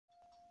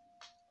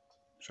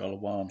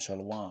Shalom,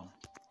 shalom.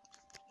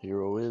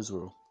 Hero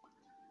Israel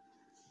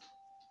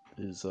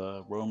is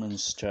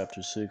Romans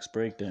chapter 6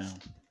 breakdown,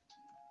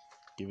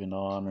 giving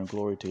all honor and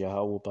glory to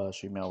Yahweh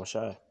Bashim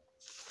Yahushai.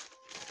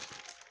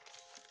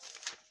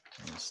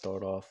 Let's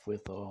start off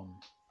with book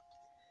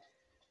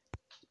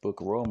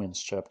of Romans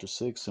chapter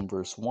 6 and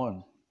verse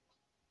 1,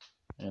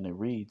 and it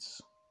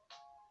reads,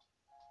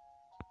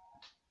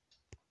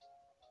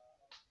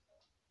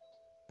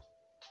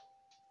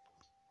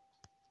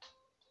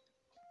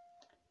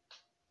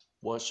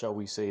 "What shall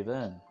we say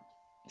then?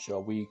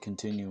 Shall we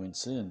continue in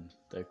sin,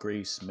 that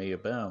grace may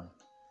abound?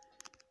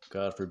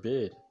 God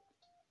forbid.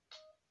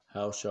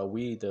 How shall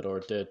we that are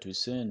dead to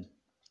sin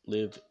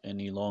live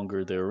any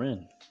longer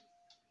therein?"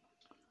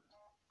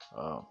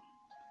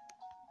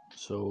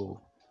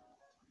 So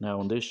now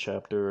in this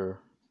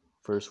chapter,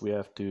 first we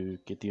have to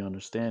get the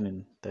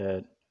understanding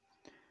that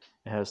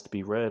it has to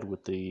be read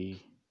with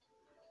the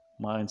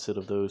mindset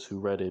of those who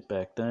read it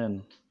back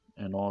then,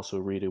 and also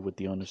read it with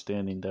the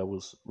understanding that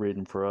was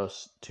written for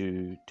us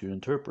to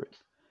interpret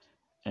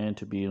and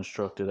to be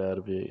instructed out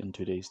of it in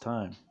today's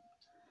time.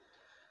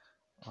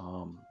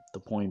 The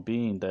point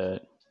being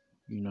that,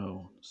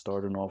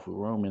 starting off with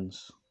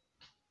Romans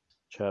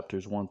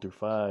chapters 1 through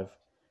 5,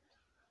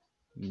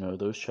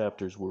 those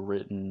chapters were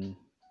written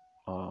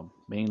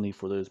mainly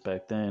for those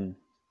back then,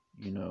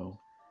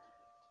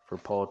 for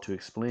Paul to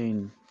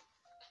explain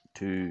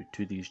to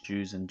these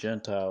Jews and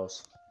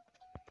Gentiles,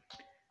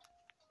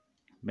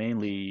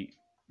 mainly,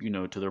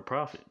 to their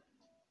prophet.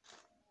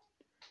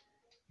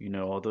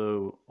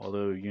 Although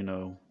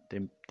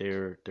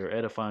they're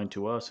edifying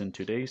to us in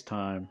today's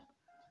time,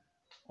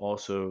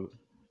 also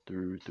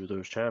through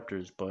those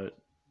chapters, but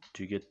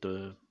to get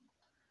the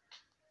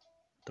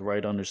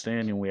right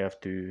understanding, we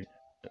have to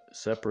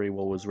separate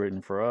what was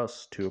written for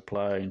us to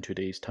apply in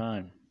today's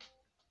time.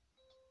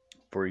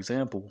 For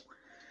example,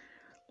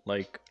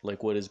 like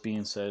what is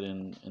being said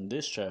in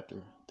this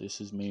chapter, this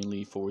is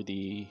mainly for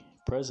the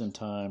present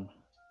time.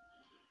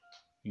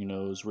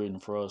 Is written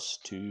for us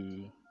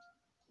to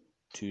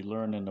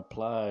learn and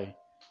apply,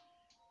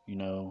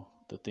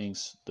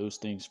 those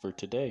things for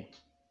today.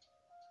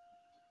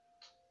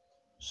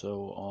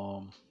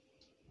 So,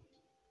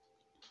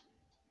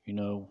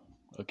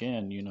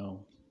 again,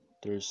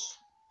 there's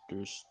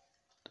the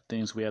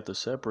things we have to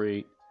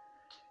separate.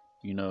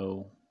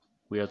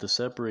 We have to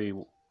separate,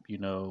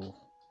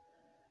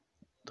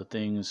 the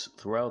things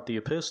throughout the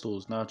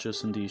epistles, not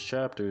just in these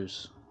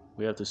chapters.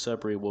 We have to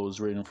separate what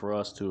was written for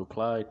us to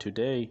apply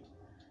today,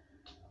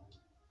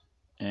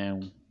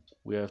 and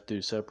we have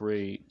to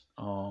separate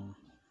and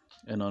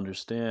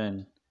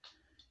understand,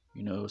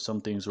 some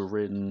things were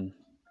written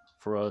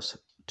for us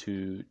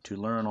to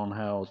learn on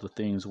how the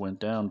things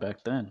went down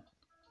back then,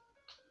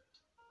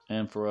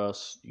 and for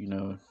us,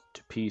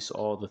 to piece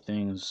all the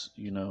things,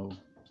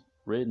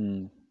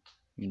 written,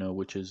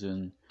 which is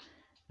in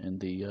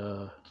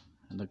the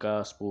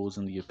Gospels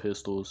and the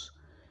epistles,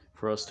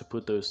 for us to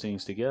put those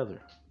things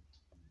together.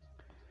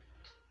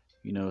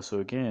 So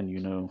again,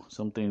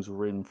 some things were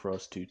written for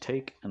us to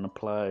take and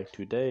apply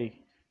today,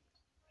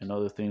 and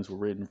other things were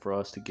written for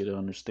us to get an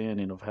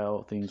understanding of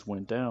how things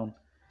went down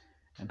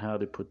and how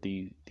to put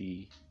the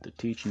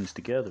teachings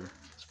together,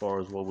 as far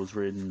as what was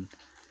written,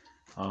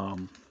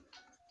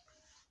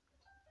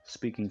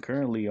 speaking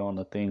currently on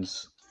the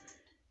things,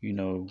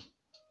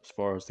 as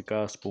far as the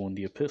gospel and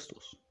the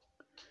epistles,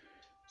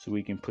 so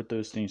we can put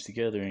those things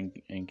together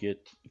and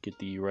get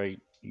the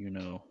right,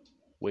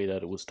 way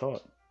that it was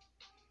taught.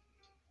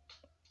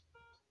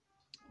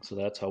 So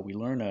that's how we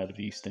learn out of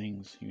these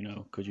things,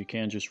 because you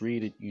can't just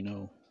read it,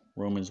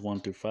 Romans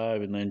 1 through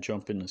 5, and then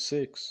jump into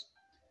 6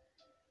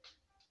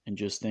 and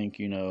just think,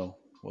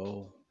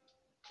 well,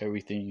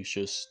 everything is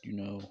just,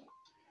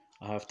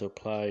 I have to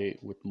apply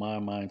it with my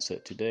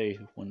mindset today,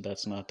 when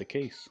that's not the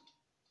case.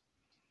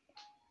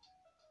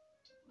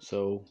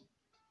 So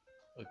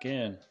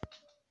again,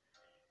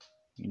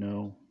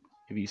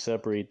 if you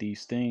separate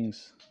these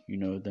things,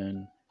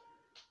 then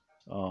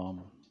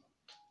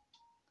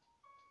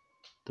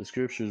the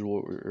scriptures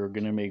are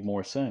going to make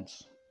more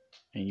sense,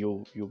 and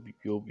you'll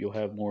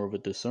have more of a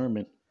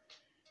discernment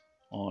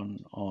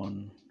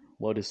on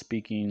what is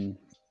speaking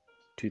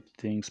to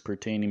things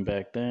pertaining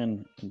back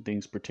then and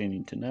things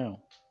pertaining to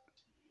now.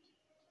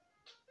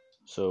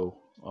 So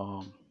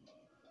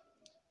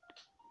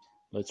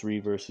let's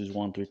read verses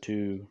 1 through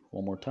 2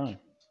 one more time.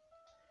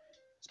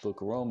 It's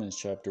book of Romans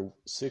chapter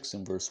 6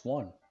 and verse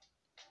 1.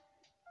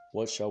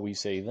 "What shall we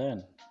say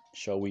then?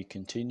 Shall we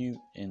continue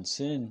in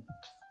sin,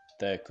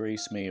 that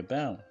grace may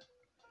abound?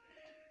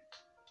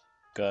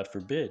 God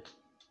forbid.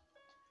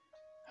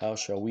 How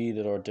shall we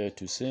that are dead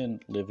to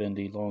sin live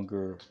any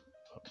longer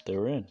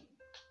therein?"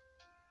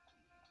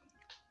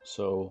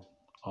 So,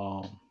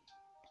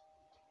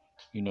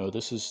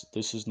 this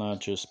is not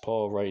just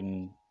Paul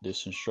writing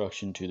this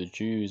instruction to the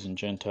Jews and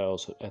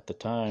Gentiles at the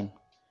time,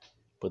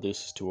 but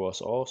this is to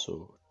us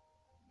also,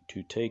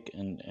 to take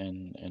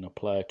and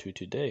apply to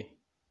today.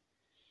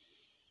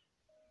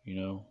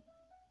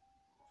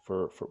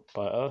 For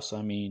by us,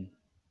 I mean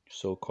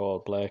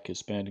so-called Black,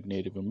 Hispanic,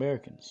 Native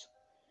Americans,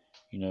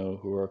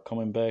 who are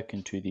coming back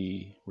into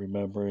the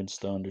remembrance,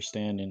 the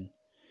understanding,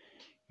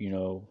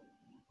 of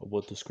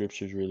what the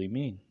scriptures really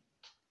mean.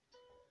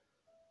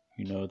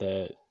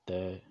 That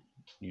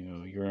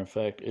you're in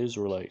fact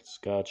Israelites,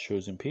 God's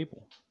chosen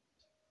people,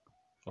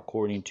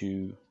 according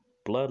to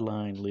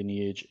bloodline,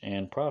 lineage,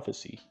 and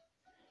prophecy.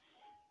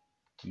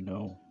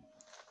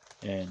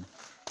 And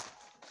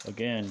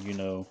again,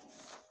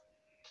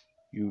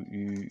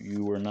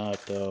 you were not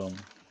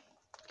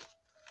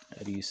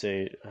how do you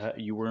say it?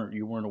 You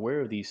weren't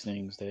aware of these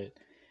things that,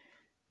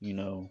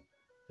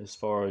 as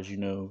far as,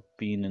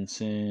 being in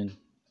sin,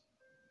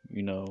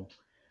 the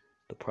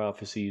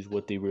prophecies,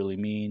 what they really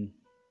mean,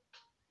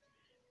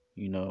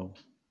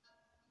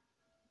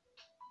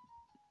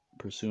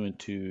 pursuant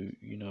to,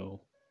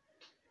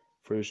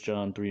 1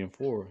 John 3 and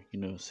 4,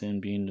 sin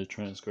being the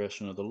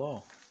transgression of the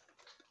law.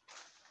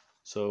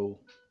 So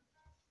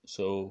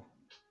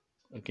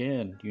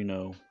again,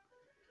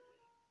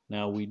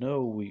 now we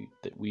know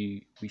that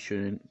we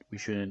shouldn't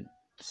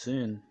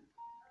sin,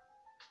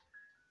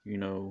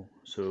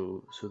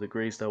 so the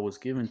grace that was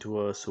given to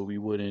us, so we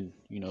wouldn't,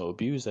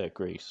 abuse that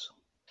grace,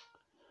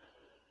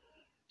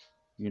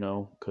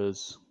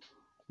 because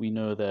we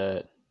know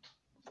that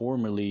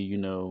formerly,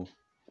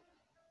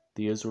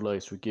 the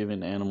Israelites were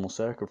given animal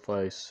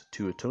sacrifice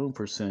to atone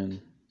for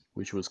sin,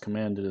 which was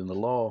commanded in the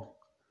law,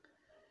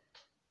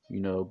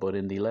 but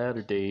in the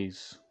latter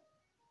days,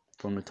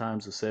 from the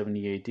times of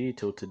 70 AD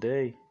till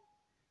today,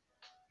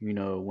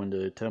 when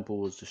the temple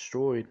was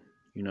destroyed,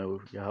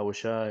 Yahweh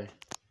Shai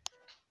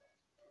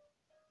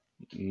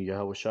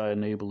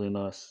enabling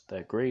us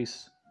that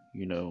grace,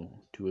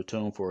 to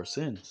atone for our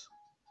sins.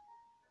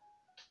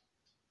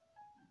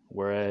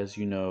 Whereas,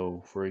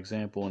 for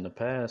example, in the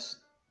past,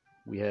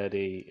 we had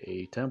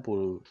a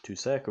temple to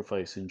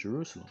sacrifice in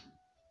Jerusalem,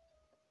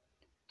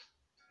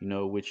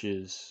 which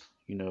is,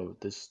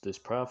 this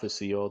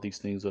prophecy, all these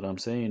things that I'm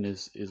saying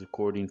is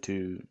according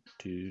to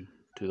the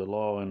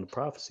law and the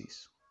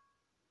prophecies.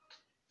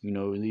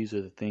 These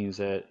are the things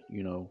that,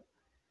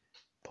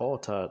 Paul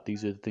taught.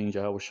 These are the things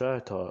Yahweh Shai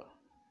taught.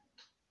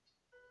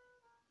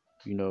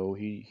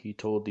 He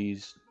told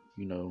these,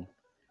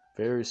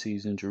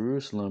 Pharisees in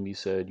Jerusalem, he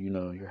said,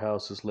 your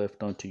house is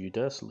left unto you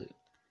desolate,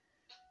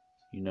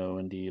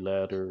 in the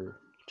latter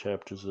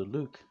chapters of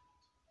Luke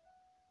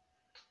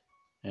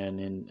and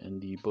in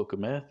the book of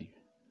Matthew.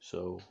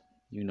 So,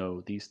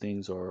 these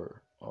things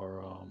are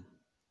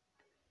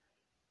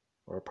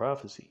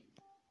prophecy.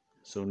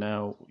 So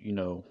now,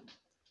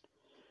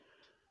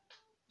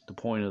 the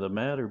point of the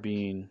matter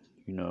being,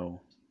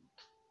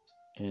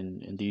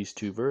 in these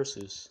two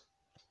verses,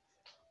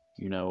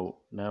 now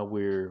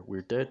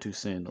we're dead to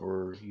sin,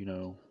 or,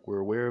 we're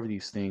aware of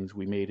these things.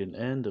 We made an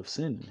end of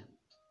sin,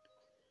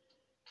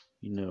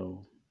 and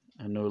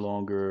no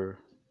longer,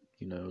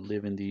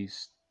 live in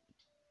these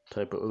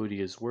type of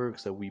odious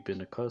works that we've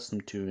been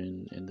accustomed to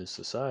in this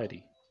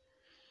society,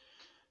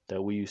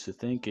 that we used to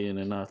think in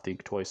and not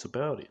think twice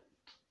about it.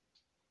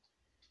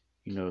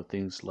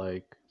 Things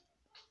like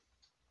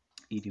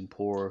eating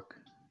pork,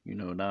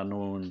 not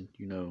knowing,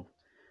 the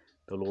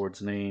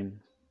Lord's name,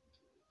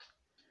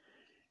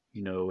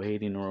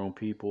 hating our own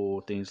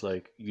people, things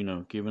like,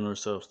 giving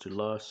ourselves to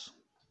lust,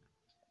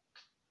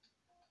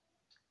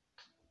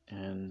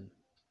 and,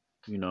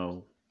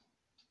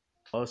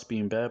 us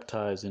being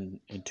baptized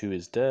into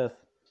his death,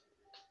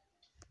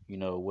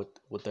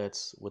 what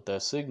that's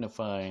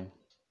signifying,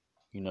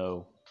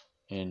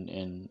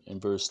 in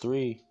verse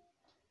 3,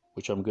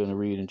 which I'm going to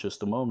read in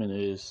just a moment,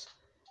 is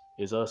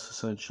us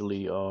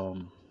essentially,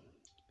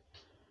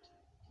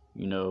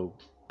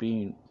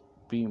 being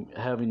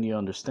having the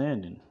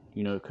understanding,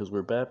 because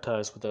we're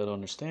baptized with that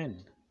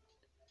understanding.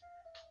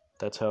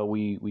 That's how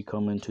we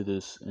come into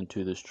this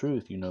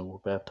truth. We're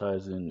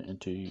baptized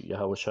into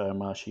Yahweh Shai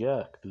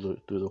Mashiach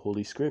through the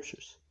Holy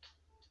Scriptures,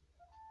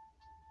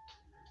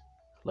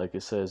 like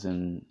it says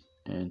in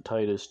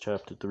Titus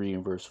chapter 3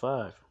 and verse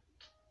 5.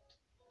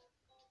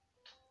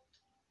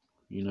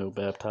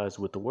 Baptized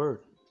with the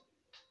Word.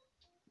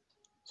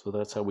 So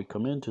that's how we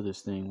come into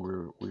this thing.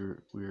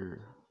 We're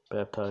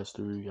baptized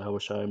through Yahweh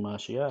Shai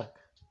Mashiach.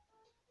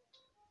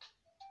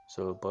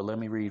 So, but let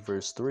me read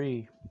verse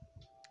 3.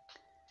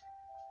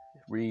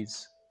 It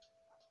reads,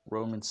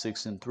 Romans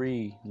 6 and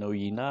 3, know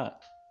ye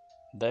not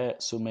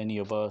that so many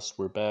of us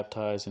were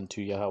baptized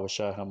into Yahweh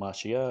Shai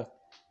HaMashiach,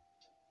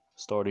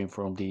 starting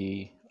from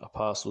the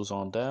apostles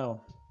on down.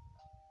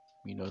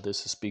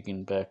 This is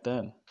speaking back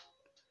then.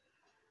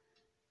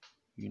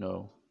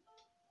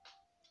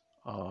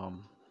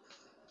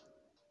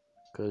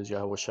 Because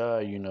Yahweh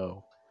Shai,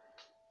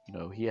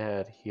 he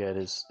had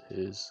his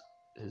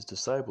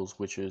disciples,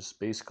 which is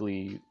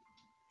basically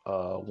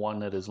one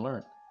that is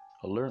learned,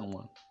 a learned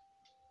one.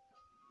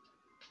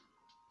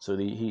 So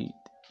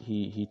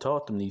he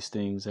taught them these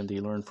things, and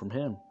they learned from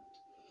him.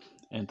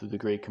 And through the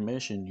Great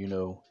Commission,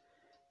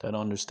 that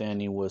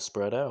understanding was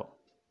spread out,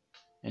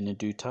 and in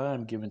due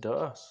time given to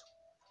us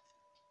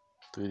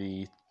through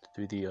the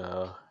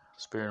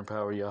Spirit and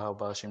power of Yahweh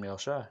Bashem El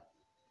Shai.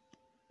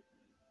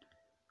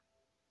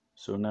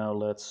 So now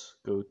let's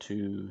go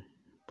to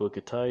Book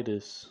of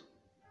Titus,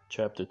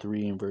 chapter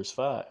 3 and verse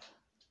 5.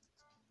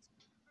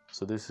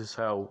 So this is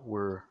how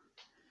we're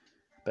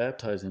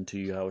baptized into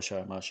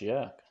Yahushua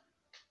Mashiach,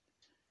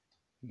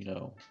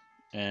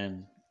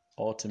 and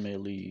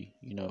ultimately,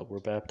 we're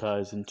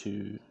baptized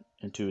into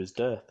his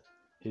death.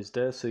 His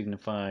death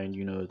signifying,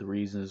 the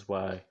reasons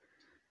why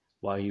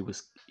he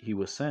was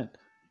sent,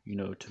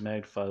 to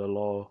magnify the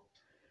law,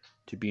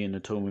 to be an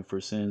atonement for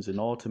sins,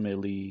 and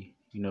ultimately,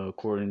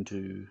 according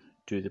to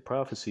the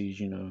prophecies,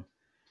 to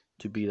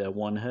be that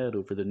one head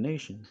over the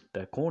nation,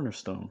 that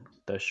cornerstone,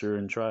 that sure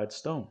and tried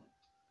stone,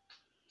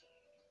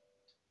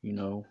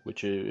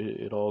 which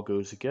it all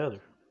goes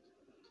together.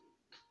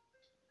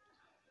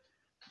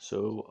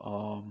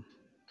 So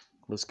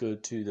let's go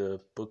to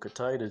the book of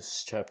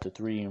Titus, chapter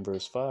 3 and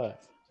verse 5.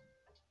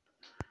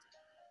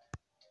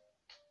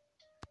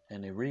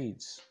 And it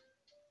reads,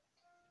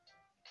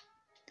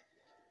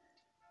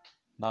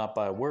 "Not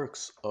by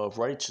works of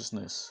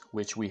righteousness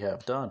which we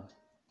have done,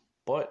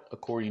 but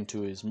according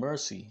to his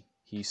mercy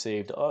he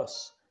saved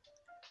us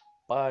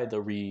by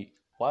the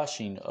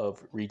washing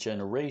of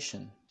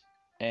regeneration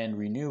and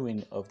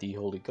renewing of the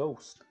Holy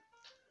Ghost."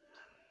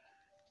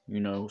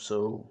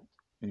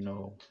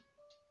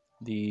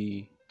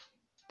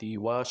 The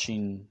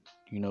washing,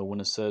 when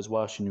it says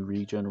washing,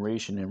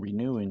 regeneration, and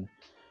renewing,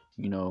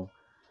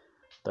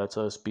 that's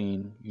us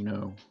being,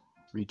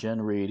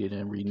 regenerated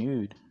and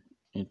renewed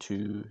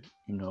into,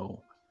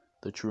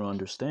 the true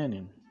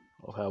understanding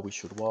of how we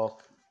should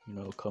walk,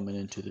 coming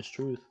into this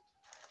truth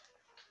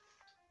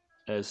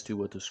as to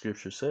what the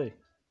scriptures say.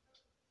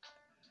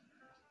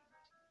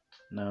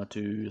 Now,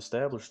 to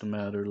establish the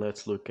matter,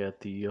 let's look at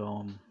the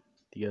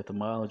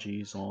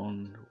etymologies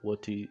on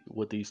what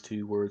these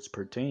two words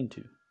pertain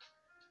to.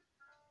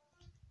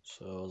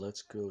 So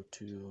let's go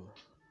to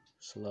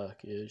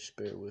Salakish.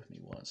 Bear with me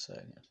 1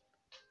 second.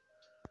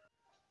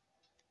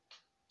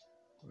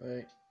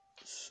 Right.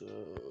 So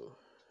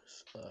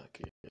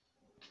Salakish.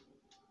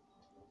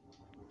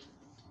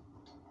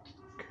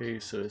 Okay.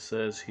 So it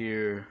says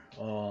here,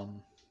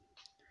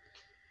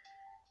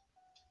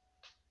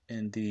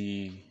 in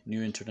the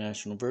New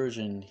International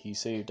Version, he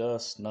saved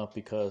us not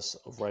because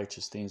of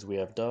righteous things we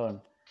have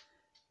done,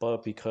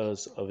 but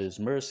because of his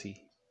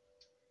mercy.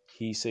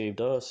 He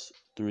saved us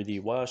through the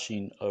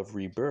washing of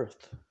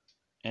rebirth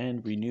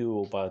and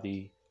renewal by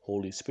the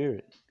Holy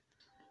Spirit.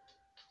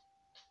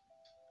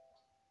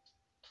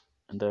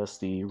 And that's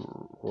the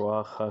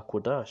Ruach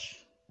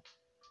HaKodesh.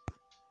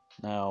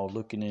 Now,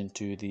 looking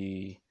into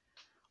the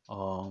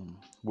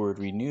word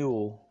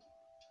renewal,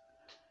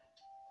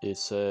 it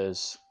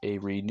says a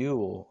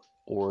renewal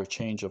or a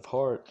change of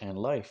heart and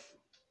life.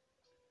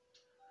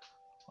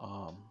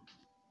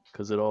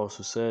 Because it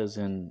also says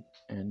in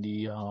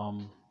the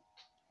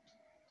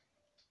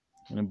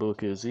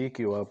book of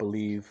Ezekiel, I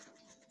believe,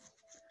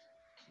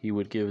 he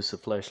would give us a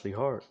fleshly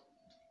heart,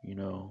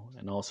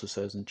 and also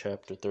says in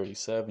chapter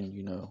 37,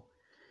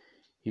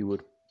 he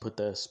would put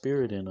that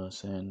spirit in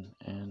us and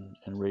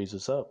raise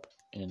us up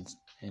in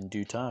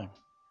due time.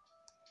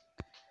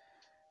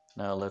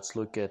 Now let's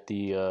look at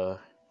the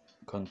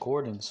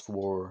concordance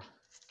for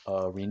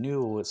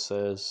renewal. It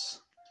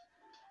says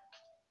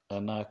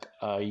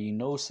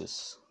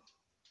anakainosis,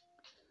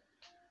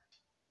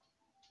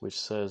 which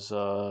says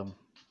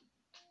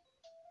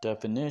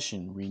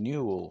definition: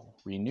 renewal,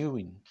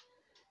 renewing,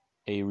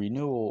 a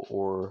renewal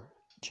or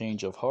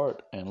change of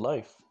heart and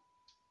life.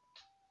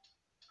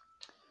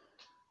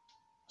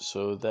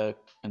 So that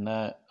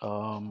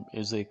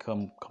is a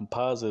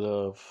composite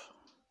of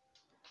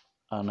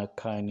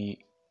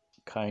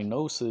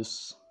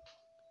anakainosis,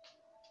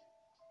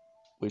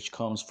 which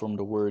comes from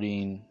the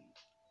wording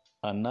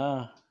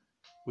ana,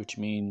 which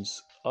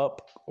means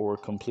up or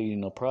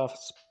completing a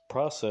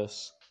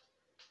process,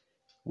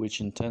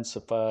 which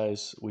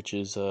intensifies, which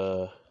is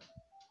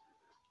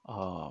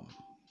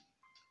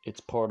it's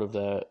part of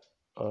that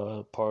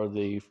part of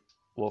the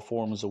what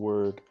forms the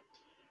word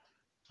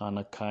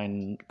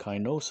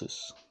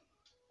anakainosis,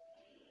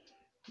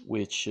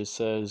 which it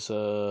says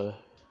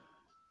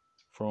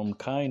from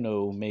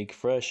kaino, make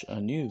fresh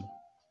anew,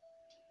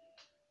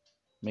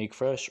 make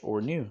fresh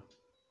or new,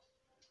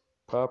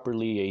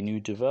 properly a new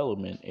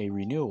development, a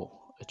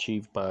renewal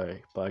achieved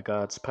by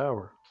God's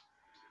power.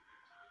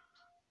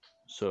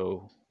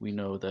 So we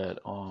know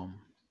that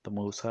the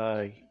Most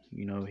High,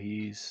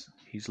 he's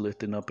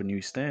lifting up a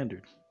new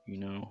standard.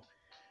 You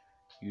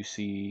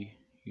see,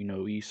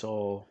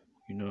 Esau,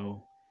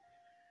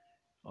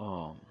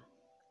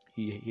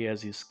 he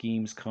has his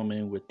schemes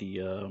coming with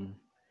the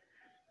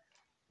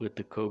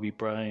Kobe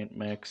Bryant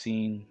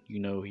Maxine.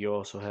 He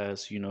also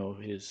has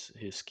his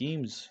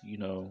schemes,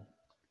 in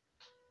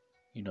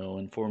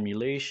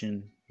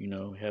formulation.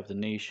 Have the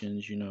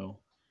nations,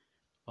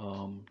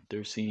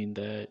 they're seeing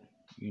that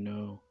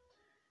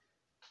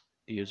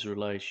the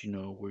Israelites,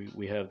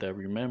 we have that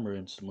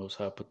remembrance. The Most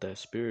High put that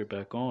spirit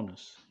back on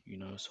us.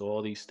 So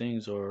all these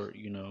things are,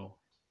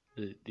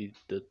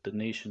 the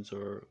nations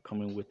are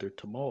coming with their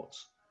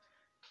tumults.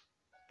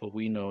 But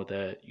we know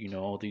that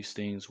all these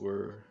things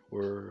were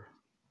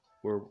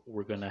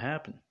were going to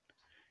happen.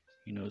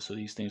 So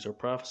these things are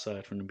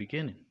prophesied from the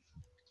beginning.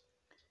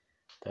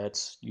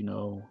 That's,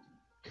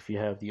 if you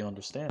have the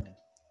understanding.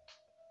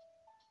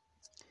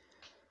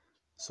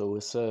 So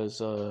it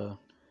says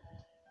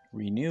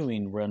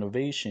renewing,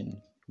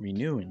 renovation,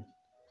 renewing.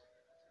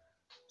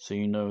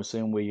 So,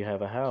 same way you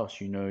have a house,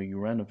 you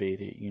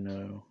renovate it,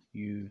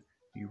 you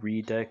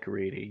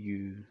redecorate it,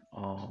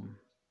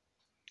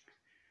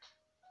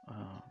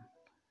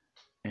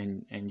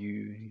 and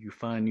you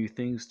find new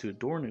things to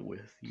adorn it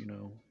with,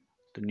 you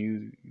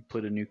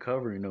put a new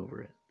covering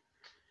over it.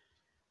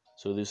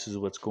 So this is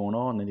what's going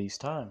on in these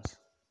times.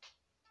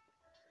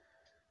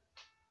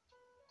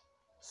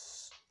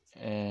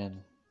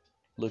 And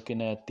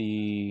looking at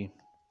the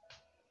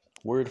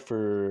word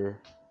for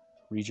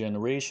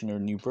regeneration or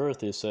new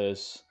birth, it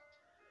says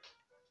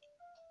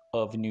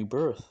of new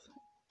birth,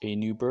 a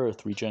new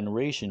birth,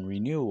 regeneration,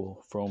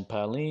 renewal, from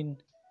Pauline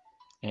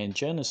and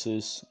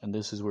Genesis. And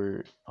this is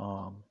where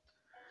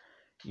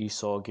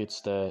Esau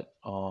gets that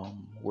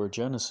word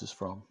Genesis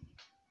from.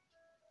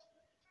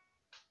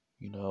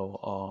 It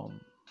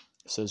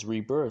says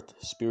rebirth,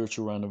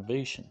 spiritual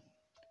renovation.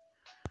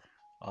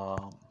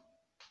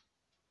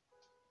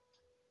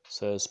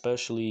 Says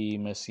especially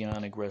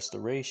messianic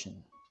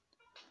restoration.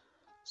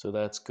 So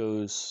that's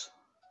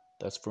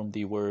from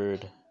the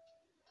word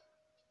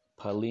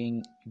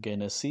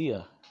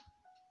palingenesia,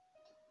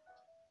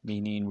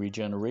 meaning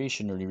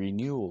regeneration or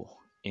renewal,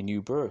 a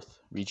new birth,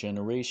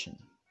 regeneration.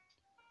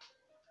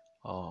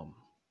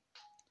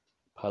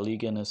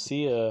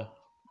 Palingenesia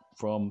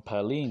from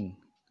palin,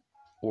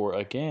 or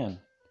again,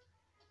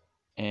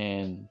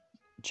 and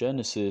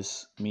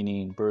Genesis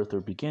meaning birth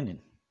or beginning,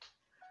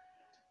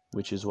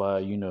 which is why,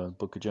 the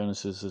book of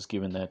Genesis is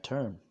given that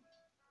term,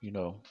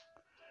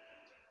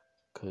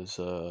 because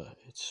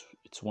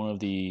it's one of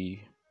the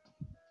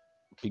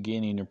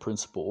beginning and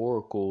principal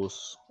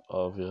oracles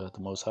of the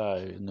Most High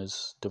in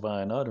His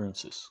divine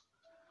utterances.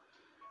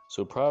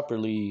 So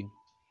properly,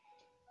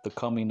 the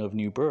coming of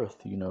new birth,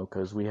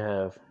 because we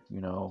have,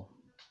 a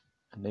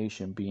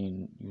nation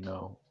being,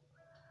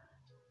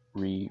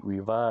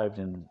 revived,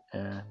 and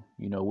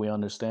we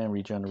understand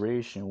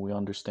regeneration. We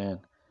understand,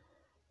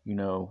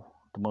 the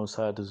Most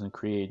High doesn't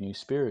create new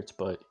spirits,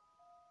 but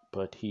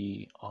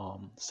He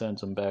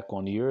sends them back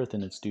on the earth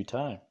in its due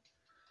time.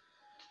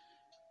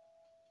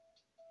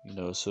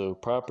 So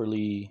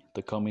properly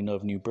the coming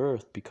of new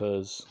birth,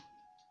 because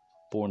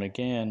born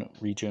again,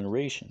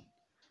 regeneration.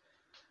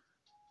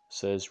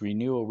 Says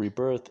renewal,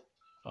 rebirth.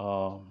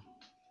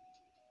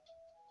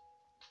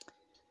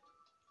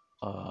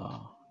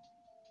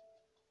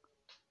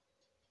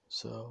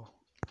 So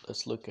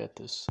let's look at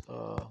this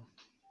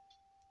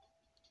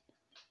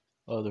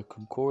other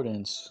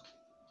concordance.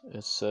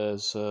 It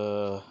says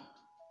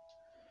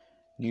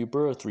new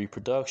birth,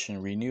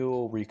 reproduction,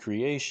 renewal,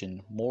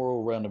 recreation,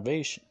 moral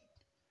renovation.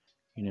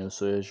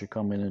 So as you're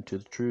coming into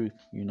the truth,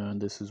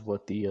 and this is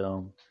what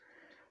the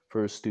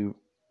first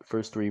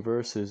three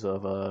verses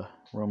of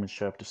Romans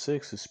chapter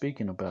 6 is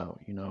speaking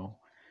about.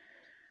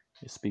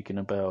 It's speaking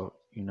about,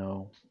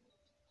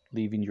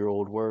 leaving your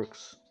old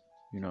works,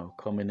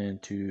 coming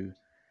into,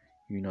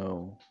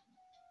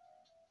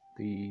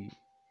 the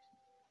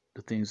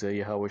things that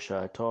Yahweh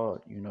Shai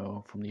taught,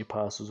 from the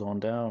apostles on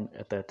down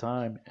at that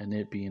time, and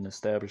it being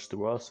established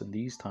through us in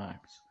these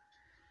times.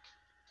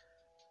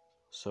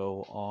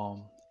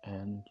 So,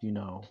 and,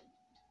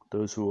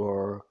 those who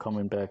are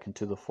coming back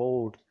into the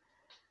fold,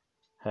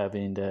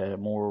 having that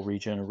moral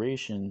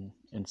regeneration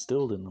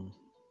instilled in them.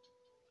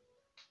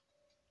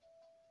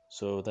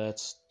 So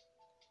that's,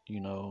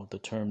 the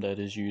term that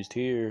is used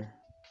here,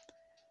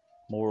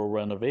 moral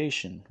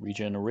renovation,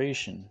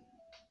 regeneration,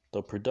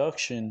 the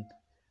production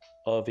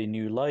of a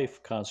new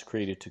life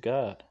consecrated to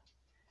God,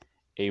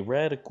 a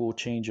radical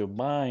change of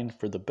mind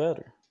for the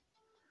better,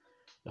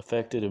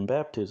 affected in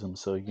baptism.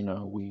 So,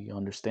 we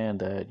understand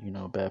that,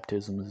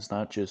 baptism is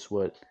not just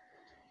what,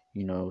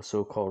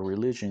 so-called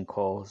religion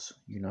calls,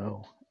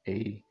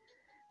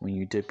 when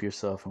you dip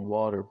yourself in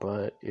water,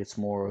 but it's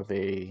more of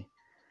a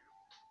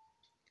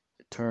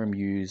term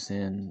used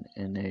in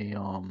a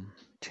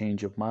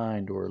change of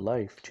mind or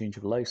change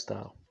of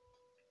lifestyle.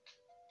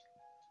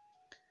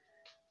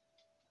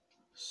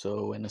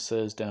 So, and it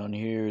says down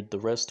here, the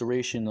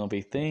restoration of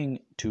a thing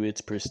to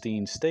its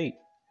pristine state,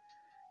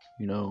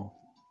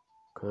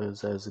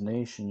 because as a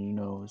nation,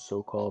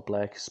 so-called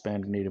Black,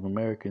 Hispanic, Native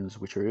Americans,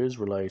 which are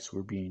Israelites,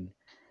 were being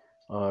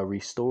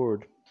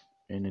restored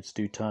in its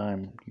due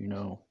time,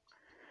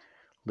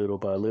 little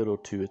by little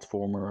to its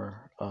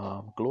former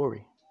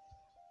glory.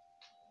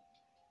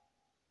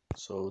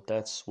 So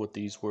that's what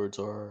these words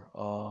are.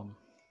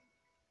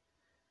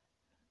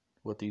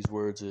 What these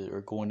words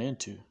are going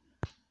into.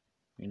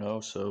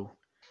 So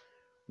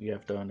we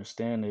have to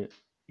understand it,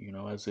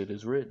 as it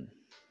is written.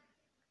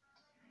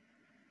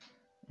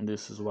 And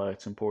this is why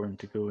it's important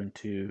to go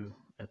into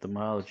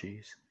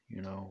etymologies,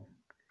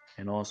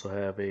 and also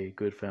have a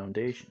good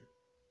foundation.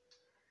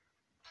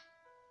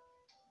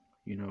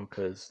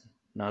 Because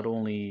not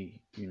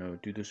only,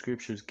 do the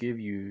scriptures give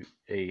you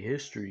a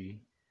history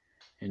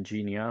and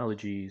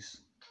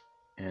genealogies,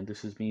 and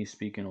this is me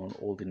speaking on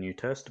Old and New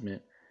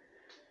Testament,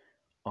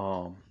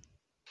 um,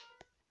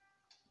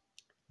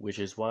 which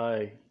is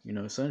why,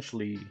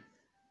 essentially,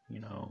 you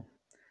know,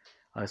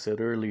 I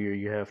said earlier,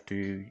 you have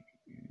to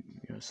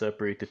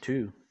separate the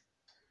two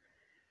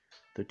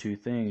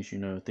things,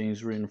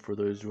 things written for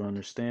those who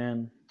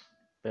understand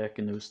back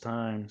in those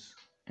times,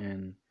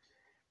 and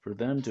for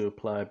them to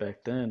apply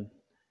back then,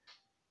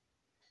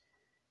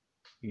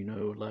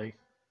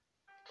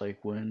 like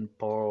when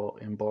Paul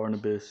and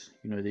Barnabas,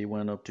 they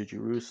went up to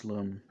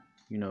Jerusalem,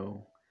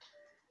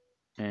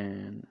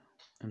 and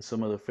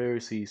some of the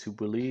Pharisees who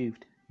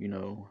believed,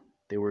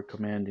 they were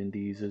commanding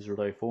these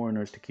Israelite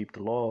foreigners to keep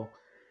the law,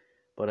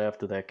 but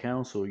after that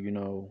council,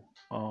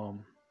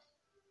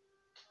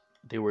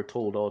 they were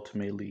told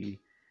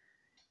ultimately,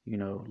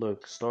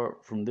 look,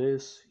 start from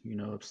this,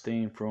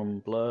 abstain from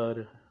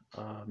blood,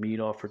 meat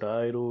offered to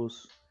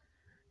idols,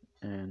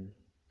 and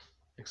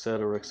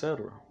etc.,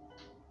 etc.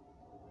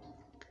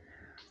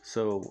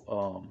 So,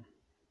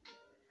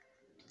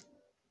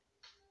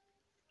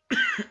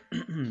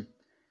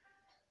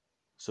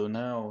 so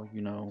now,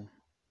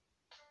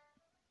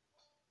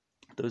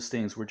 those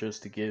things were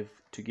just to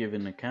give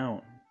an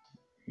account,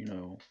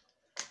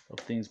 of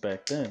things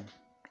back then,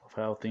 of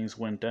how things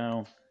went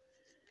down,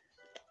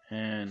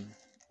 and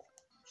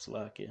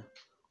Slovakia,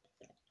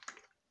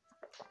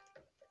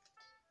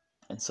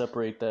 and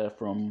separate that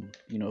from,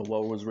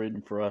 what was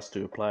written for us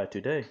to apply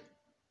today.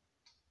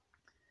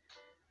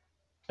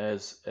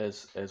 As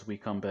we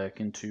come back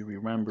into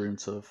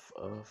remembrance of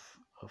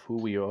who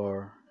we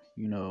are,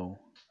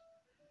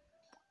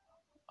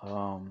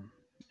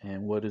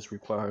 and what is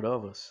required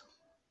of us.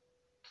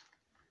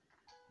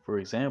 For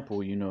example,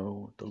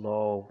 the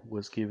law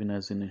was given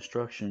as an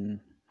instruction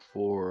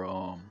for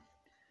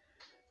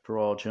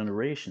all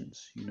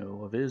generations,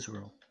 of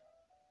Israel,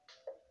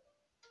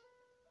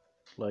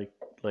 like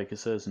it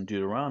says in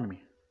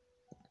Deuteronomy.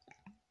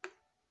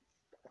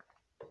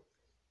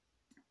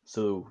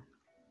 So,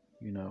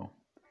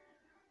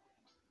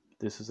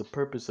 this is the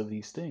purpose of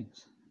these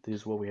things. This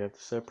is what we have to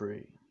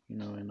separate,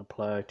 and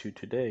apply to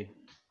today.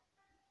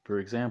 For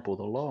example,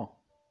 the law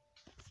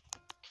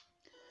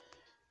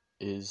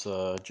is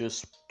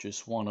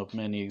just one of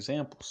many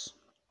examples.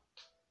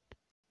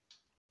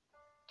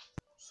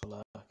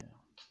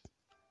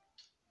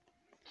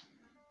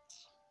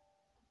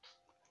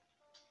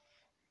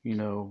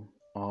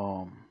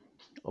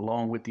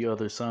 Along with the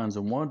other signs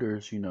and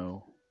wonders,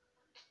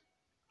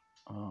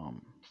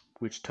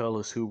 which tell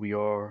us who we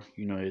are,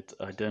 it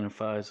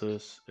identifies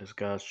us as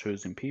God's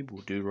chosen people.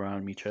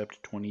 Deuteronomy chapter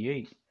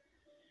 28.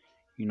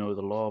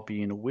 The law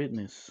being a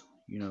witness,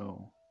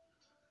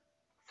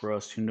 for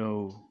us to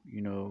know,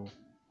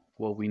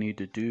 what we need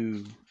to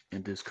do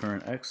in this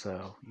current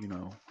exile,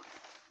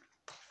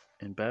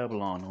 in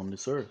Babylon on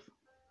this earth,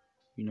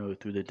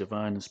 through the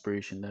divine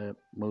inspiration that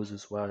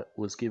Moses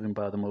was given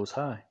by the Most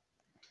High.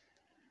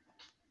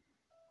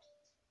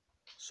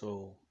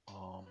 So,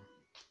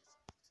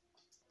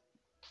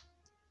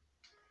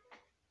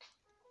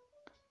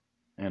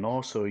 and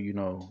also,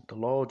 the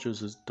law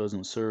just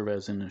doesn't serve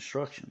as an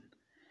instruction.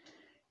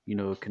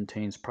 It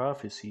contains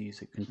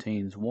prophecies, it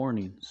contains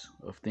warnings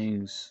of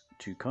things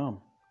to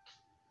come.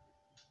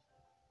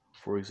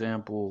 For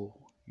example,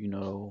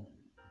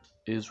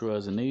 Israel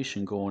as a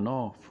nation going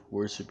off,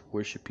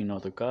 worshiping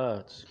other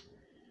gods,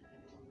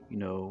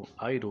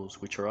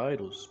 idols, which are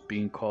idols,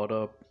 being caught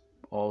up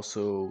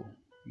also,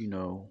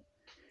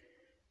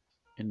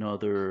 in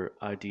other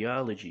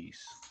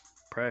ideologies,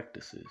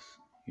 practices,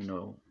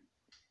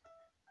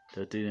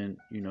 that didn't,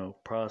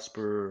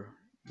 prosper,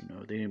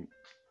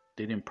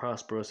 they didn't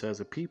prosper us as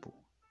a people.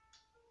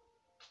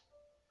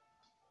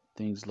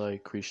 Things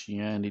like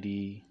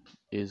Christianity,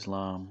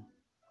 Islam,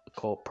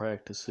 occult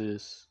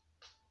practices,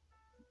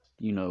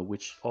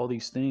 which all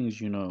these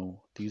things,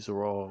 these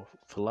are all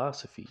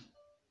philosophy.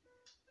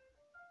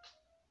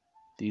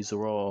 These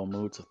are all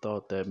modes of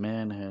thought that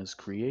man has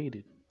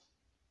created.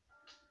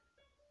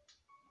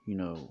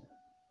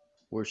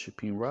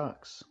 Worshiping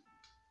rocks,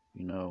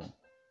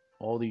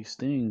 all these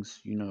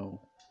things,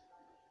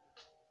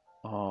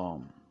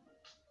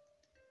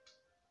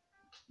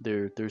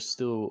 it's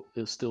still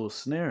a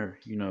snare,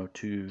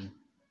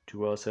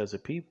 to us as a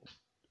people,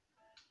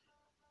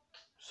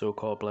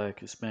 so-called Black,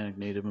 Hispanic,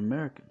 Native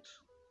Americans.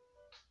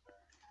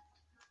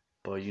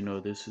 But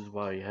this is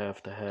why you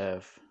have to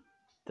have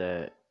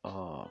that,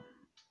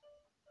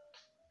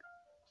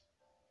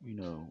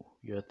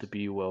 you have to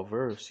be well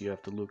versed, you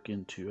have to look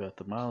into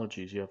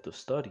etymologies, you have to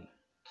study.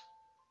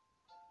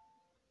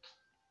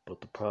 But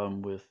the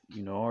problem with,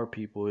 our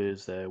people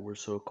is that we're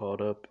so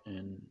caught up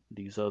in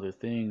these other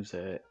things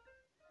that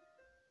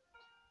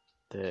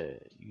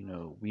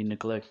we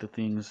neglect the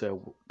things that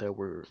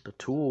were the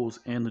tools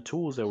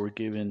that were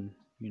given,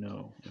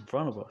 in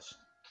front of us.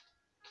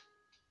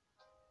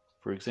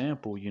 For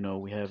example,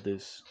 we have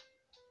this,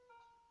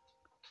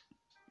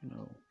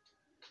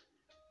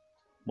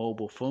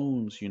 mobile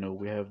phones,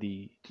 we have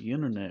the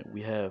internet,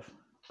 we have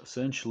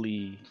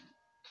essentially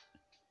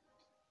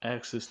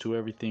access to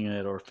everything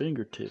at our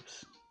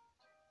fingertips,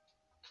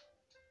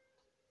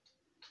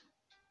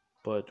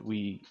 But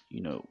we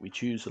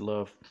choose to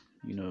love,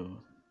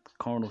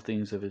 carnal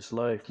things of his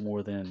life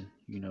more than,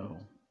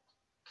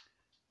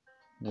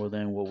 more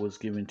than what was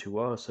given to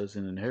us as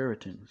an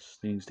inheritance,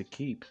 things to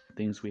keep,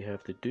 things we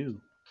have to do,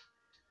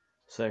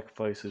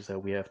 sacrifices that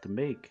we have to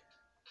make.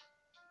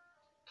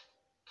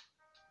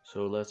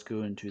 So let's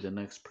go into the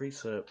next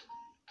precept.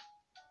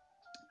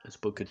 It's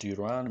book of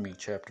Deuteronomy,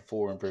 chapter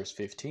 4 and verse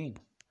 15.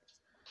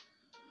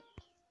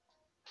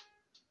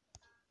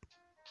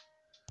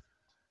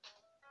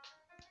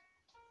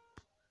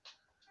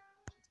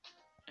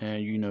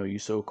 And you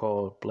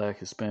so-called Black,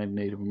 Hispanic,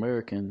 Native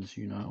Americans,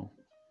 you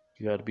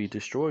got to be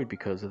destroyed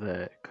because of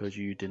that, because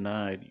you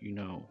denied,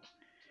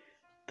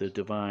 the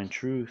divine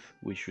truth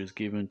which was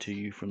given to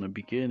you from the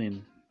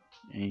beginning,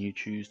 and you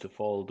choose to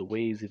follow the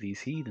ways of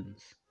these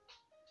heathens.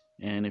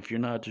 And if you're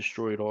not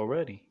destroyed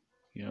already,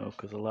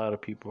 because a lot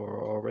of people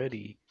are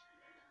already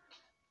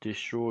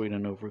destroyed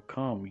and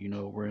overcome,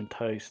 we're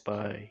enticed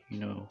by,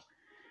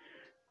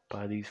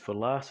 by these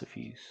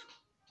philosophies.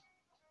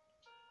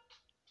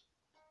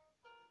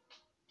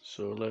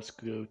 So let's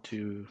go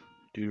to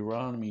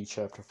Deuteronomy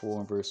chapter 4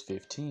 and verse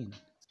 15.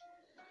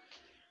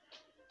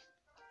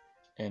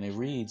 And it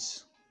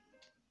reads,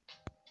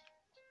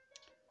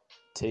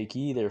 "Take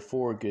ye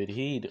therefore good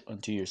heed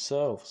unto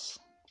yourselves,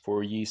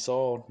 for ye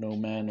saw no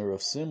manner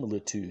of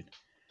similitude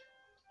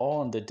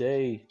on the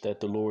day that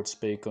the Lord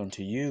spake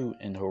unto you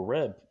in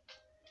Horeb,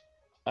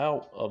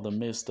 out of the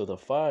midst of the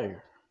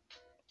fire."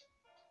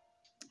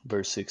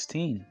 Verse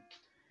 16.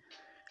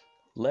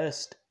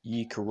 "Lest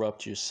ye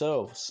corrupt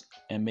yourselves,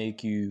 and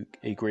make you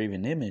a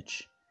graven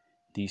image,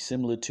 the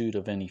similitude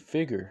of any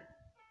figure,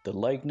 the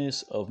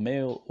likeness of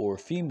male or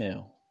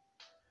female."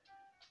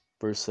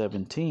 Verse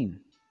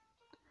 17.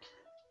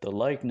 "The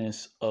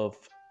likeness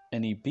of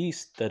any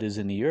beast that is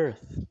in the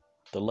earth,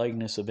 the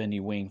likeness of any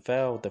winged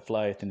fowl that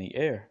flieth in the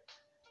air,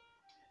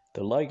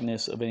 the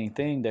likeness of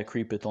anything that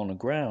creepeth on the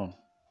ground,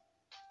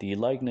 the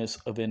likeness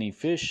of any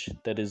fish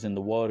that is in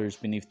the waters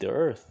beneath the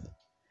earth."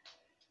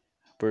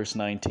 Verse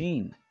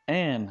 19.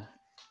 "And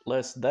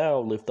lest thou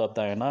lift up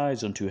thine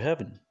eyes unto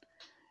heaven,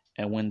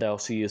 and when thou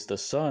seest the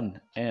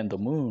sun and the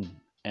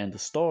moon and the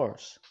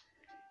stars,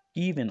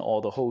 even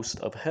all the host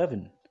of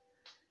heaven,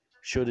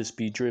 shouldest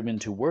be driven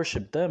to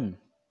worship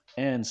them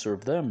and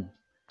serve them,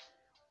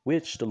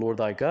 which the Lord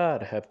thy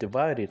God hath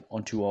divided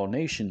unto all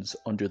nations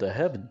under the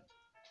heaven."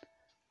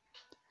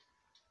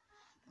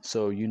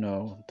 So,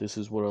 this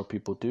is what our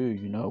people do.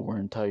 We're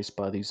enticed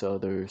by these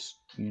others,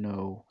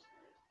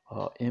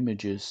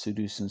 images,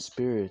 seducing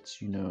spirits,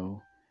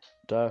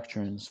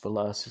 doctrines,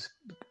 philosophies,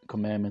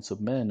 commandments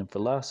of men, and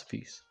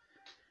philosophies,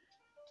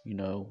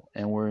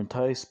 and we're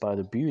enticed by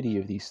the beauty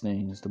of these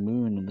things, the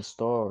moon and the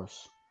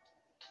stars,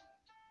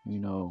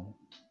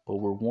 but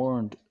we're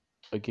warned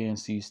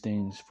against these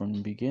things from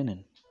the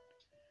beginning.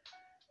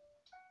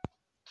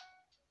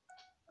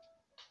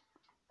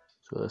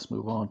 So let's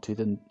move on to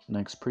the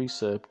next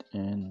precept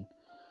in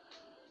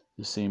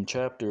the same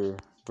chapter,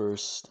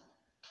 verse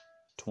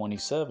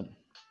 27,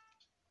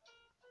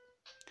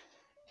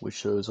 which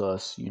shows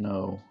us,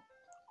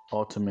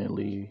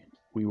 ultimately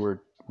we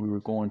were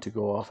going to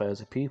go off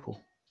as a people.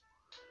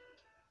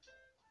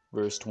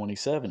 Verse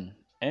 27.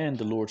 "And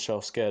the Lord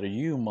shall scatter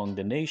you among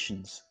the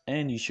nations,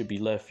 and ye shall be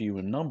left few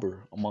in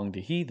number among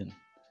the heathen,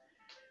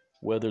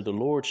 whither the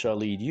Lord shall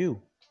lead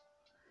you.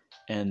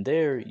 And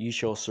there ye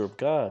shall serve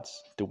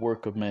gods, the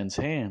work of men's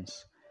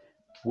hands,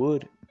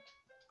 wood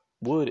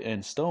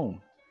and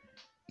stone,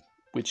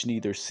 which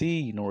neither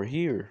see nor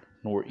hear,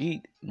 nor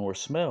eat nor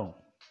smell."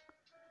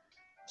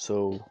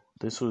 So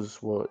this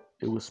was what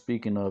it was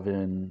speaking of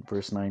in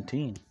verse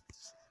 19,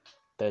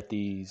 that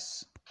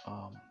these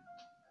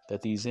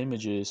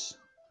images,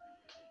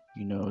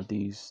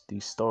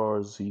 these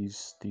stars,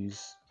 these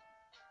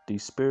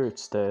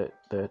spirits that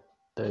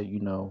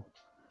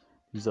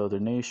these other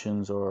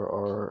nations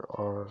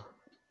are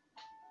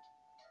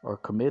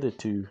committed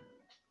to,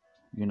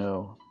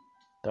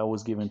 that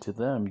was given to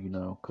them,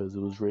 because it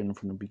was written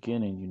from the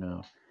beginning,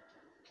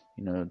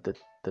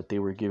 that they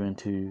were given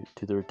to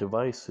their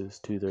devices,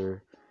 to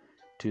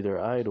their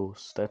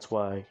idols. That's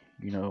why,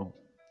 the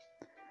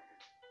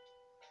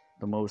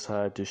Most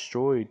High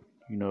destroyed,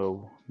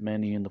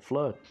 many in the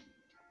flood,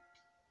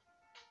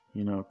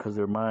 because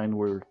their mind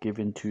were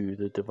given to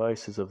the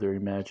devices of their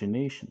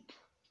imagination.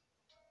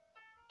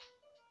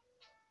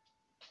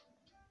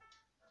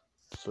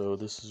 So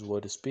this is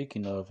what it's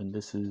speaking of, and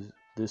this is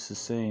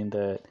saying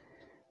that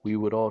we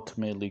would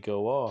ultimately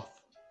go off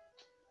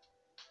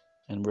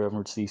and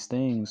reverence these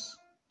things,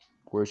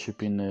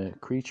 worshiping the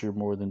creature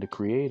more than the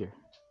creator.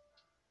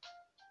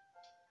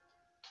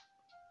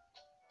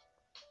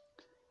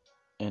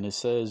 And it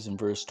says in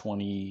verse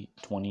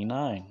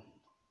 29,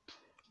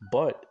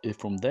 "But if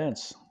from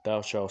thence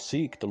thou shalt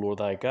seek the Lord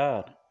thy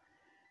God,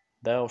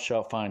 thou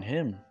shalt find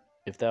him,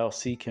 if thou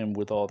seek him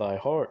with all thy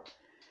heart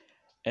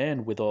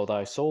and with all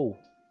thy soul,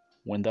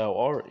 when thou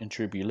art in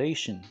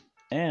tribulation,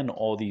 and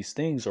all these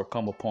things are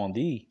come upon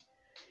thee,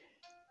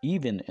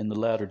 even in the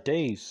latter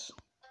days.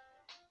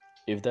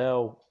 If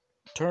thou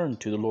turn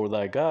to the Lord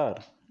thy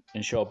God,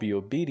 and shall be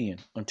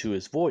obedient unto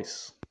his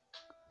voice.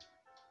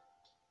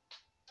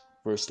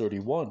 Verse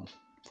 31,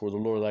 for the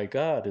Lord thy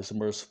God is a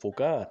merciful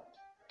God.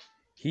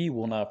 He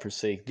will not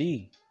forsake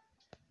thee,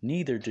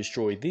 neither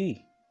destroy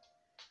thee,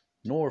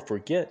 nor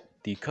forget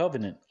the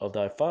covenant of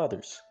thy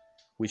fathers,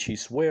 which he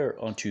sware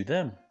unto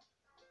them.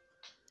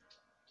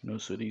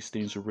 So these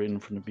things are written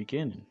from the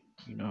beginning.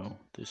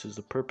 This is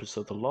the purpose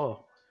of the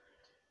law.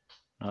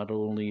 Not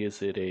only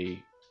is it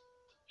a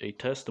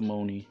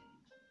testimony,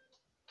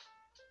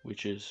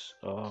 which is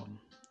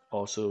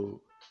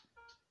also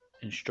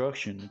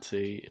instruction.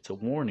 It's a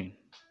warning.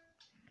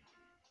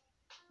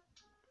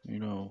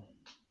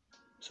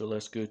 So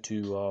let's go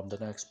to the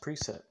next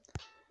precept.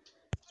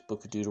 It's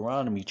Book of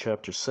Deuteronomy,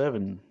 chapter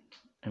 7,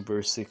 and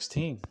verse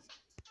 16.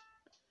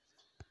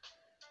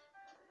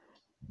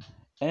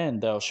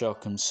 And thou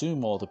shalt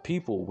consume all the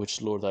people which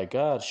the Lord thy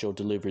God shall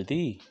deliver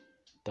thee.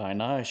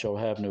 Thine eye shall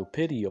have no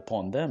pity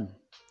upon them,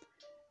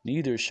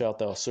 neither shalt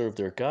thou serve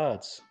their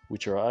gods,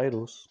 which are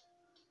idols,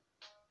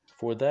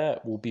 for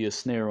that will be a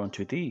snare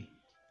unto thee.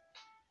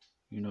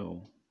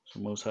 So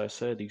Most High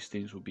said these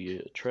things will be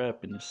a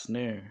trap and a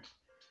snare,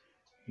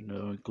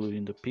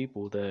 including the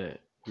people that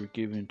were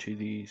given to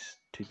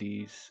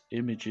these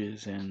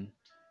images and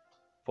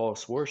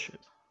false worship.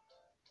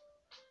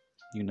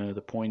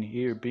 The point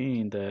here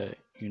being that,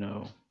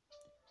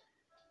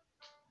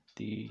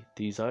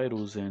 these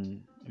idols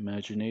and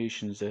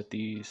imaginations that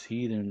these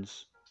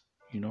heathens,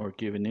 are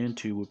given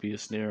into would be a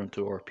snare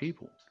unto our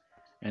people,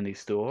 and they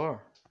still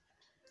are.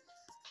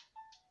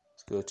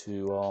 Let's go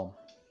to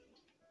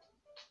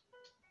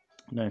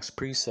next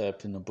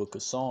precept in the book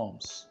of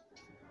Psalms.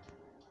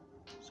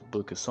 It's the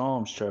book of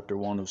Psalms, chapter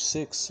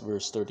 106,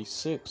 verse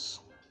 36.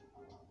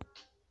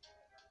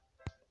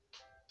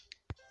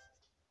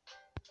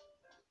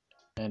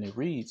 And it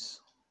reads,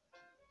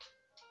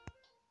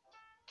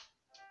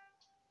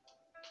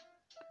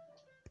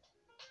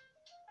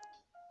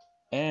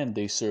 and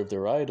they served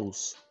their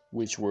idols,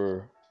 which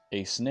were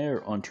a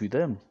snare unto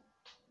them.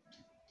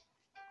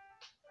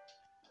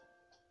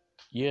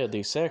 Yea,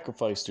 they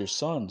sacrificed their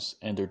sons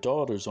and their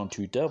daughters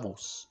unto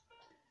devils,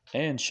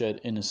 and shed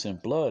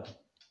innocent blood,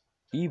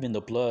 even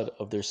the blood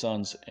of their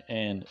sons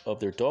and of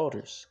their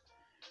daughters,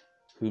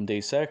 whom they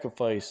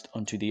sacrificed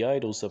unto the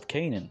idols of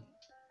Canaan,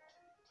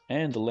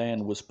 and the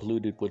land was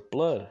polluted with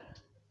blood.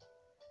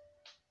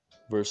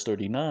 Verse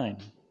 39,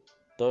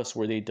 thus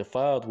were they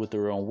defiled with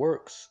their own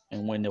works,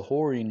 and went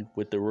a-whoring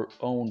with their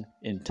own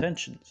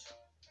intentions.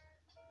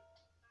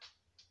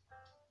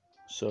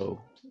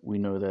 So we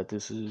know that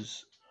this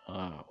is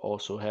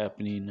also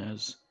happening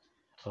as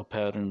a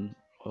pattern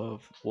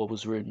of what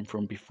was written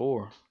from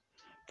before,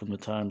 from the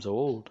times of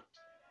old.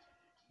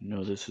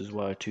 This is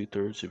why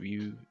 2/3 of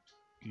you,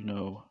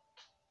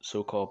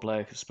 so-called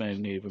Black, Hispanic,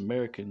 Native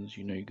Americans,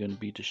 you're going to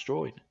be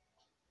destroyed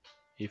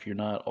if you're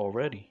not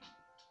already.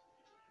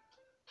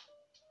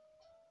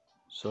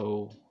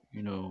 So,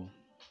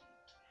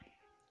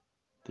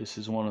 this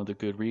is one of the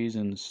good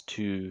reasons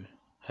to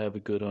have a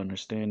good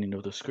understanding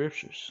of the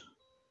scriptures.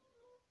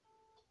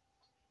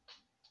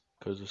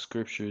 Because the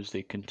scriptures,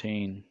 they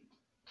contain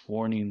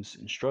warnings,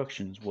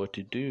 instructions, what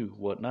to do,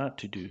 what not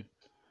to do.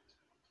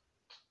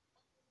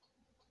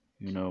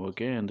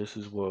 Again, this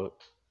is what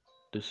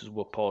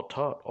Paul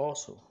taught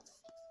also.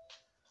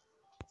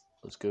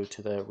 Let's go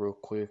to that real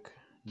quick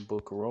in the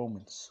book of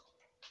Romans.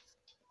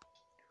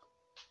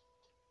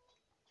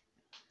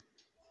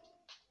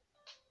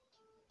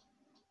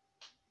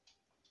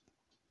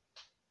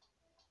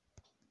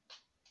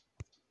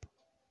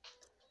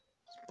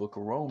 Book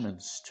of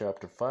Romans,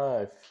 chapter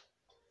 5,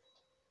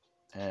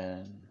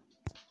 and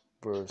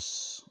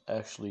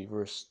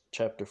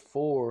chapter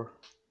 4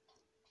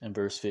 and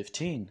verse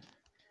 15.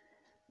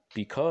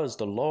 Because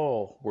the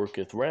law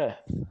worketh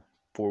wrath,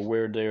 for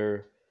where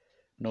there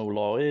no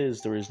law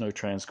is, there is no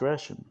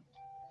transgression.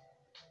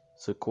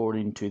 So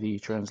according to the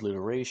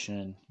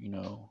transliteration,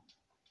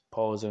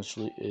 Paul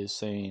essentially is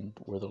saying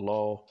where the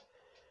law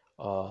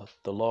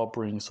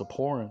brings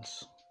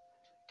abhorrence.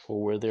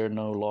 For where there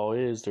no law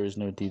is, there is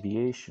no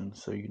deviation.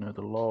 So,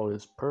 the law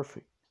is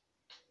perfect.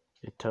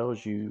 It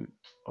tells you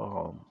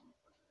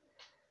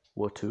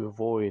what to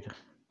avoid,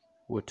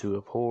 what to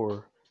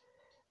abhor,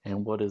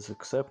 and what is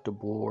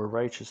acceptable or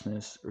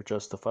righteousness or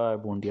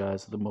justifiable in the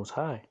eyes of the Most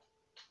High.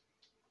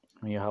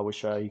 Yahweh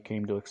Shai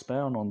came to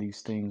expound on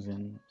these things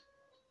and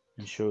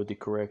show the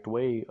correct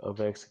way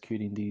of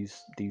executing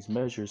these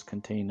measures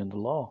contained in the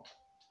law.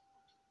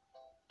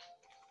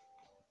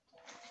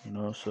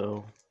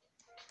 So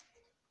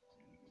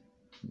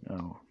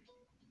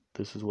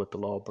this is what the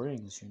law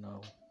brings,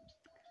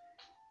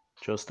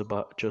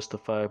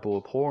 justifiable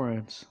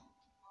abhorrence,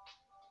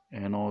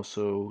 and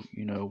also,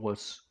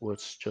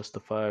 what's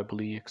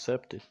justifiably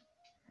accepted.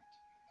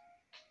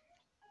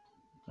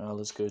 Now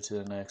let's go to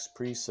the next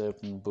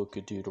precept in the book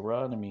of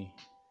Deuteronomy,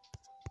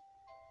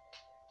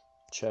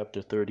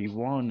 chapter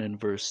 31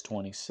 and verse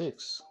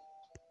 26.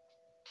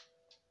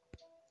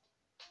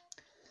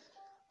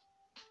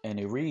 And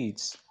it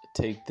reads,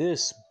 take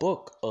this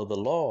book of the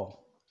law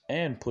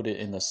and put it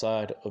in the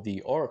side of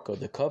the ark of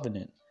the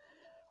covenant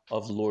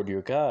of the Lord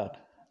your God,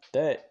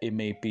 that it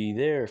may be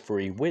there for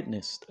a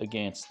witness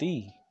against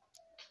thee.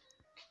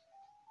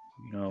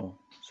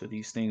 So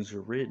these things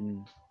are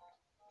written,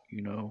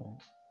 you know,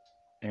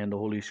 and the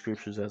Holy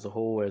Scriptures as a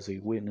whole as a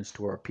witness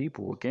to our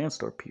people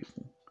against our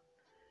people.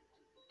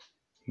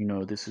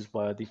 This is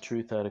why the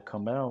truth had to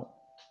come out,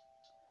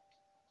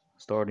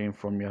 starting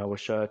from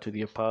Yahushua to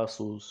the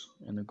apostles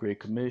and the Great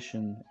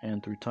Commission,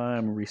 and through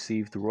time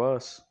received through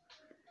us.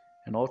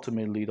 And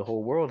ultimately, the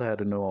whole world had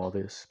to know all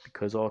this,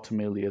 because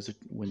ultimately,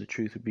 when the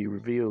truth would be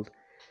revealed,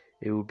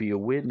 it would be a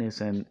witness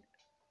and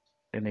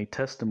a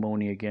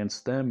testimony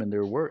against them and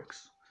their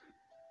works.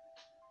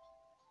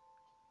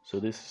 So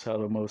this is how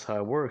the Most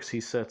High works.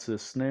 He sets a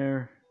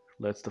snare,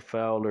 lets the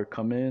fowler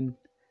come in,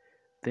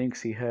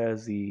 thinks he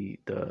has the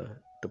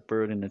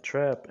bird in the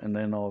trap, and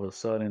then all of a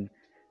sudden,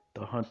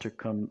 the hunter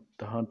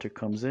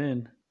comes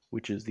in,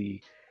 which is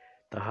the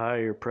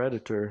higher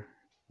predator,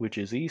 which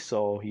is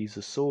Esau. He's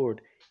a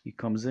sword. He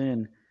comes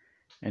in,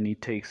 and he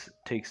takes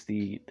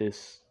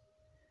this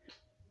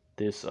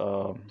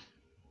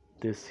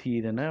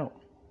heathen out.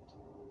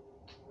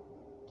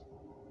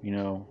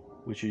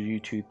 Which is you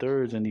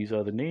 2/3 in these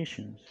other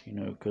nations.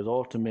 Because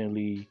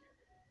ultimately,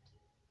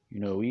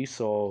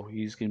 Esau,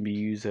 he's gonna be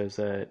used as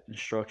that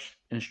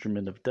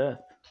instrument of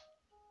death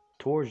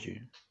towards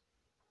you.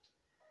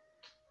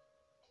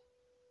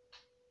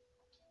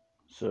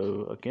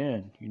 So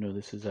again,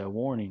 this is that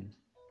warning.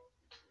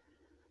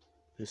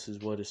 This is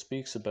what it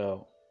speaks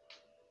about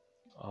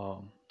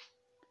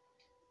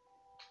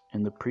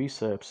in the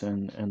precepts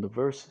and the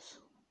verses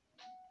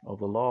of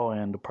the law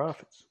and the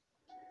prophets.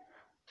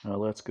 Now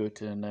let's go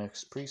to the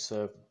next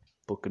precept,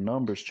 Book of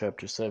Numbers,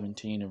 chapter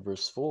 17 and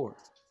verse 4.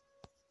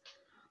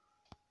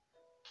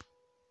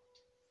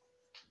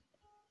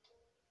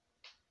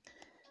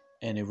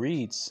 And it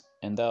reads,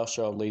 "And thou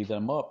shalt lay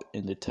them up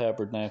in the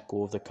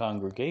tabernacle of the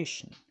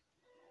congregation,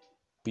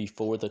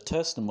 before the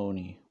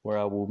testimony where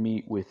I will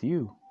meet with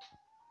you."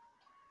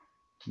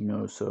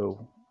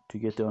 So to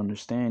get the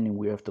understanding,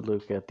 we have to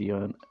look at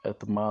the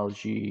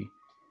etymology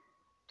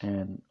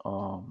and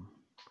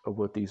of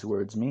what these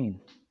words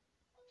mean.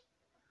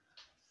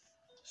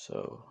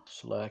 So,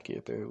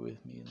 Salakia, bear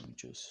with me. Let me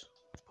just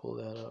pull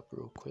that up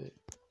real quick.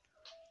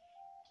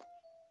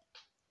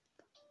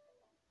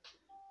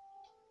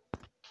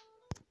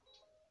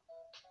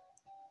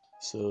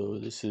 So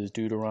this is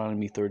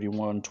Deuteronomy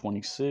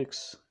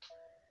 31:26.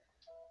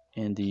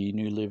 In the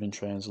New Living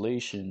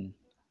Translation,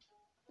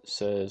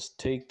 says,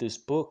 "Take this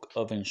book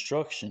of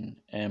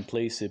instruction and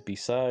place it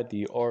beside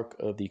the ark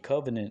of the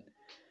covenant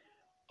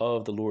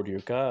of the Lord your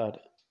God,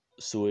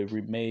 so it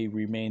may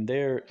remain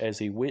there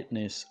as a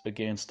witness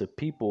against the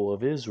people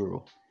of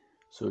Israel."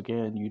 So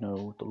again,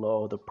 the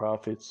law of the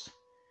prophets,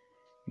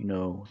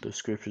 the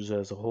scriptures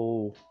as a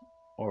whole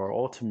are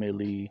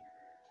ultimately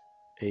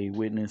a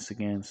witness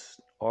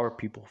against our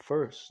people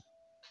first.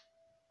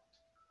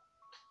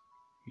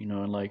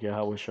 And like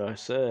Yahushua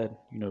said,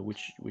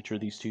 which are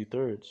these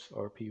 2/3?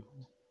 Our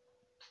people.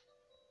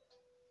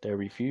 They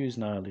refuse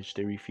knowledge.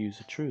 They refuse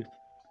the truth.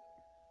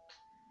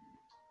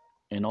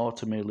 And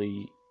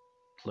ultimately,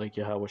 like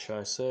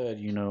Yahushua said,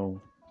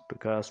 the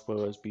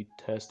gospel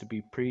has to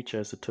be preached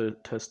as a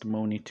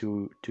testimony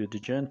to the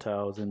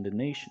Gentiles and the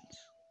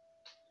nations.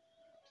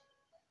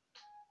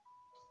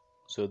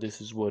 So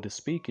this is what it's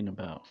speaking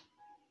about,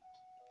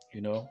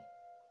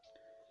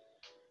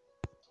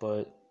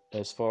 But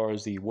as far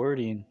as the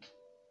wording,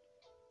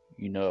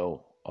 the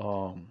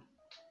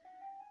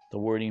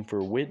wording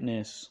for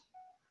witness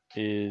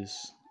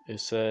is, it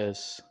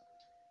says,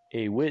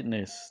 a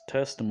witness,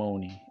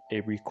 testimony,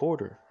 a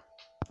recorder.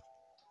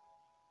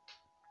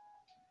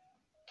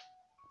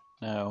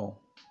 Now,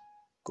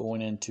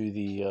 going into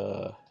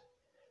the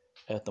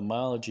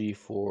etymology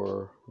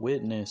for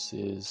witness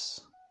is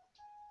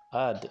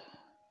ad,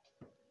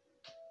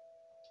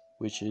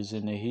 which is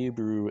in the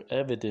Hebrew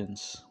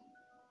evidence,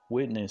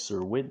 witness,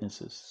 or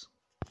witnesses.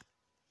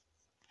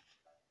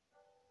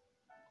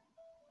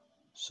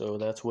 So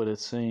that's what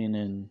it's saying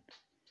in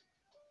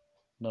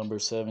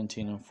Numbers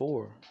 17 and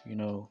 4,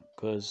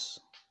 because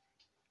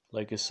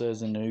like it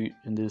says in the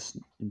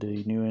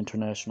New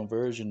International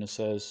Version, it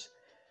says,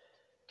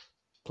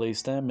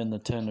 "Place them in the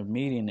tent of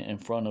meeting in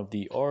front of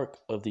the ark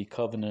of the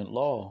covenant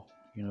law,"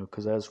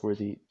 because that's where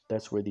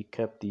they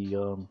kept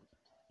the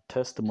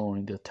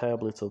testimony, the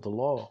tablets of the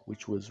law,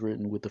 which was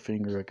written with the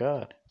finger of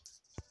God.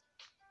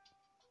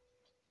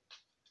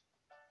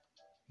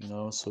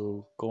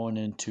 So going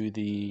into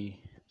the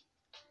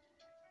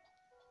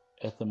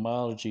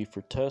etymology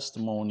for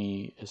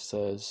testimony, it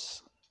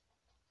says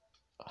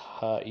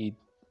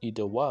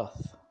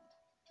ha-idawath,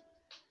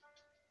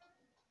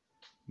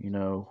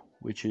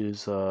 which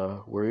is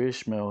where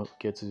Ishmael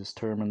gets his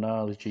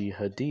terminology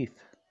hadith,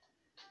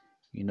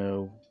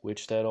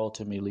 which that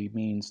ultimately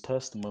means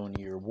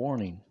testimony or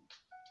warning.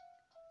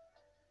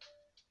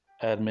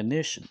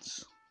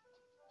 Admonitions,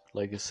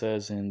 like it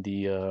says in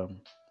the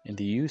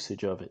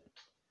usage of it.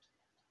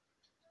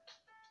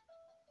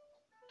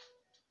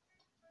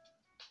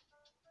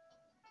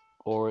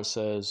 Or it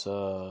says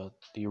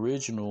the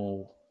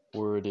original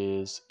word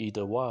is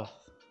idawath.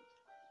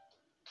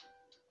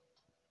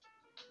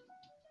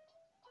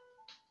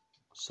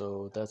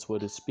 So that's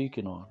what it's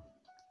speaking on.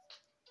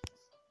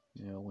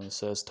 When it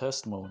says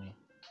testimony.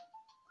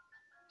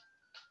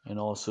 And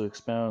also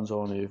expounds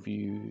on it if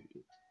you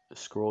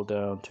scroll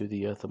down to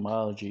the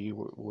etymology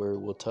where it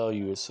will tell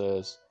you, it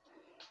says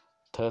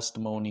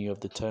testimony of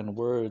the 10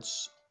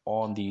 words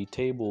on the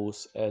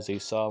tables as a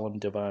solemn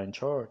divine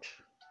charge.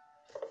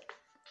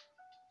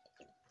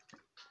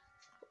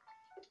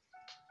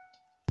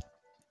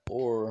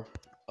 Or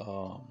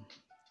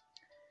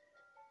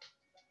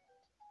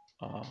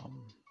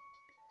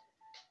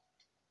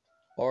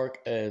ark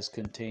as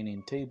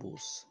containing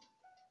tables.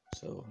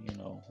 So,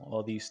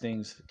 all these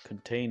things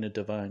contain a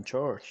divine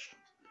charge.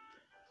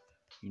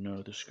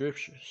 The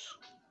scriptures,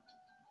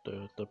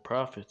 the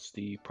prophets,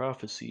 the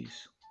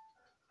prophecies.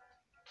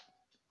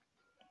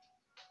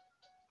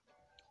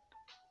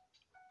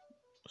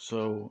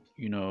 So,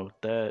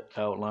 that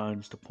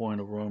outlines the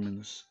point of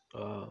Romans,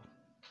 the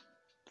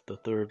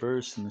 3rd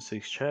verse in the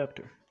 6th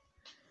chapter.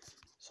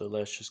 So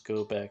let's just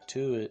go back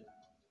to it.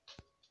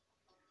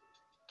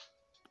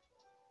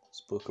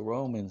 It's book of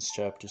Romans,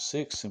 chapter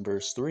 6 and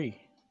verse 3.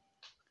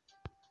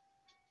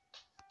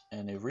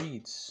 And it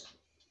reads,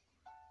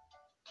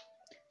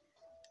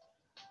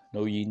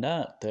 "Know ye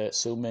not that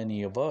so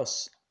many of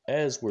us,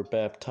 as were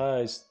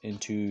baptized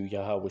into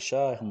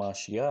Yahushua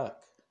HaMashiach,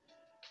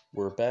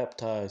 were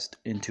baptized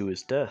into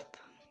his death?"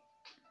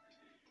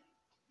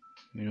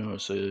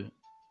 So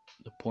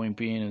the point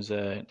being is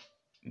that,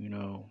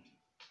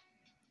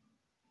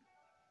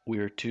 we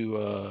are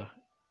to,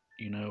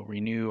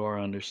 renew our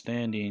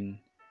understanding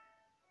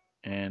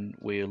and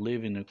way of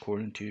living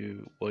according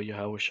to what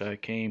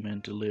Yahushua came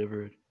and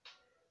delivered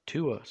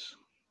to us,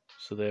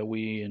 so that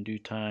we in due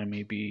time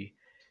may be,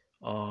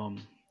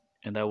 and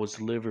that was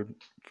delivered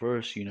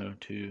first,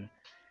 to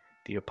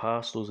the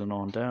apostles and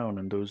on down,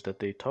 and those that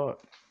they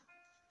taught,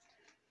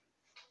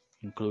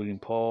 including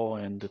Paul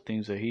and the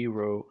things that he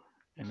wrote,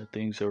 and the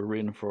things that were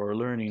written for our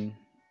learning,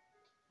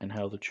 and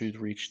how the truth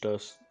reached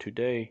us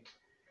today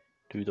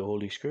through the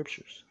Holy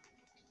Scriptures.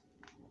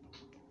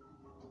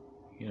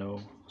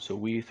 So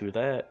we through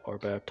that are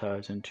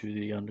baptized into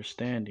the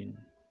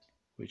understanding,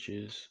 which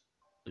is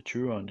the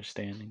true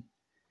understanding,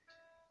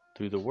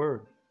 through the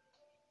Word.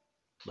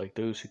 Like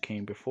those who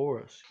came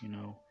before us,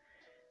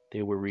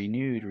 they were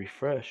renewed,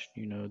 refreshed.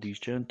 These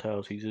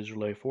Gentiles, these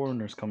Israelite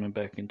foreigners coming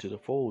back into the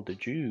fold, the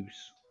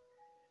Jews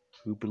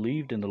who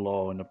believed in the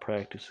law and the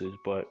practices,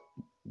 but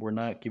were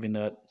not given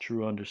that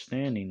true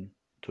understanding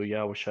until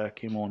Yahushua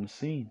came on the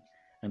scene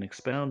and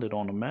expounded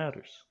on the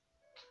matters.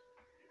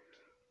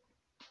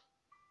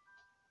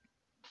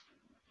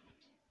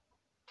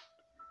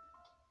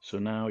 So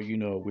now,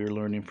 we're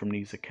learning from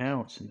these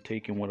accounts and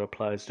taking what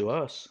applies to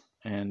us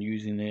and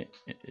using it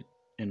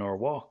in our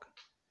walk.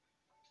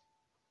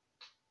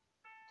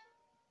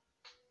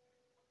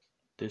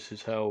 This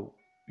is how,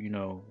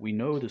 we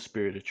know the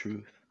spirit of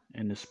truth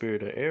and the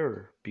spirit of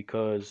error,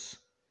 because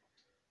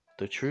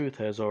the truth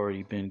has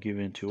already been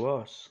given to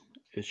us.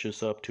 It's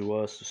just up to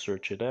us to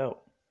search it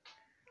out.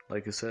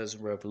 Like it says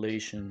in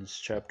Revelations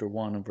chapter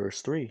 1 and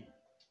verse 3.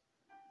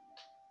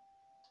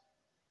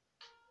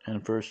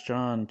 And 1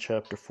 John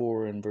chapter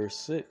 4 and verse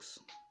 6.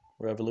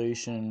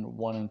 Revelation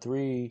 1 and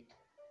 3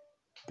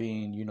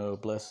 being,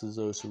 blesses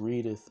those who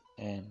readeth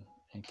and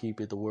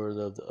keepeth the word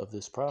of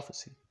this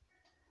prophecy,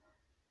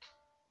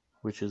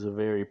 which is a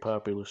very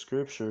popular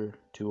scripture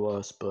to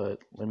us. But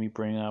let me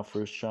bring out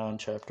 1 John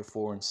chapter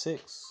 4 and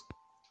 6.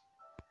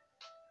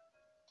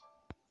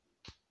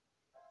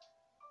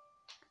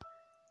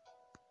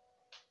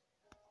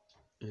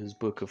 His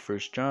book of 1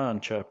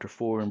 John chapter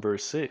 4 and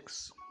verse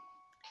 6.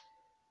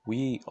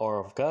 "We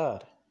are of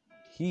God.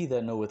 He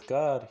that knoweth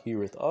God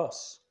heareth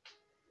us.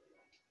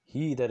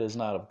 He that is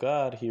not of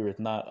God heareth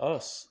not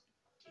us.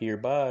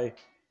 Hereby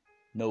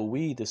know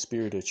we the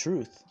spirit of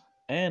truth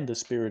and the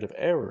spirit of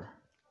error."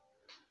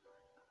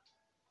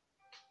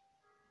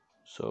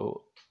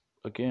 So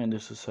again,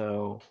 this is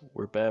how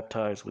we're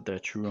baptized with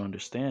that true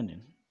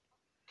understanding.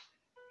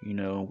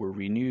 We're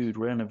renewed,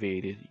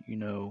 renovated,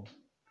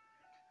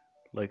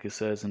 like it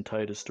says in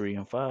Titus 3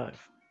 and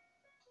 5.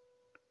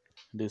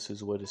 This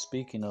is what it's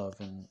speaking of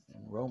in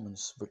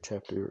Romans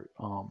chapter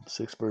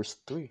 6 verse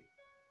 3.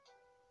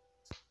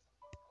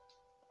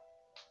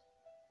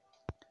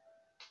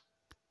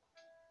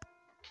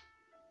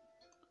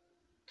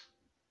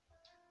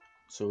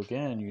 So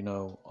again,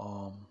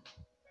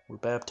 we're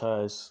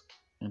baptized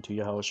into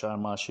Yahushua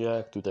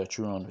Mashiach through that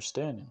true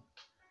understanding,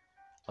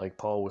 like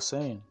Paul was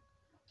saying.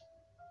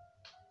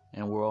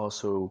 And we're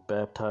also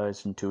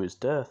baptized into his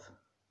death,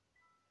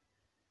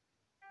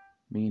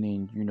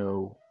 meaning,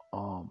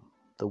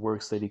 the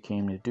works that he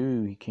came to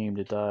do. He came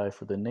to die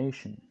for the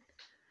nation,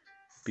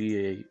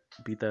 be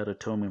that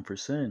atonement for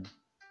sin,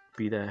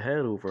 be that head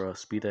over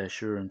us, be that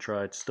sure and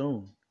tried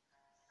stone.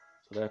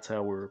 So that's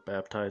how we're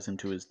baptized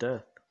into his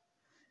death.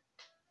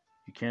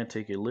 You can't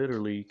take it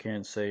literally. You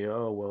can't say,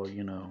 oh, well,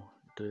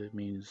 that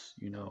means,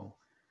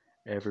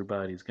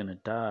 everybody's going to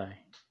die.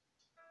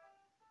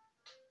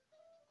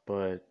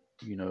 but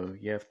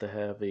you have to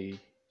have a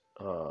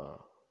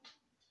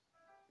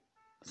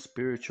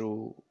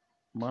spiritual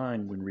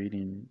mind when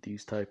reading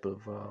these type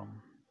of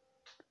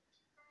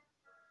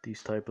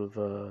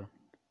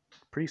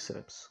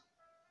precepts.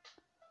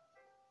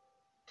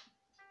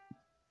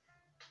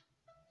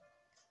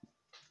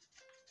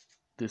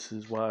 This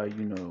is why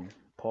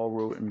Paul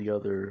wrote in the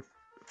other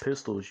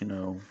epistles,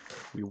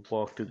 we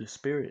walk through the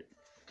Spirit.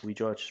 We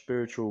judge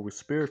spiritual with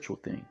spiritual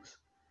things.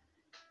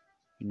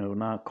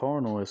 Not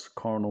carnal as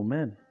carnal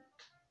men.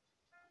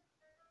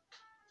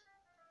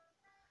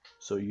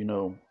 So,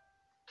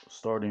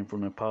 starting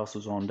from the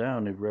apostles on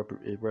down, it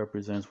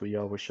represents what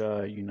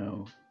Yahushua,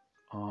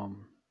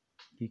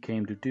 he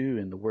came to do,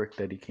 and the work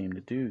that he came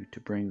to do to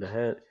bring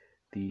the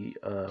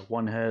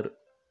one head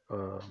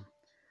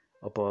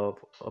above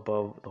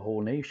the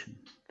whole nation,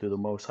 to the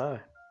Most High.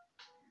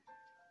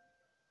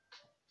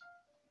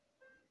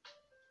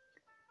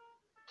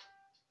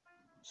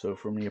 So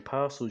from the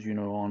apostles,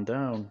 on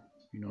down,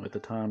 at the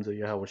times of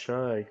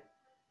Yahushua,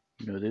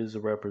 there's a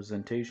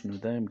representation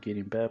of them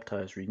getting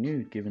baptized,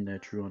 renewed, given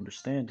that true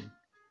understanding.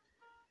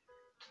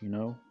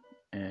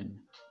 And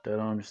that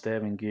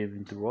understanding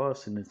given through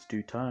us in its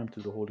due time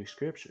through the Holy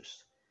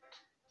Scriptures,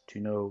 to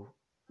know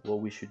what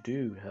we should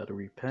do, how to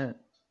repent,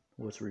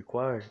 what's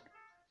required.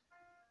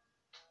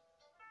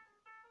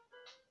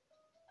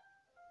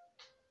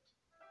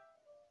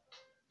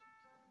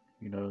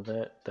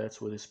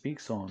 That's what it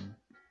speaks on.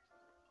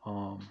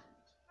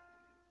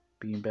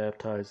 Being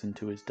baptized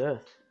into his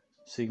death,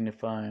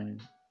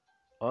 signifying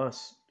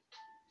us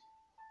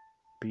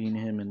being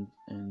him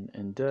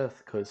in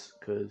death, because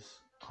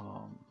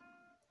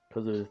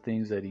of the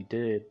things that he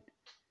did,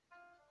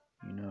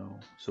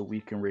 so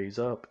we can raise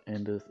up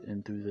and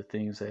through the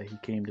things that he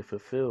came to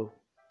fulfill,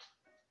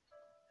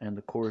 and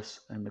the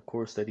course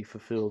that he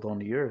fulfilled on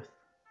the earth.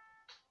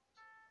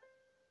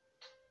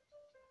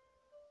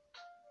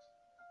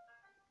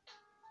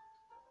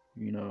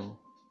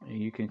 And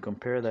you can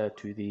compare that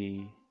to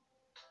the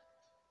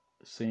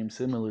same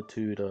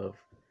similitude of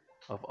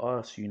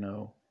us,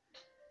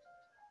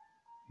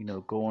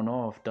 going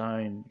off,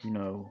 dying,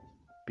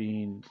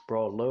 being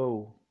brought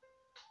low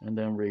and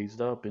then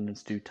raised up in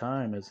its due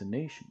time as a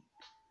nation.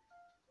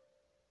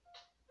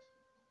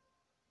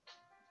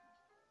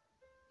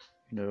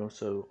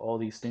 So all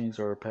these things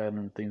are a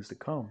pattern of things to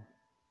come.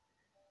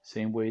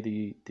 Same way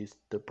the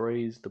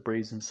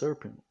brazen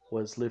serpent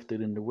was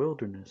lifted in the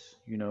wilderness,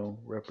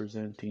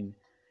 representing,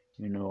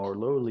 our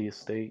lowly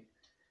estate,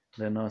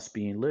 then us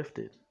being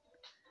lifted.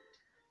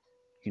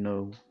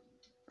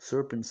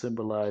 Serpent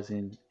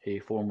symbolizing a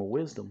form of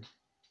wisdom.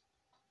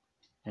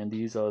 And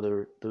those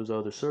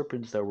other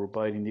serpents that were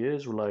biting the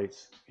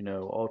Israelites,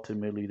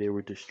 ultimately they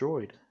were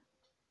destroyed.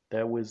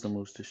 That wisdom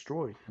was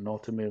destroyed. And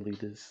ultimately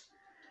this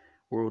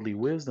worldly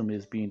wisdom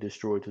is being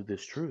destroyed through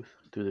this truth,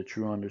 through the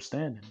true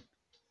understanding.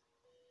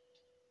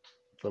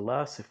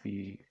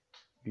 Philosophy,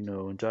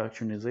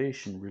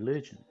 indoctrination,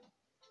 religion,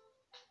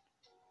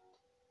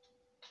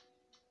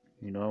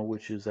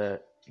 which is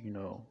that,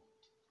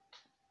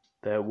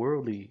 that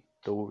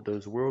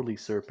those worldly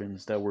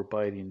serpents that were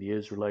biting the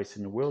Israelites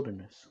in the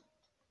wilderness.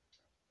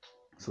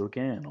 So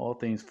again, all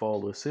things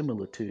follow a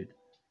similitude.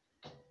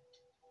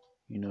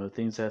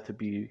 Things have to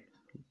be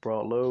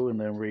brought low and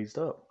then raised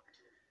up.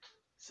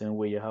 Same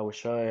way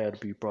Yahushua had to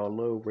be brought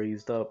low,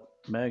 raised up,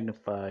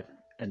 magnified,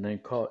 and then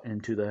caught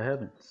into the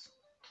heavens.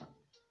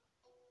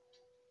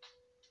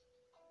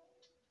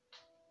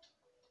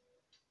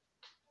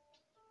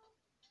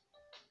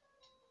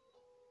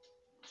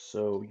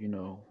 So,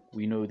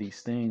 we know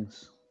these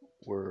things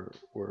were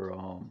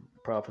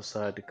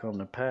prophesied to come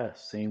to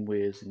pass, same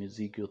way as in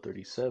Ezekiel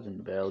 37,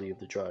 the valley of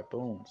the dry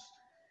bones.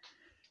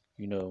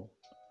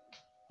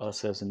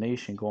 Us as a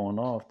nation going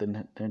off,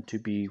 then to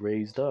be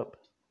raised up,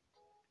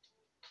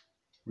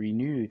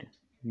 renewed,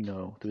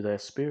 through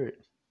that Spirit,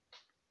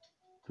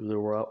 through the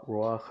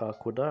Ruach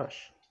HaKodesh.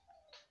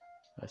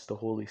 That's the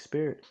Holy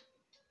Spirit.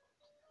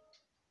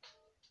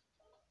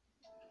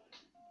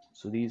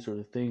 So these are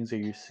the things that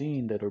you're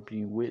seeing that are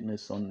being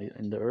witnessed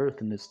in the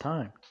earth in this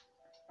time.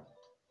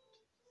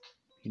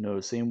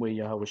 The same way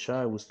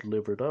Yahushua was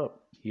delivered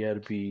up, he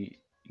had to be,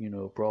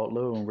 brought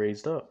low and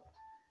raised up.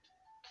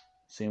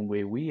 Same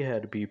way we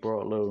had to be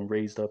brought low and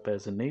raised up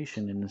as a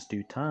nation in its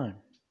due time.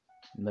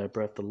 And that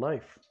breath of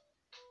life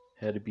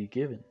had to be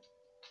given.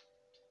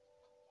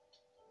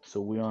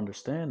 So we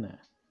understand that.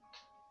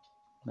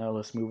 Now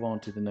let's move on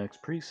to the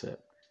next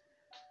precept.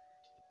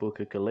 Book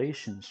of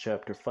Galatians,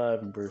 chapter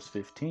 5 and verse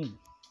 15.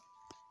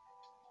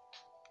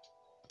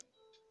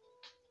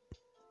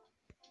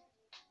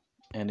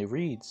 And it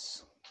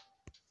reads,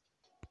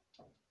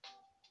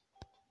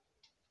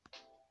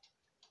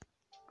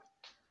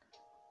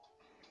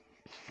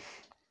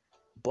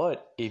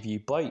 "But if ye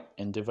bite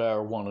and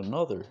devour one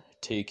another,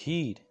 take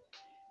heed,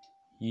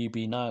 ye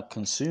be not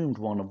consumed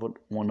one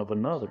of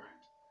another."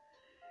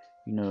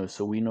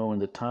 So we know in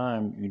the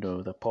time,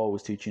 that Paul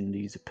was teaching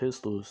these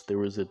epistles, there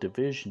was a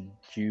division,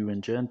 Jew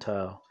and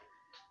Gentile,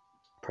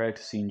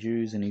 practicing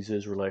Jews and these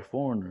Israelite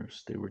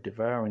foreigners. They were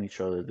devouring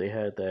each other. They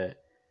had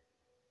that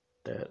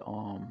that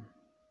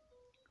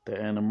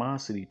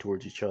animosity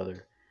towards each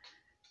other,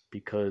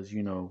 because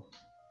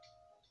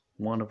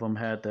one of them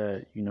had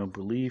that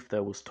belief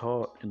that was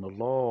taught in the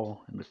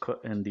law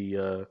and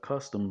the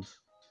customs.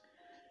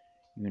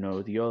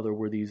 The other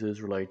were these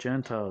Israelite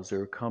Gentiles. They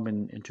were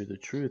coming into the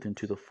truth,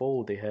 into the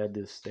fold. They had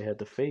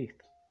the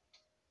faith.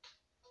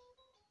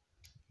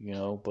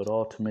 But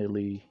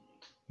ultimately,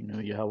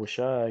 Yahweh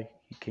Shai,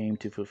 he came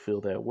to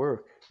fulfill that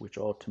work, which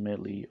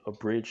ultimately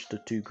abridged the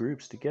two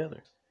groups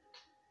together,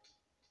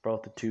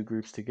 brought the two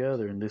groups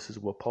together, and this is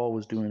what Paul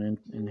was doing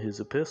in his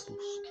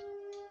epistles.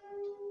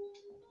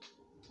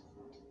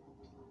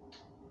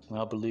 And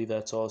I believe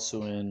that's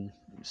also in,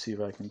 see if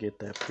I can get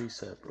that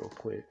precept real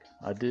quick.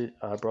 I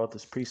brought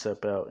this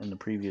precept out in the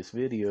previous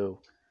video,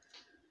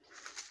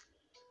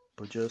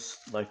 but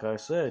just like I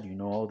said,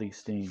 all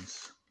these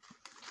things,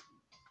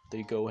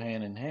 they go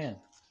hand in hand.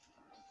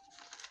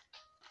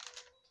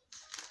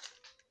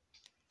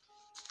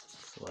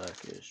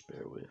 Slackish,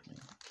 bear with me.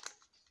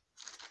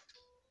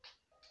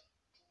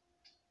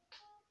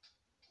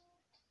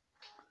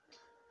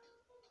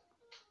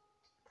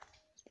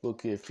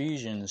 Book of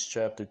Ephesians,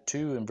 chapter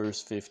 2 and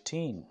verse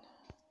 15.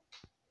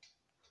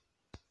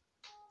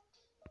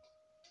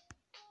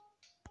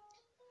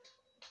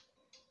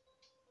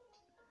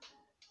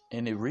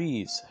 And it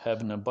reads,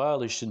 having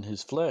abolished in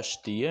his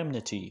flesh the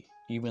enmity,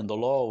 even the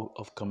law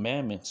of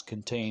commandments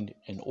contained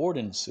in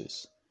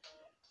ordinances,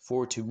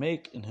 for to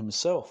make in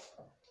himself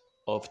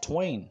of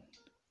twain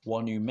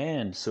one new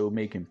man, so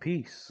making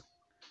peace.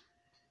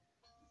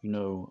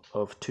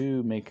 Of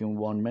two making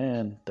one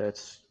man,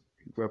 that's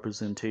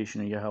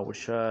representation of Yahweh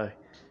Shai,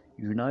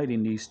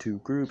 uniting these two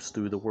groups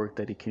through the work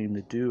that he came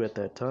to do at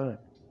that time,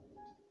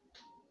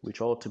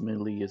 which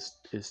ultimately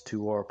is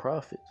to our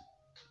profit.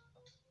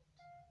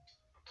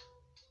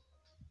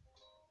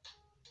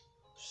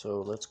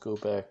 So let's go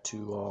back to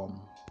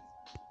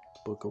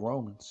the book of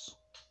Romans.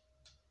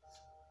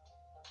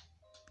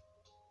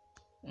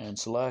 And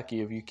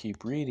Salaki, if you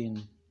keep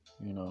reading,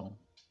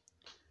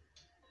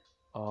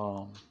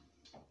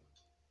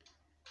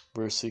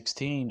 verse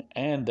 16,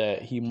 and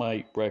that he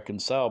might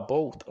reconcile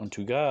both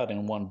unto God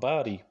in one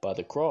body by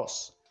the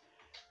cross,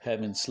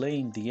 having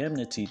slain the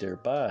enmity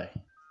thereby.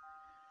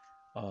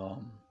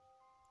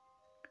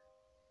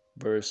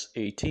 Verse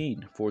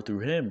 18, for through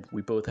him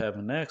we both have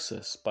an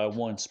access by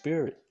one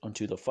Spirit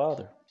unto the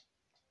Father.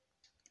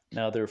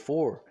 Now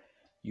therefore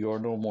you are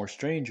no more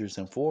strangers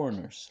and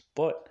foreigners,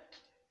 but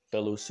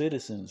fellow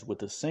citizens with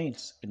the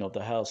saints and of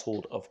the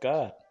household of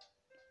God.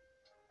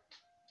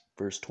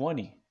 Verse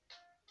 20,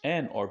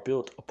 and are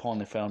built upon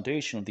the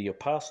foundation of the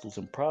apostles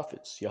and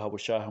prophets, Yahweh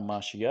Shai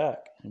HaMashiach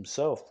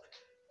himself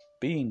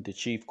being the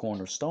chief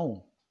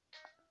cornerstone.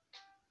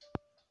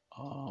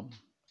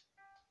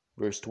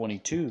 Verse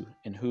 22,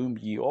 in whom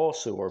ye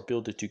also are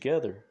builded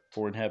together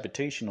for an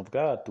habitation of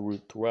God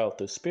throughout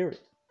the Spirit.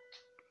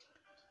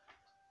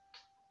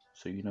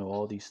 So,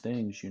 all these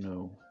things,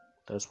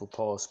 that's what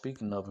Paul is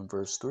speaking of in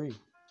verse 3.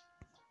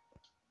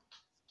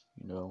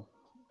 Let me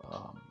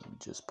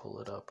just pull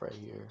it up right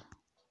here.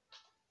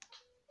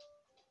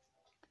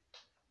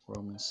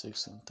 Romans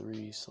 6 and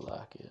 3,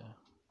 Salakia.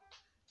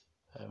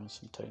 Having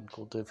some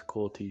technical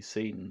difficulties,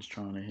 Satan's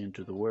trying to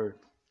hinder the word.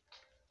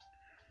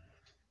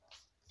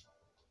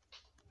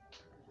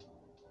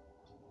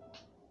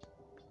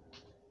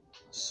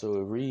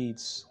 So it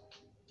reads,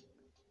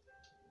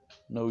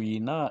 know ye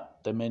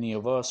not that many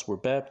of us were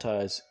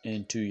baptized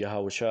into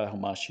Yahweh Shai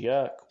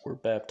HaMashiach, were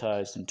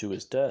baptized into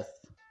his death?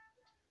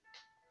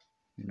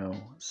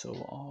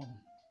 So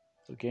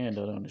again,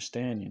 that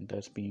understanding,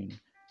 that's being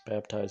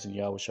baptized in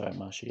Yahweh Shai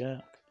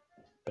HaMashiach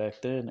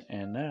back then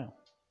and now.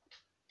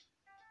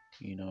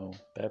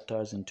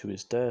 Baptized into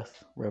his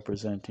death,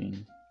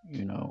 representing,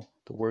 the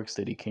works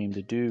that he came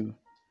to do,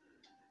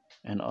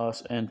 and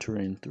us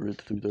entering through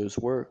those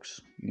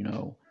works,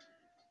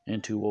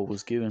 into what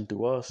was given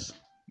to us,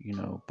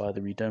 by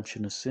the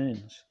redemption of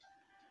sins,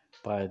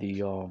 by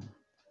the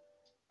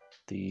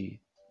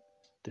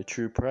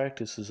true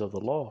practices of the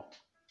law.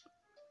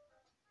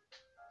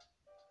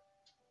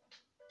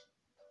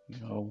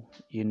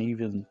 And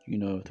even,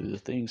 through the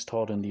things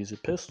taught in these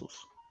epistles.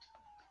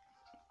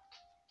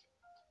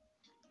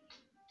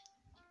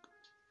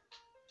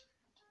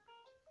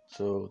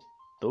 So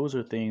those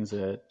are things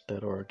that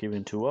are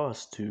given to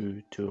us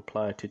to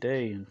apply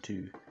today and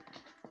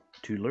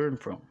to learn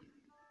from.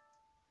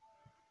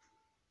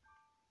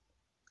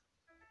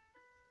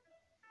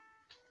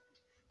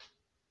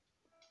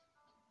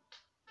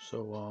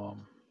 So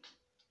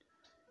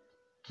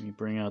let me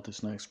bring out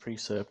this next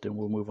precept and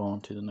we'll move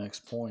on to the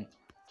next point.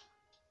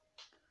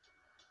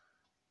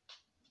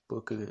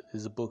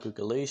 The book of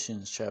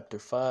Galatians, chapter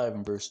 5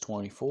 and verse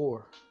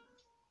 24.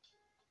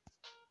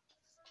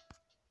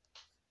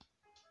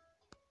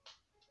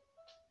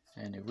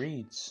 And it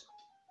reads,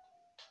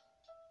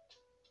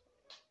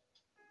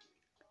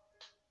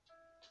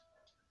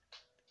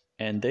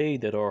 and they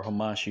that are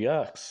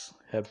Hamashiachs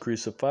have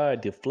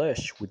crucified the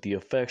flesh with the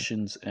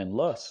affections and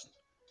lusts.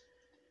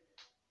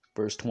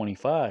 Verse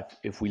 25,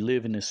 if we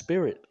live in the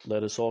Spirit,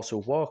 let us also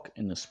walk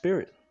in the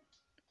Spirit.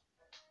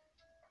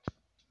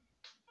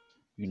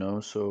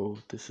 So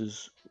this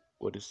is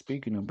what it's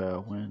speaking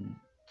about when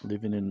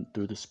living in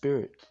through the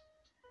Spirit.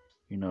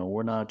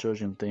 We're not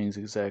judging things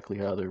exactly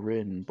how they're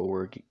written, but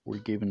we're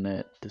given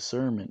that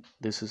discernment.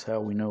 This is how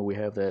we know we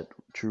have that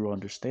true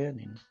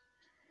understanding,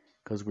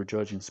 because we're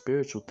judging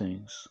spiritual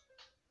things.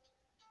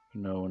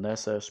 And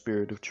that's that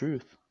spirit of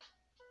truth.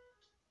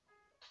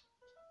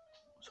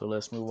 So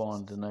let's move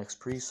on to the next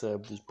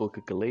precept, this book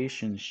of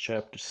Galatians,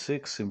 chapter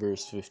 6 and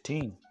verse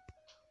 15.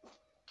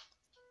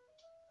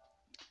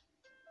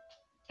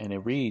 And it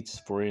reads,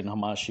 for in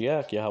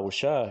Hamashiach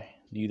Yahushai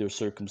neither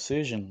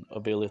circumcision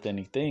availeth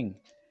anything,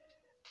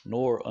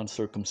 nor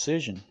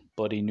uncircumcision,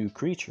 but a new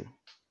creature.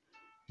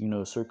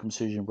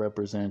 Circumcision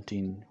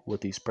representing what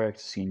these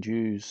practicing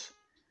Jews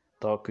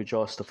thought could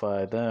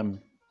justify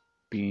them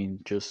being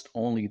just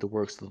only the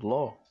works of the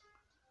law.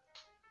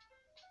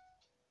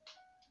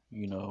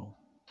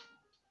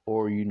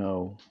 Or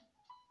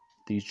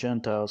these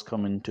Gentiles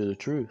coming to the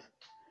truth.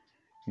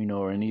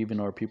 And even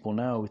our people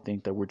now who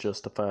think that we're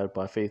justified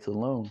by faith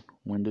alone,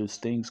 when those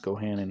things go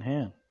hand in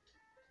hand.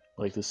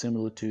 Like the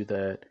similitude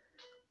that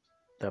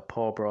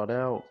Paul brought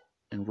out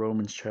in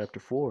Romans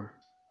chapter 4.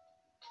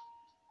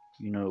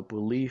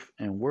 Belief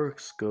and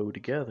works go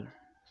together.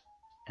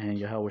 And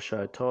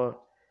Yahushua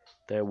taught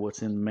that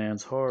what's in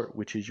man's heart,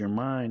 which is your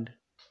mind,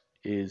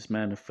 is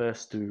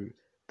manifest through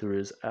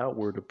his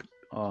outward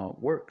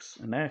works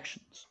and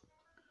actions.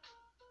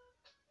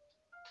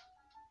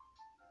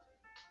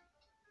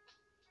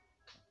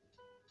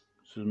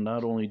 So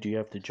not only do you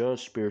have to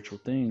judge spiritual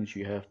things,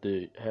 you have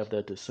to have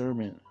that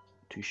discernment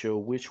to show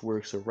which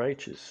works are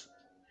righteous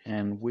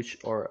and which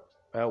are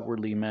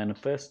outwardly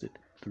manifested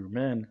through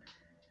men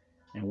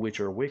and which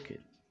are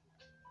wicked.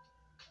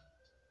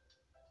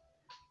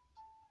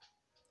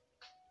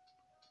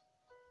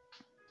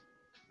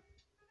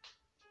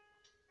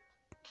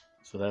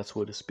 So that's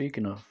what it's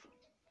speaking of.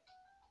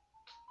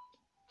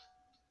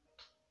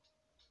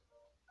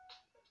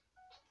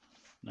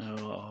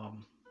 Now,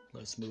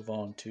 let's move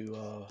on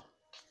to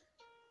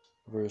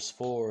verse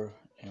 4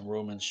 in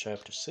Romans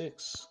chapter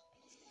 6.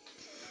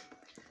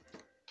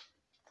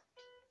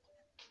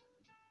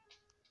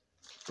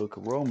 Book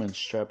of Romans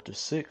chapter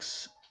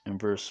 6 and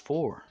verse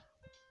 4.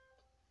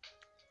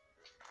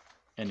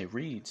 And it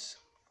reads,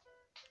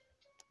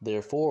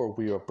 therefore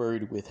we are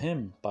buried with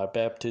him by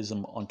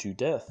baptism unto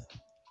death,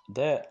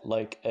 that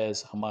like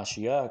as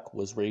Hamashiach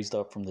was raised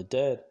up from the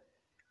dead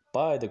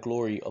by the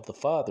glory of the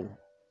Father,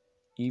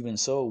 even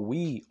so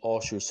we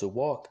also should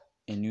walk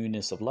in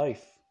newness of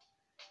life.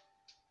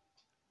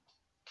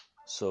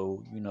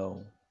 So,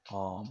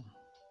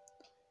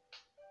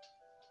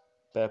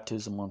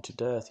 baptism unto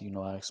death,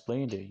 I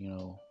explained it,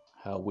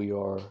 how we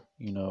are,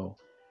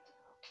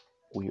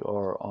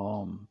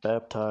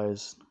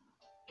 baptized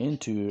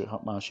into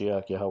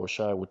Mashiach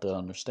Yahushai with the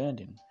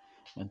understanding.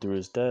 And through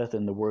his death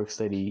and the works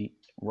that he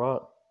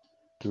wrought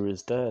through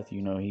his death,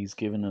 he's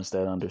given us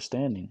that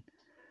understanding.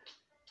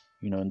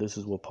 And this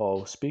is what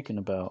Paul was speaking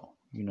about,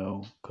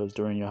 because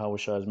during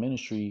Yahushai's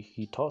ministry,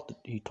 he taught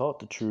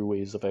the true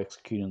ways of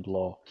executing the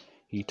law.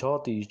 He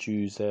taught these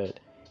Jews that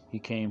he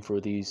came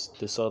for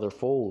this other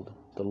fold,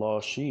 the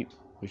lost sheep,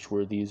 which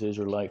were these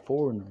Israelite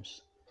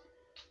foreigners.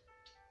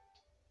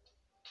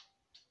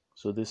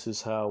 So this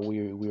is how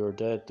we are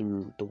dead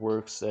through the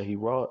works that he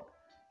wrought,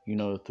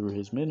 through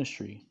his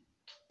ministry,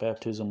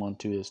 baptism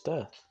unto his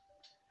death.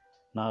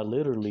 Not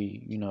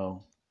literally,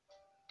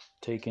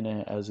 taking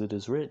it as it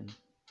is written.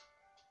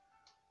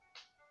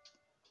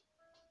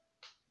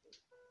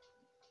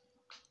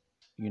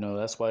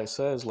 That's why it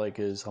says, like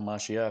as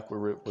Hamashiach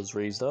was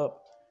raised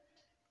up,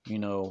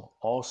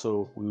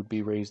 also we would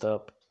be raised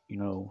up,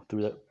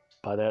 through that,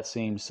 by that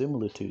same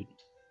similitude.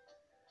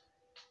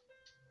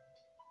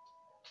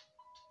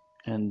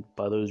 And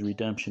by those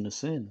redemption of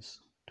sins,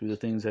 through the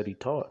things that he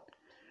taught,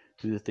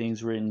 through the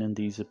things written in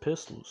these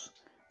epistles,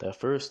 that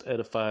first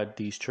edified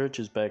these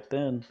churches back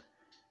then,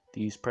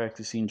 these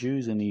practicing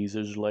Jews and these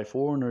Israelite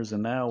foreigners,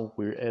 and now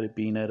we're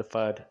being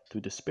edified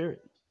through the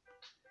Spirit,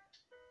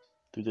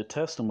 through the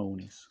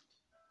testimonies,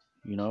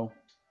 through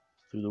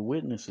the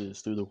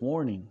witnesses, through the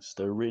warnings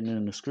that are written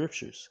in the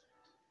scriptures,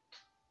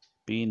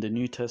 being the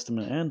New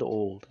Testament and the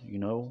Old,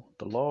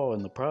 the law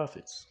and the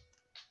prophets.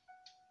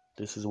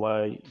 This is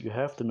why you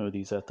have to know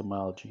these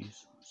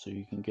etymologies, so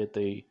you can get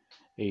a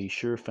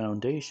sure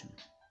foundation.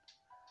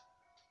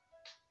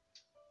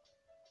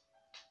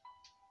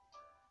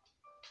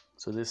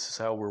 So this is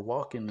how we're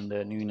walking in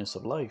that newness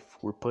of life.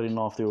 We're putting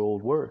off their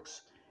old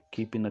works,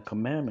 keeping the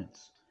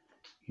commandments,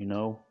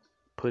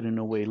 putting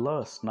away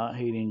lust, not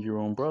hating your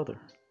own brother,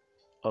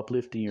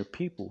 uplifting your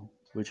people,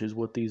 which is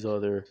what these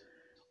other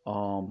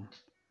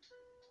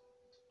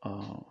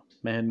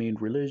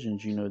man-made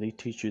religions, they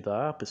teach you the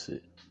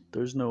opposite.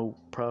 There's no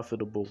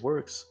profitable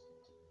works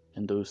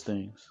in those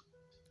things.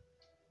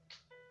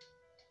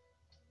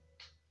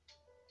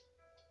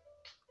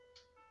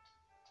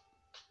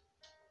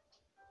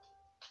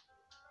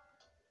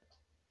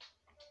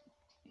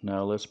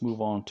 Now let's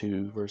move on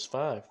to verse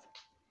 5.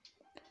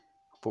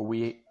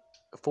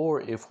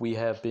 For if we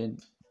have been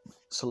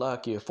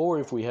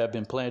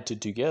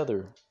planted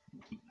together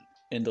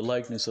in the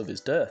likeness of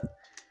his death,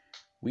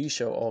 we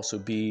shall also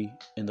be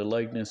in the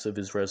likeness of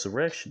his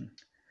resurrection.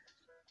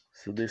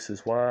 So this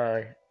is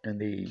why in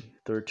the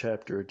 3rd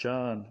chapter of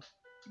John,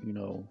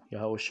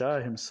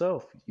 Yahushua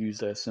himself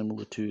used that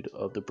similitude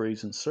of the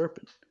brazen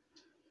serpent,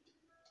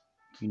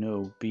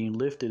 being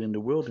lifted in the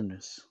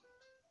wilderness.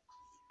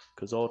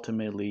 Because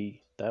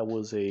ultimately that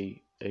was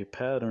a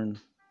pattern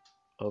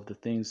of the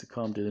things to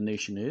come to the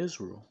nation of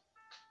Israel.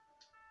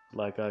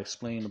 Like I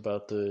explained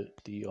about the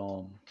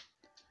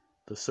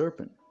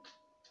serpent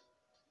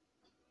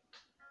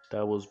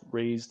that was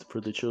raised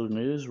for the children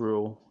of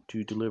Israel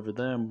to deliver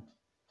them,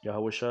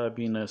 Yahushua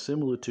being that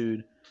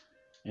similitude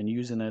and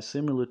using that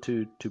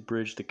similitude to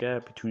bridge the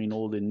gap between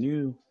old and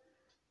new,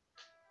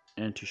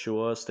 and to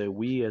show us that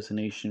we as a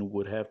nation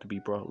would have to be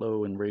brought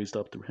low and raised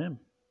up through him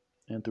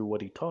and through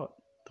what he taught,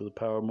 through the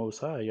power of Most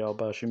High,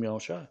 Yahweh Hashem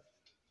Yahushua.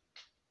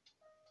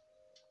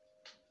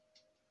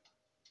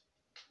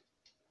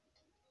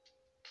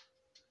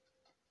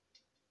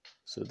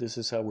 So this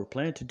is how we're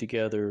planted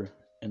together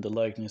in the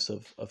likeness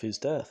of his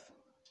death,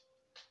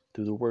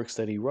 through the works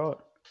that he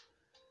wrought.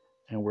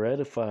 And we're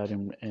edified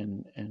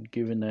and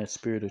given that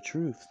spirit of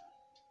truth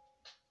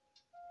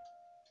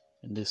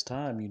in this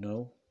time,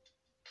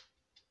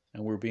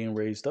 and we're being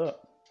raised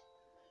up.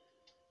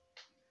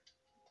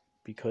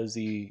 Because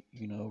the,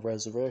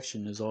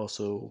 resurrection is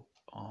also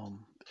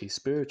a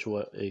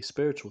spiritual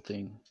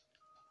thing.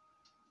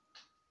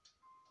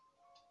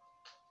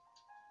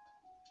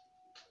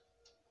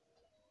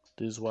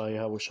 This is why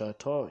Yahushua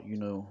taught,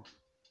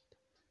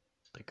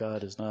 that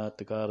God is not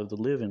the God of the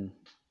living,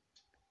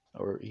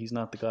 or he's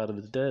not the God of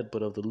the dead,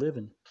 but of the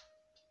living.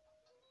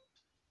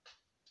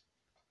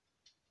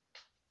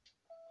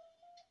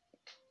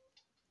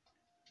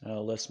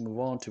 Now let's move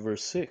on to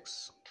verse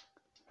 6.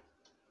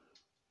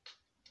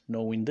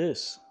 Knowing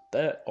this,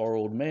 that our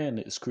old man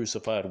is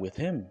crucified with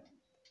him,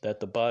 that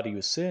the body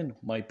of sin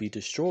might be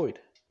destroyed,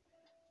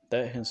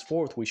 that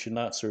henceforth we should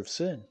not serve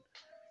sin.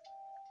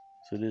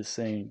 So this is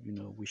saying,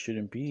 we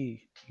shouldn't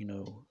be,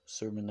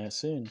 serving that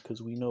sin,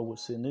 because we know what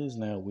sin is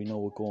now. We know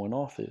what going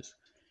off is.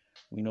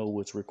 We know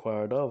what's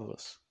required of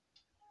us.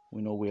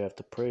 We know we have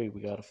to pray.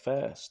 We got to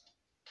fast.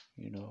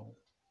 We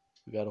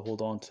got to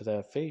hold on to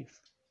that faith,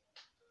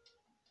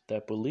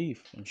 that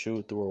belief, and show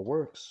it through our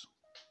works.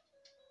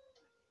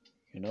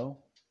 This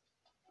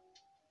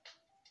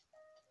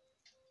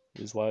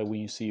is why when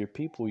you see your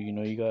people,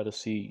 you got to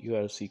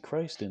see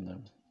Christ in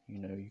them.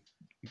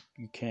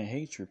 You can't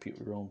hate your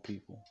own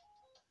people.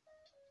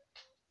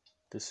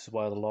 This is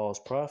why the law is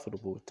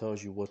profitable. It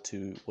tells you what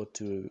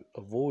to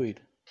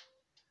avoid,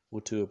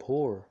 what to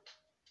abhor.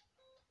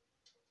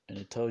 And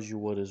it tells you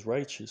what is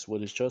righteous,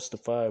 what is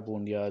justifiable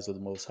in the eyes of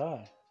the Most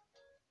High.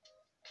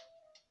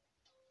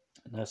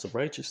 And that's a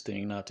righteous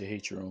thing, not to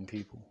hate your own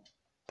people.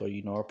 But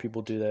our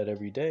people do that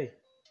every day.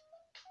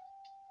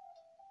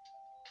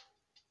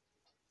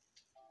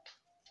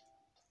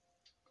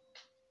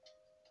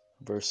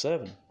 Verse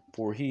 7,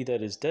 for he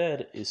that is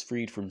dead is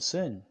freed from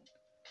sin.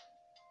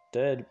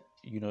 Dead,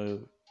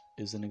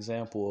 is an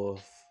example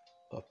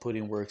of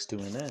putting works to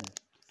an end.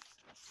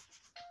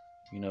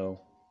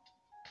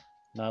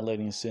 Not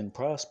letting sin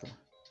prosper.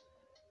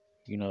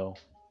 When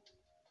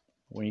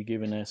you're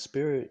given that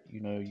spirit,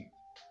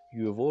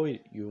 you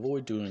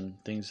avoid doing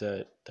things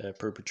that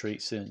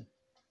perpetrate sin.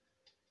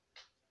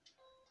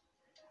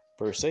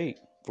 Verse 8,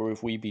 for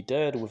if we be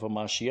dead with a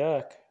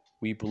Mashiach,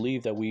 we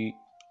believe that we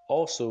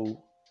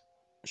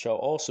shall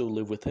also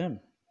live with him.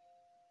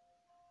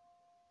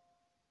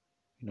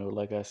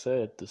 Like I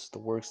said, the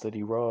works that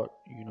he wrought,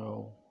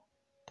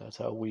 that's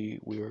how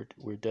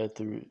we're dead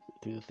through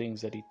the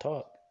things that he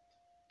taught.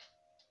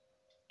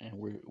 And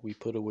we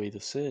put away the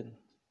sin,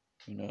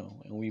 and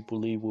we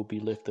believe we'll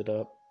be lifted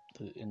up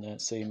in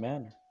that same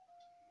manner.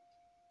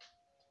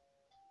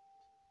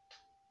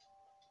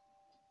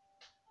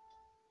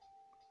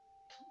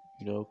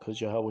 Because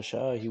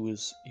Yahushua, he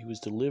was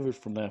delivered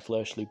from that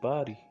fleshly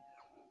body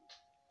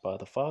by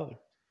the Father.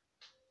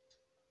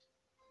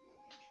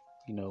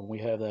 We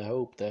have that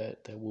hope that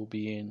we'll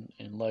be in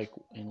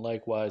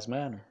likewise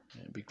manner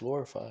and be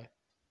glorified.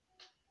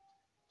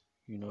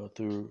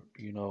 Through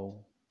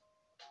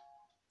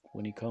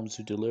when he comes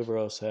to deliver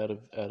us out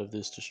of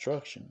this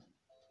destruction.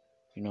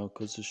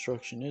 Because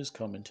destruction is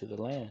coming to the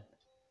land.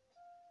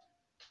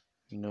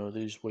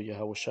 This is what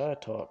Yahushua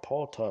taught.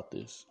 Paul taught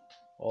this.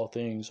 All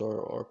things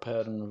are a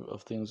pattern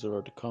of things that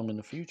are to come in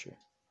the future.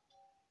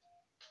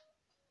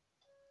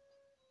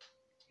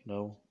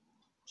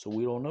 So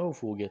we don't know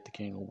if we'll get the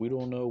kingdom. We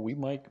don't know. We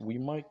might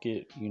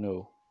get,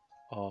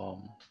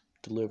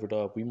 delivered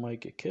up. We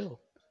might get killed.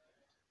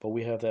 But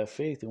we have that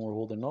faith and we're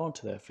holding on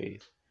to that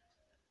faith.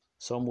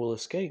 Some will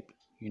escape.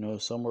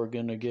 Some are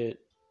going to get,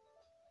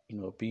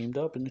 beamed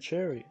up in the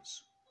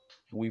chariots.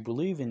 And we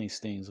believe in these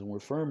things and we're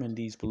firm in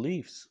these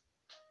beliefs.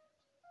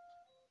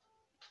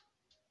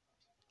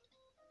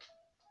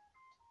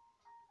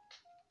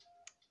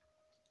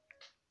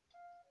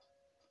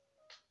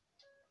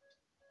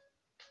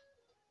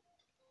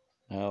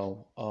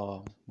 Now,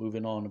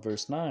 moving on to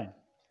verse 9.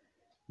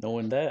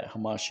 Knowing that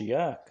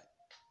Hamashiach,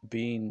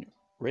 being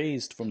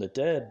raised from the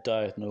dead,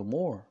 dieth no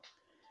more.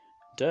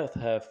 Death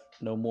hath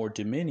no more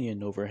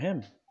dominion over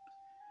him.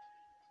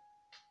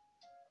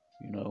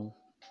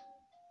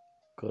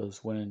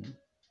 Because when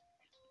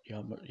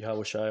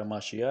Yahushua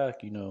Mashiach,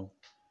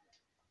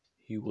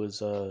 he was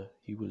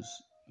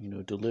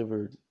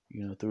delivered,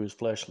 through his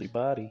fleshly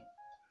body,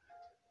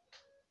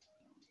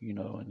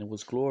 and it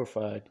was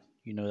glorified.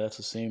 That's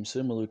the same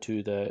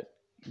similitude that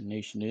the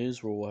nation of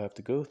Israel will have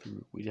to go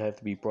through. We have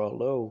to be brought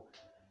low,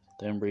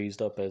 then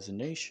raised up as a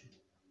nation,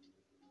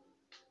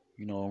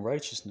 in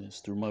righteousness,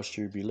 through much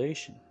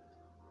tribulation,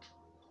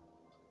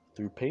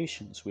 through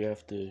patience. We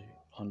have to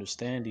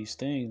understand these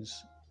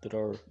things that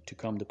are to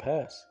come to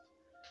pass,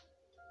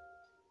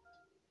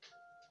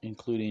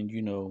 including,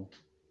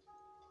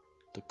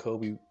 the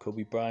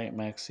Kobe Bryant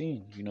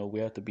Maxine. We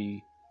have to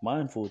be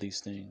mindful of these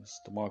things,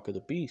 the mark of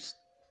the beast.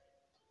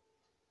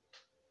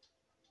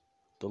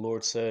 The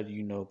Lord said,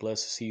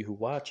 blessed is he who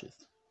watcheth.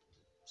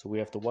 So we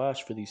have to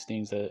watch for these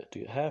things that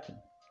do happen.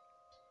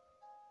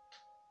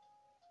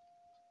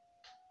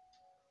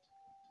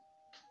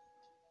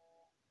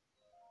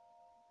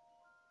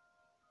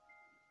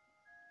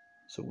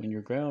 So when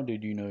you're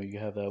grounded, you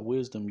have that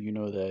wisdom,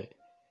 that,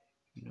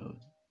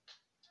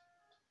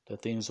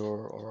 that things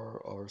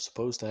are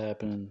supposed to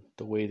happen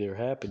the way they're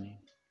happening.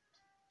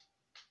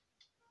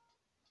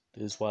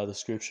 This is why the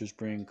scriptures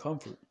bring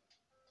comfort.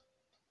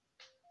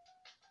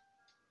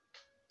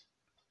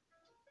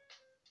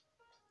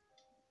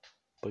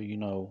 But,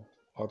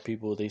 our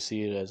people, they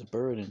see it as a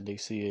burden. They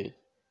see it,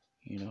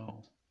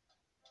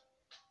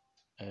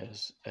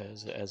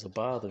 as a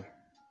bother.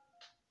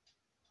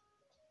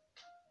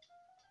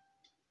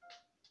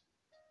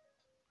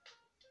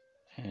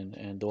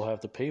 And they'll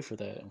have to pay for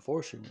that,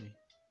 unfortunately.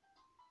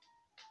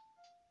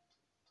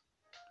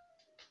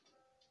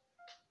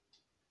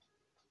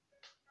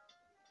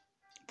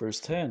 Verse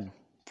 10,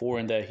 for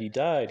in that he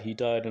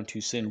died unto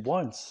sin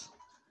once.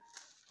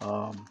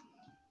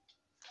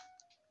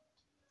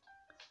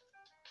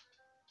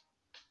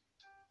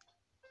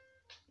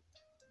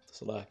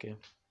 Salakia.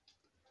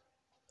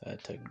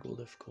 That technical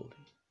difficulty.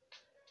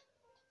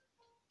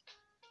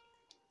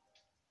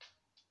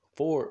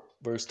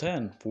 Verse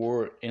 10,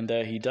 for in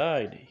that he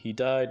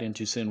died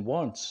unto sin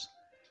once,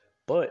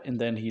 but and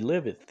then he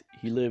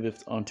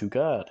liveth unto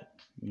God,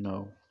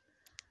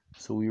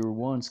 So we were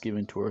once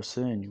given to our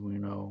sin,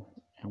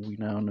 and we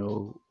now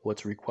know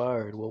what's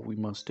required, what we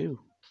must do.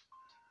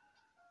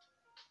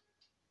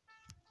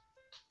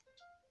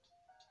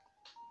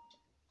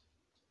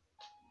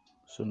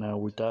 So now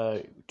we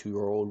die to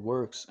our old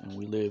works, and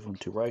we live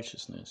unto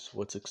righteousness,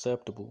 what's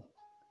acceptable,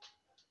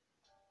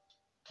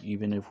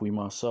 even if we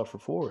must suffer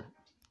for it.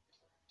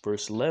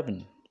 Verse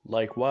 11,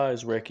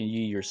 likewise reckon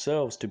ye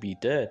yourselves to be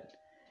dead,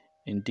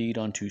 indeed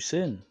unto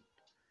sin,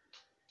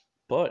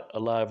 but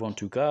alive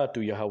unto God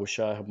through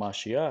Yahushua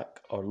HaMashiach,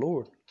 our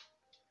Lord.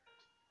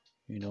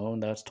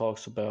 And that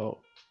talks about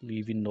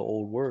leaving the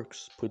old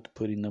works,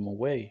 putting them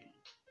away,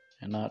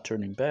 and not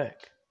turning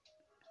back.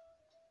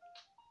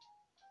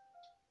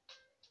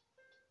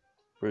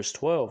 Verse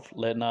 12,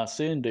 let not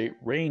sin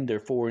reign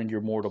therefore in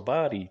your mortal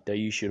body, that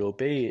ye should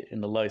obey it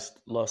in the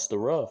lust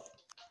thereof.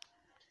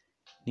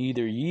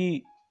 Neither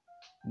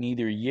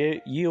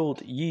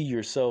yield ye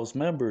yourselves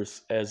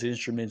members as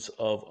instruments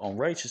of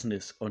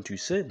unrighteousness unto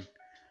sin,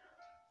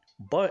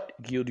 but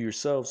yield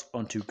yourselves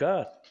unto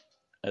God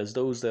as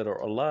those that are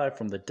alive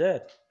from the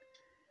dead,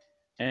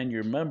 and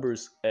your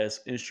members as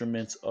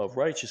instruments of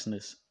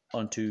righteousness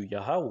unto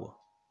Yahweh.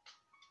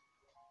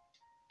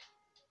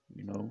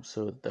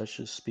 So that's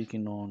just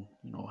speaking on,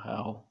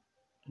 how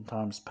in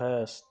times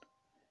past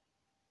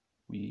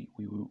we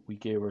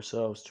gave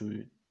ourselves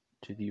to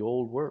the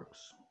old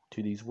works,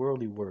 to these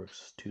worldly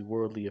works, to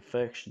worldly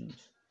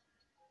affections,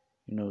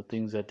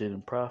 things that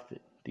didn't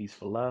profit, these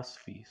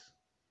philosophies.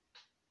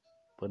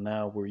 But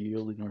now we're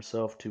yielding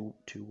ourselves to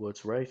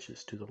what's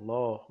righteous, to the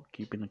law,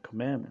 keeping the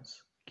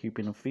commandments,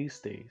 keeping the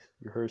feast days,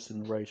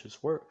 rehearsing the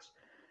righteous works,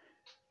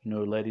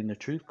 letting the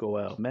truth go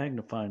out,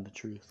 magnifying the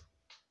truth.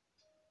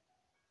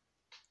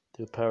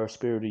 The power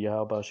spirit of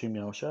Yahweh Bashim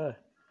Yahushai.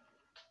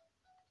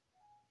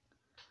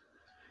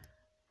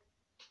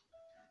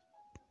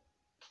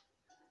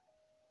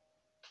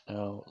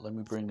 Now, let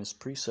me bring this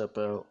precept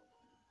out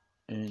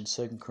in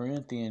 2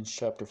 Corinthians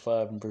chapter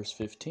 5 and verse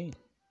 15.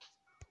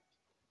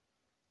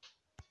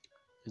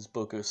 This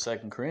book of 2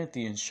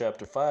 Corinthians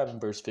chapter 5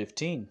 and verse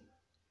 15.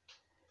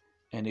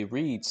 And it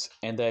reads,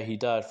 and that he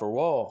died for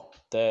all,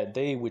 that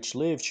they which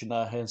live should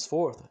not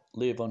henceforth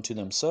live unto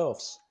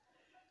themselves,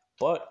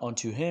 but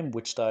unto him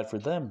which died for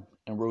them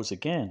and rose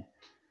again.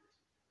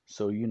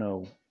 So,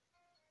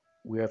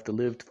 we have to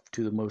live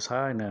to the Most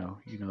High now.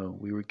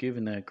 We were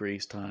given that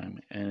grace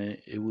time, and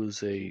it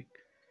was a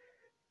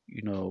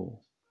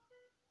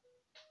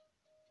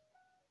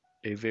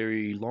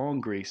very long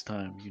grace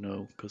time,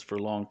 because for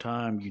a long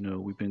time,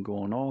 we've been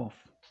going off.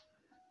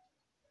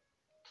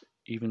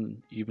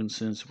 Even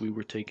since we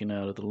were taken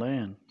out of the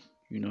land,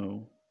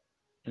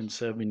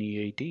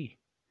 70 AD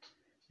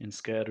and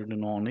scattered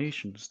in all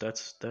nations.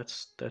 That's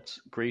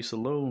grace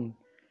alone,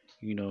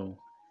 you know,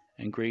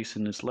 and grace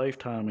in this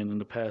lifetime and in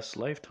the past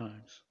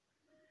lifetimes.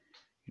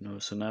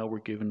 So now we're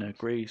given that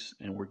grace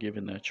and we're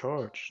given that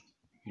charge,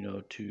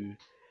 to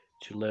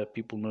let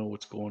people know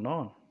what's going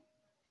on.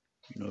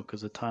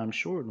 Because the time's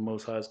short. The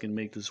Most High is going to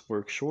make this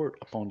work short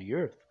upon the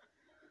earth.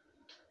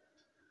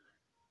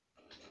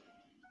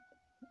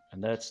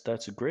 And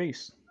that's a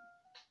grace.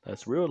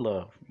 That's real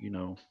love,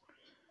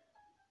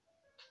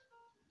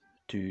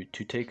 to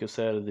take us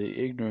out of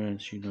the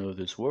ignorance, of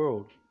this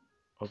world,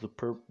 of the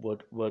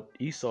what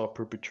Esau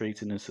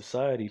perpetrates in this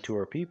society to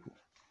our people.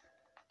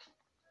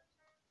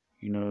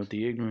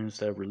 The ignorance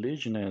that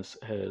religion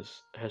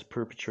has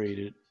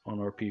perpetrated on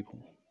our people.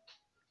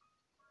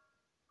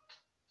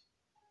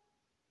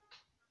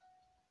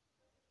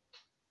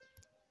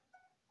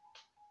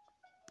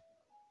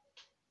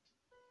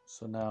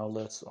 So now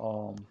let's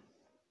go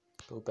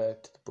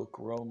back to the book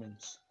of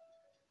Romans.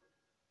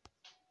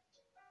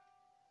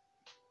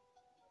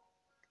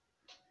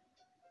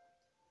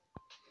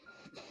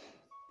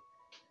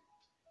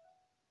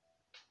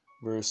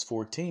 Verse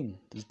 14.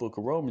 This book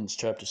of Romans,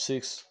 chapter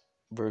 6,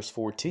 verse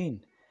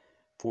 14.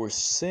 For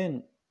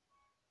sin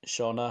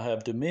shall not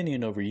have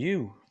dominion over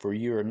you, for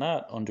you are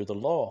not under the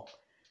law,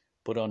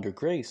 but under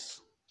grace.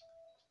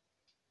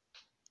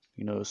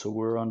 So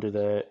we're under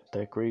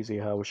that grace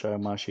Yahushua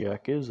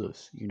Mashiach gives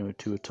us,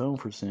 to atone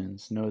for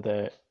sins. Know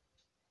that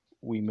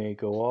we may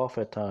go off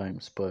at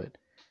times, but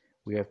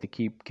we have to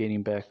keep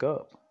getting back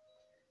up.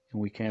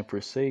 And we can't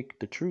forsake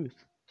the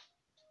truth.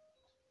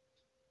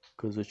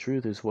 Because the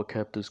truth is what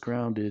kept us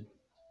grounded,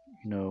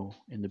 in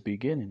the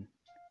beginning.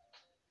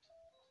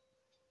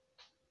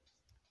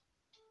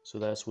 So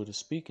that's what it's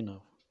speaking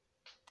of.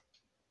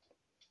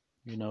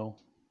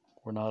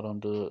 We're not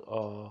under the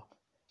law,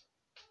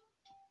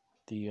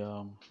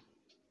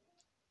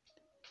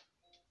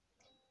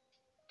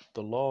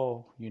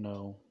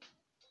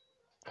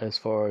 as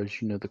far as,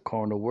 the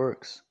carnal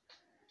works.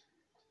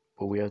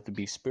 But we have to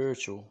be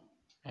spiritual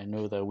and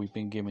know that we've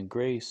been given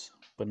grace,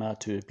 but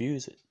not to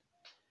abuse it.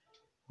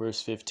 Verse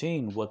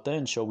 15, what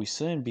then? Shall we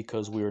sin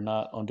because we are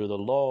not under the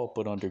law,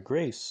 but under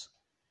grace?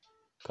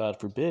 God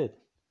forbid.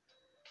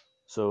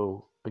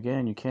 So,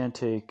 again, you can't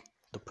take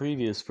the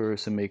previous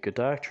verse and make a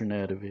doctrine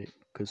out of it,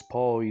 because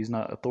Paul, he's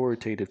not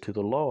authoritative to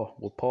the law.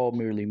 What Paul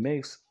merely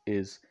makes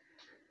is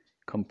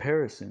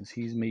comparisons.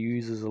 He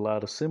uses a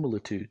lot of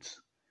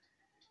similitudes,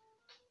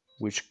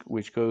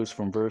 which goes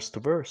from verse to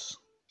verse.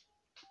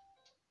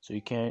 So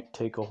you can't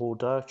take a whole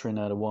doctrine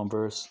out of one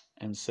verse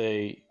and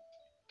say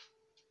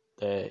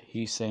that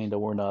he's saying that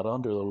we're not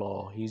under the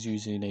law. He's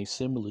using a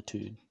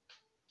similitude.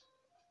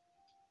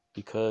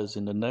 Because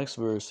in the next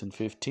verse, in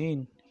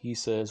 15, he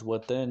says,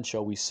 what then?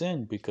 Shall we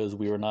sin because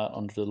we are not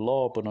under the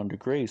law, but under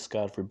grace?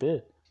 God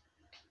forbid.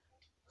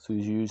 So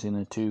he's using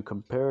the two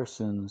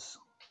comparisons,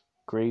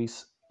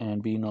 grace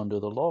and being under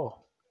the law.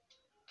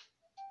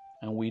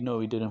 And we know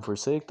he didn't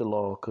forsake the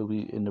law, because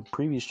in the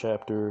previous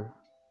chapter,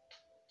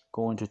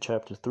 going to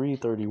chapter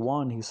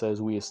 3:31, he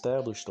says we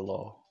established the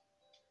law.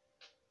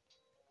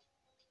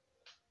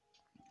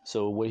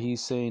 So what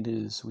he's saying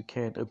is we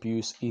can't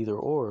abuse either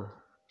or.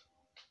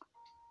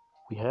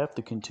 We have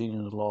to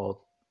continue the law.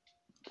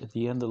 At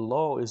the end of the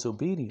law is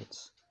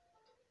obedience.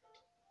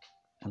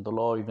 And the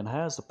law even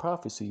has the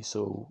prophecy.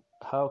 So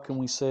how can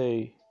we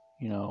say,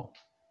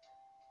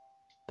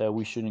 that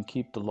we shouldn't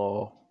keep the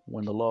law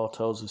when the law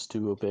tells us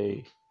to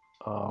obey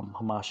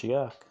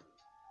Hamashiach?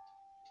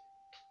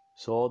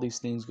 So all these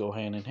things go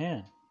hand in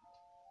hand.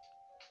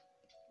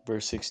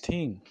 Verse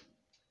 16.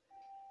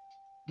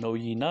 Know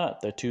ye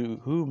not that to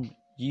whom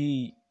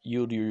ye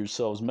yield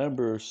yourselves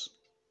members,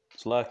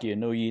 Slakia,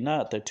 know ye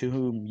not that to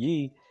whom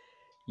ye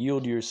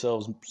yield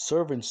yourselves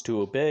servants to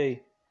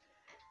obey,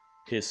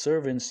 his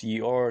servants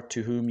ye are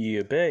to whom ye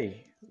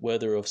obey,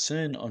 whether of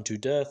sin unto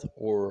death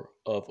or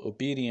of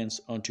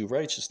obedience unto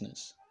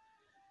righteousness.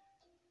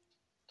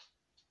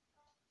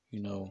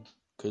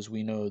 Because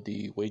we know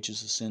the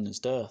wages of sin is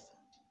death,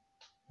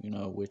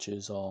 which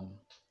is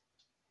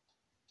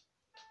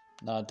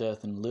not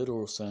death in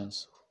literal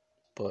sense,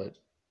 but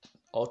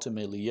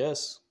ultimately,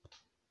 yes,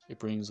 it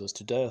brings us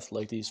to death,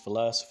 like these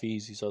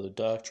philosophies, these other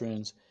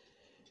doctrines,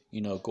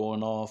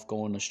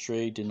 going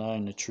astray,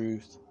 denying the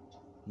truth,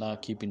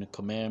 not keeping the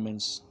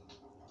commandments,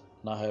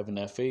 not having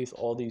that faith.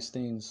 All these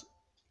things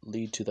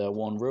lead to that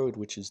one road,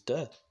 which is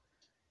death.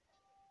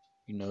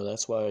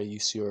 That's why you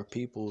see our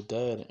people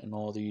dead in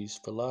all these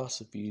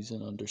philosophies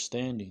and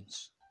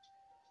understandings,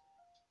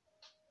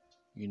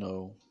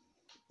 and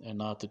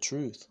not the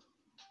truth.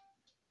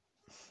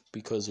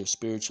 Because they're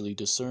spiritually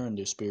discerned,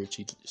 they're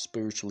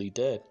spiritually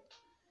dead.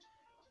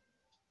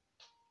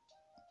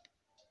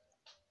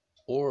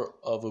 Or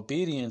of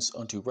obedience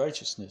unto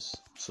righteousness.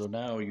 So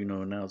now,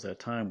 now's that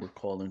time we're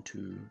calling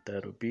to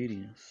that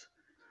obedience.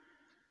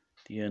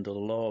 The end of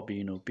the law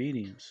being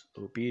obedience.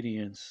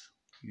 Obedience,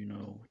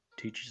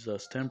 teaches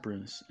us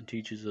temperance and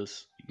teaches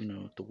us,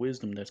 the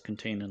wisdom that's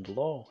contained in the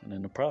law and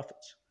in the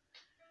prophets.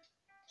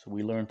 So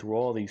we learn through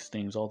all these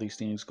things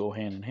go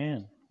hand in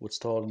hand. What's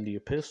taught in the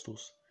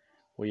epistles,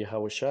 what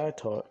Yahweh Shai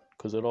taught,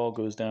 because it all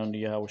goes down to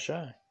Yahweh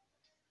Shai.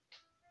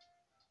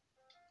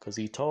 Because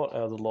he taught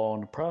out of the law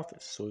and the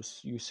prophets. So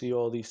you see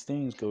all these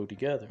things go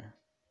together.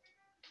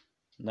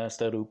 And that's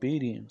that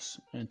obedience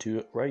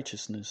unto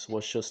righteousness,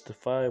 what's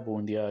justifiable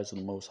in the eyes of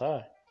the Most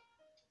High.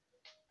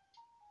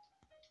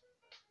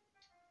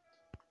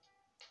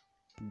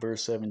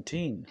 Verse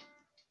 17.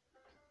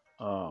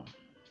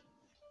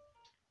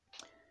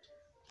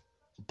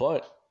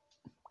 But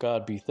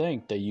God be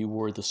thanked that you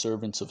were the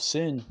servants of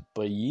sin,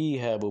 but ye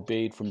have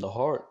obeyed from the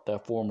heart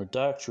that former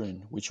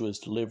doctrine which was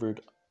delivered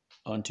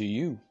unto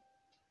you.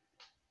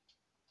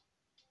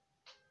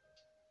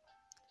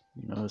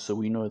 So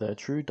we know that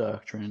true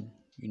doctrine,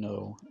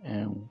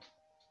 and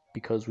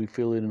because we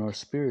feel it in our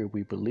spirit,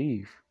 we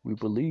believe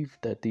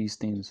that these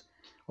things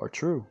are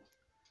true.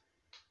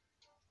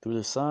 Through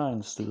the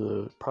signs, through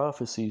the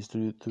prophecies,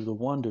 through the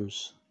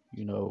wonders,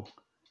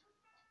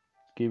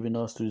 given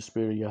us through the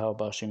Spirit of Yahweh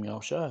B'Shem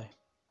Yahweh Shai.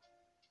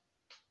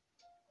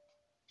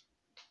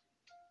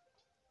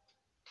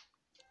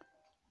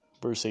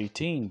 Verse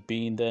 18,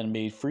 being then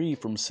made free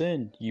from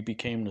sin, ye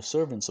became the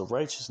servants of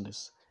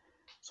righteousness.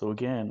 So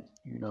again,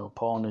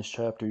 Paul in this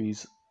chapter,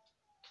 he's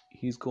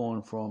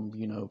going from,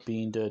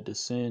 being dead to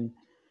sin,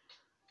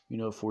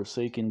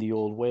 forsaking the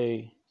old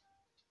way,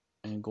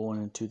 and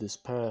going into this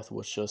path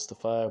what's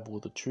justifiable,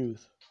 the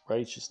truth,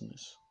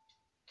 righteousness,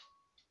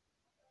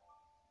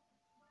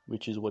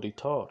 which is what he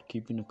taught,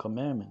 keeping the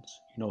commandments,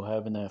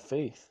 having that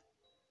faith.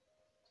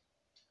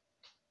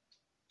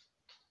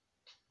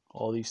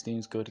 All these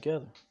things go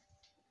together.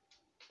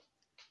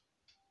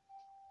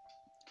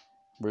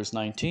 Verse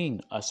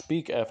 19, I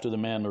speak after the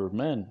manner of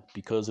men,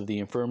 because of the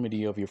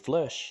infirmity of your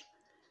flesh.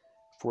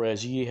 For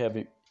as ye have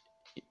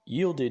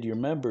yielded your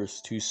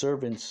members to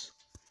servants,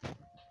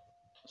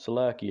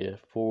 Salakia,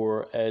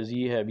 for as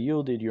ye have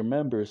yielded your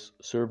members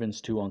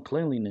servants to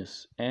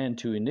uncleanliness and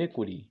to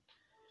iniquity,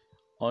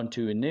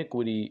 unto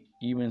iniquity,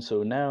 even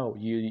so now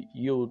you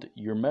yield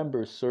your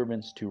members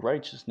servants to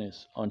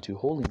righteousness, unto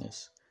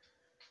holiness.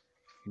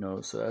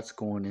 So that's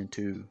going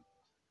into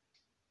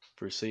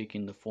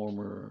forsaking the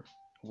former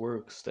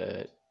works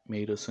that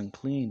made us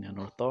unclean in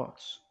our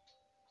thoughts.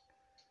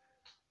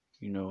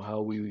 How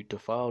we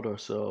defiled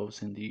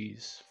ourselves in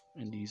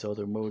these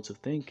other modes of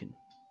thinking,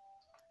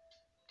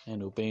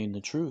 and obeying the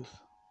truth,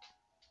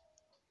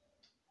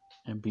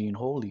 and being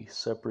holy,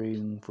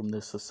 separating from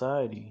this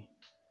society,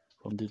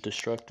 from the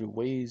destructive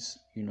ways,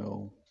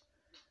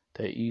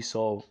 that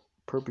Esau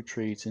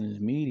perpetrates in his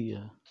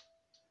media,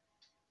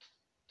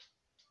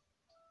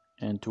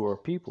 and to our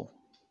people,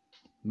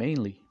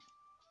 mainly.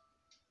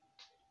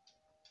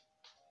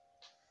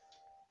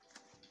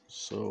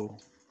 So,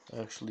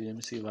 actually, let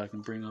me see if I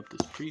can bring up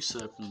this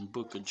precept in the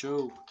book of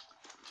Job,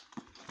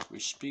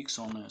 which speaks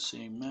on that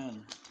same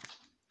matter.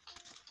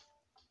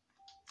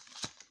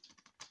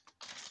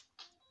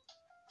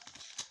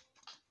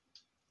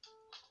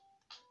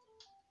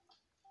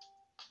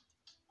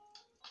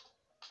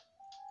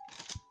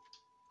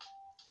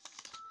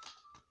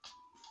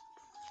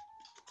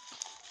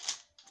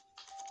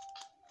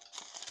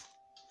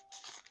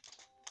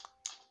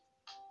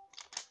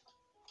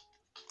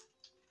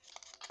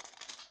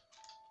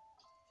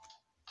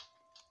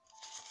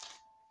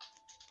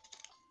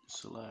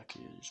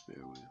 Salakia, just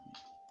bear with me.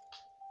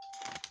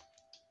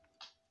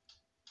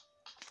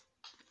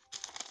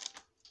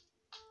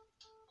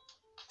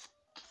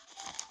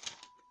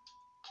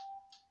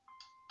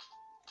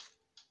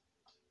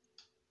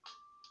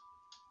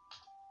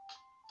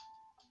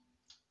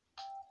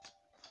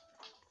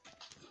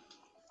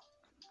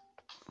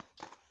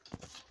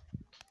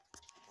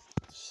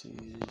 Let's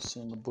see, it's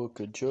in the book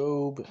of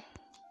Job,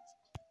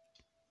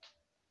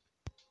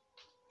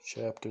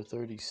 chapter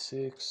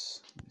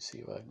 36. Let me see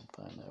if I can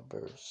find that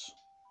verse.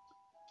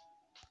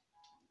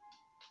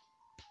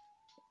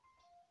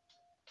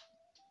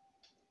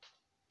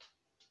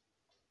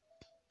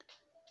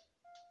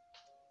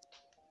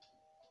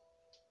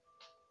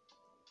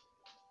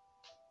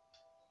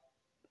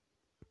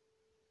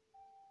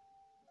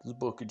 The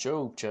book of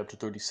Job, chapter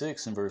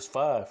 36, and verse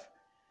 5.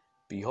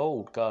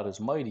 Behold, God is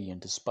mighty,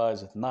 and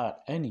despiseth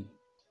not any.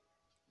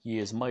 He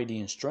is mighty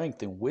in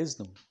strength and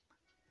wisdom.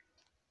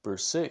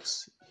 Verse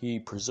 6. He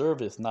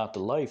preserveth not the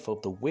life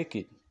of the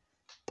wicked,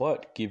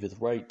 but giveth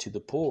right to the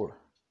poor.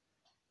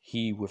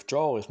 He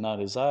withdraweth not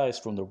his eyes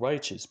from the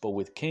righteous, but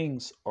with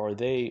kings are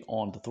they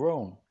on the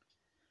throne.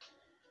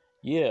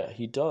 Yea,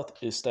 he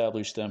doth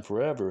establish them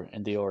forever,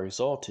 and they are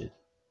exalted.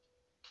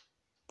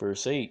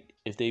 Verse 8,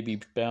 if they be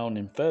bound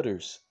in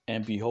fetters,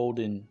 and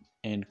beholden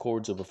in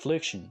cords of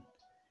affliction,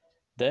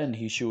 then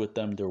he sheweth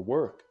them their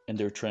work, and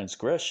their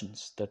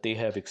transgressions, that they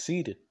have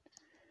exceeded.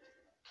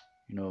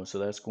 So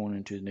that's going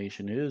into the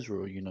nation of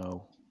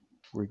Israel,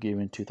 we're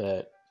given to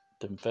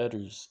them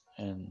fetters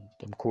and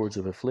them cords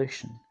of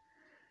affliction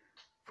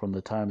from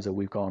the times that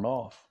we've gone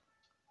off.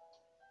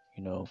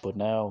 But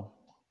now,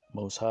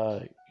 Most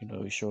High,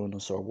 he's showing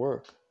us our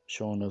work,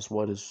 showing us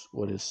what is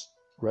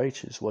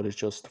righteous, what is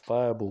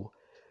justifiable,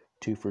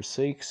 to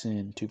forsake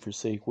sin, to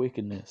forsake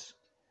wickedness.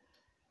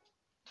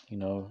 You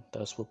know,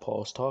 that's what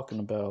Paul's talking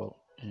about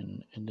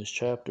in this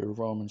chapter,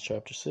 Romans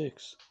chapter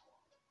 6.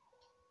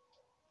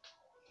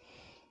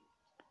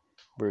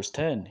 Verse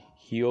 10,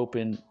 he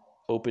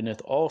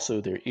openeth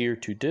also their ear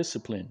to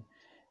discipline,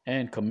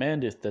 and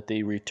commandeth that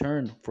they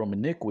return from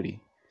iniquity.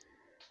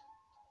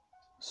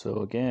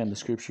 So again, the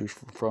scriptures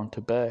from front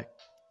to back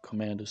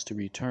command us to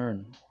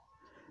return,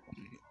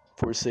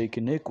 forsake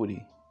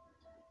iniquity.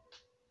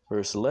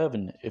 Verse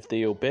 11, if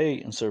they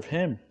obey and serve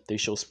him, they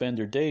shall spend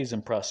their days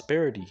in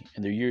prosperity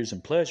and their years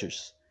in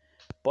pleasures.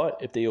 But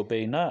if they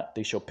obey not,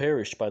 they shall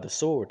perish by the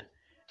sword,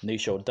 and they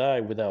shall die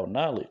without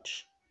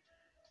knowledge.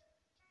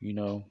 You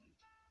know,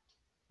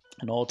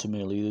 and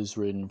ultimately it is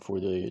written for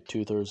the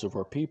 2/3 of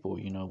our people,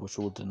 you know, which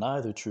will deny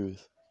the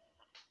truth,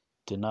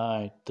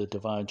 deny the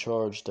divine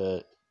charge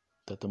that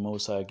the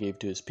Most High gave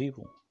to his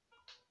people.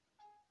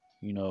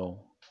 You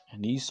know,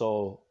 and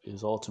Esau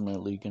is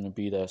ultimately going to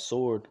be that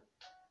sword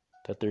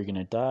that they're going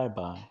to die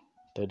by,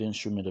 that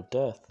instrument of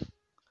death,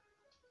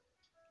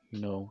 you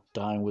know,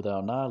 dying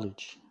without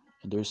knowledge.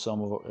 And there's a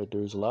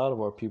lot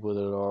of our people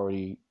that are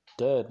already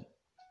dead,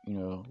 you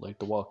know, like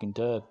the Walking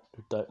Dead.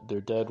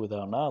 They're dead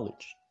without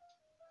knowledge.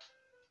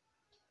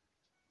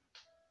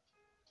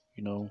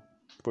 You know,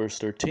 verse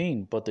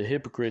 13, but the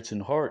hypocrites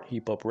in heart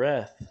heap up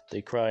wrath.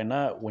 They cry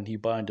not when he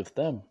bindeth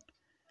them.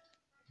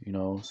 You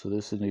know, so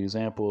this is an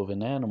example of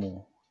an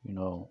animal, you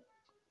know,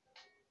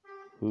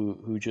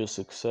 who just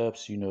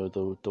accepts, you know,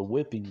 the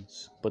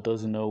whippings, but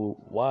doesn't know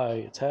why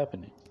it's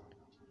happening.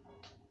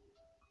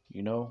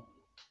 You know,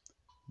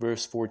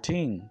 verse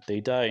 14, they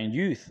die in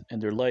youth,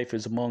 and their life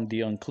is among the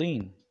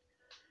unclean.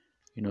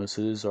 You know,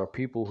 so these are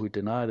people who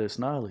deny this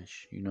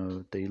knowledge. You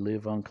know, they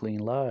live unclean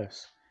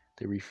lives.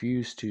 They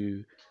refuse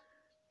to,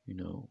 you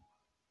know,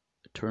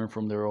 turn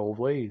from their old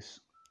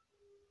ways.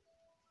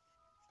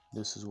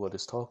 This is what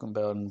it's talking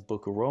about in the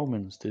book of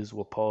Romans. This is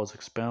what Paul is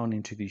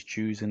expounding to these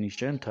Jews and these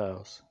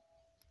Gentiles.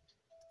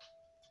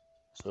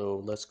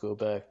 So let's go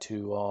back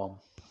to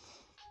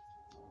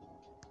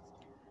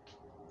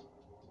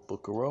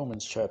book of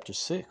Romans chapter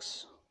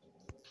 6.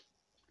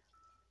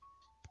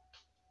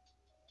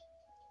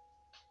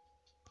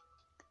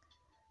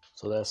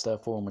 So that's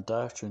that form of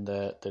doctrine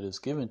that is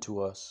given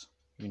to us,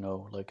 you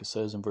know, like it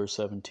says in verse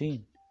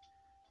 17.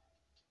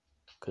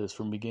 Because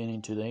from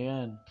beginning to the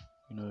end,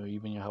 you know,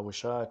 even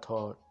Yahushua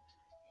taught,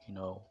 you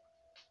know,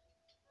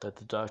 that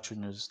the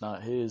doctrine is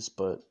not his,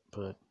 but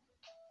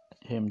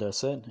him that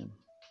sent him.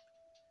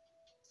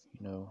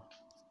 You know,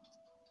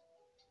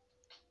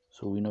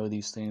 so we know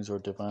these things are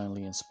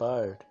divinely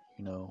inspired.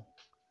 You know,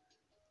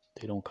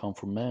 they don't come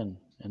from men,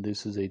 and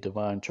this is a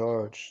divine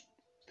charge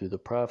through the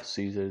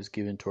prophecies that is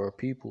given to our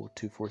people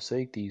to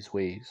forsake these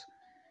ways.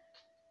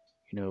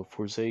 You know,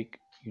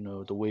 forsake, you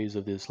know, the ways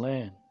of this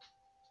land,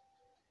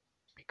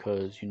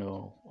 because, you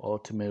know,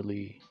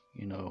 ultimately,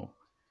 you know,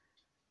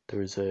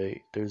 there's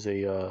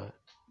a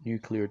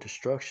nuclear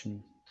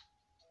destruction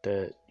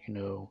that, you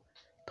know,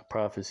 the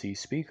prophecies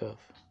speak of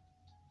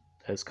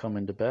that's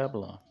coming to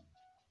Babylon.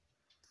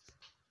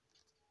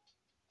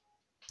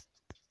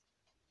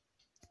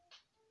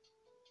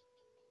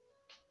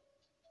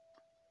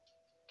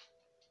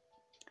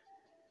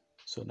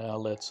 So now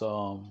let's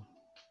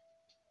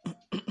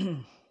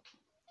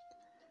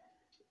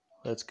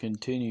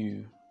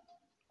continue.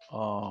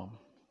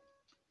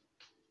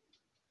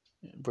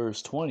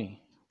 Verse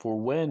 20, for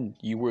when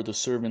you were the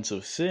servants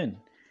of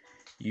sin,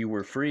 you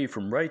were free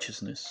from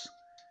righteousness.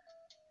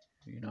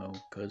 You know,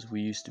 because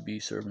we used to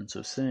be servants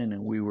of sin,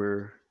 and we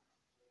were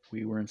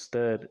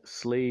instead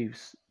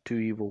slaves to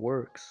evil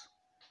works,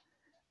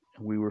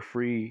 and we were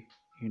free,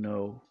 you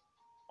know,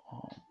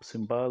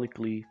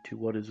 symbolically to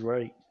what is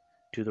right,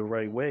 to the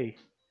right way.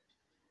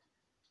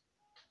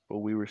 But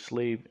we were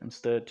slave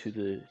instead to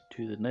the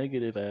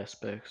negative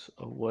aspects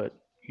of what,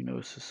 you know,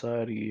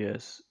 society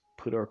has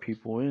put our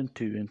people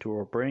into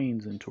our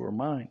brains, into our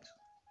minds.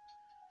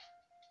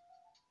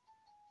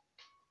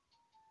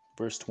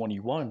 Verse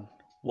 21,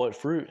 what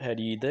fruit had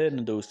ye then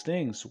in those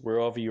things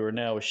whereof ye are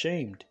now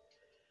ashamed?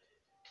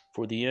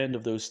 For the end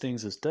of those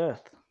things is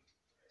death.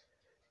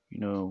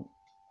 You know,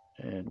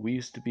 and we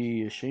used to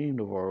be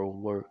ashamed of our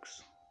old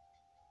works.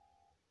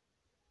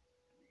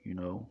 You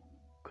know,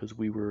 because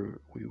we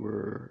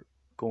were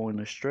going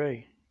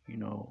astray, you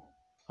know,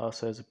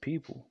 us as a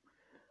people.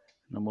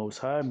 And the Most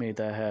High made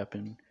that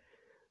happen.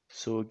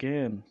 So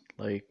again,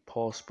 like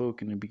Paul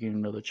spoke in the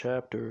beginning of the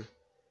chapter,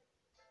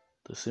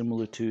 the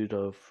similitude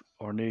of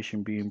our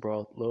nation being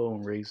brought low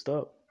and raised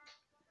up.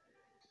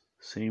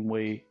 Same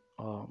way,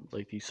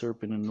 like the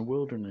serpent in the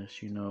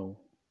wilderness, you know,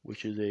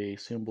 which is a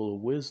symbol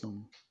of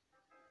wisdom,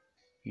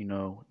 you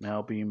know,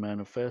 now being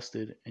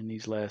manifested in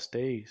these last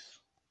days.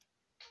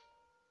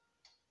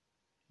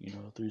 You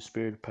know, through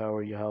spirit,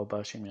 power, Yahweh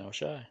Bashem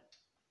Yahushai.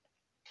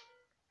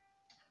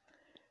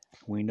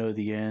 We know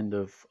the end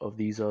of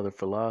these other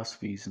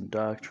philosophies and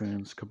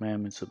doctrines,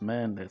 commandments of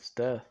men, that's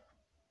death.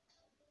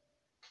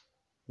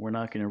 We're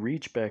not going to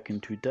reach back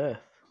into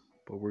death,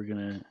 but we're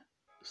going to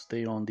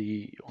stay on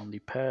the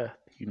path,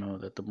 you know,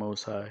 that the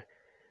Most High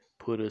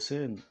put us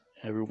in,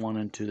 everyone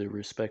into their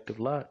respective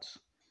lots.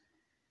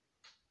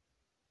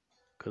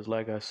 Because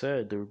like I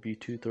said, there would be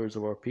 2/3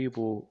 of our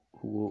people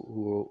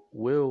who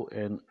will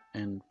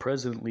and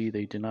presently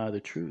they deny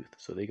the truth.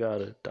 So they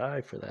gotta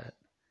die for that.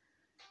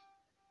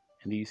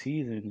 And these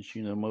heathens,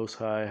 Most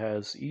High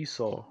has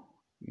Esau,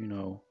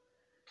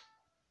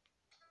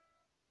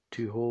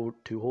 to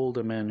hold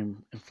them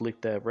and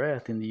inflict that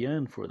wrath in the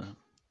end for them.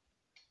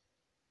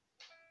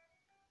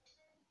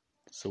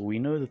 So we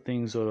know the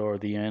things that are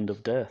the end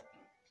of death.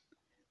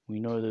 We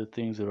know the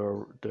things that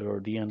are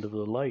the end of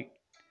the light.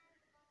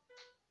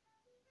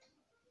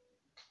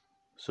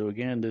 So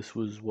again, this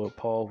was what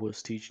Paul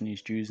was teaching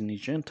these Jews and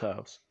these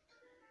Gentiles.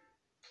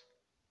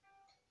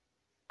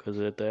 Because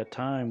at that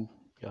time,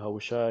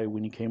 Yahushua,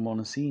 when he came on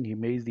the scene, he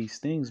made these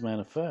things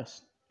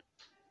manifest.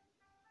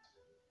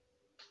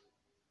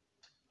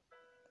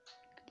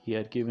 He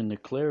had given the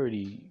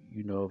clarity,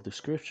 of the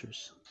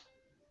scriptures.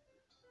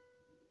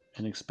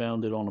 And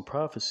expounded on the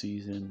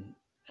prophecies and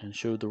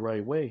showed the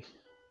right way.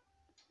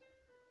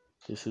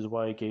 This is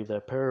why he gave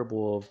that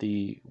parable of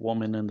the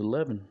woman and the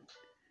leaven.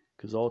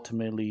 Because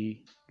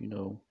ultimately,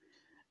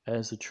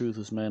 as the truth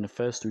was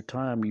manifest through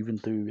time, even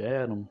through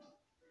Adam,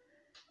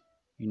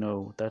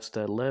 that's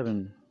that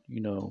leaven.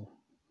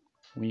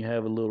 When you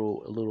have a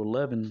little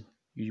leaven,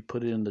 you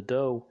put it in the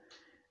dough,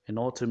 and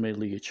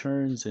ultimately it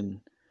churns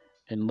and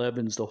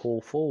leavens the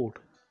whole fold.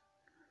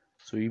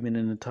 So even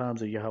in the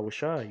times of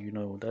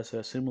Yahushua, that's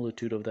that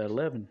similitude of that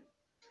leaven.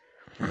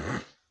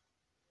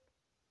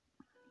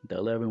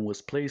 That leaven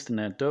was placed in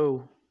that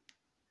dough,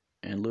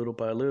 and little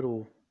by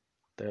little,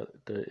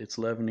 it's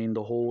leavening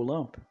the whole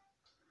lump.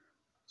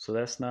 So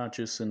that's not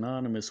just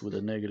synonymous with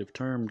a negative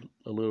term.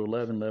 A little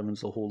leaven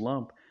leavens the whole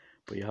lump,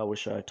 but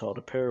Yahushua taught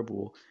a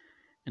parable,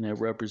 and that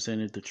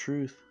represented the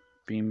truth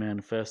being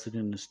manifested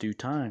in its due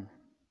time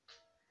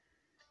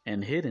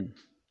and hidden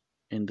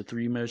in the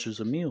 3 measures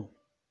of meal.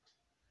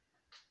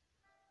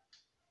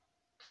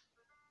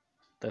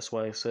 That's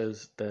why it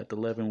says that the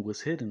leaven was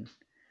hidden,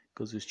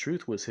 because his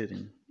truth was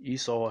hidden.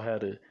 Esau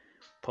had to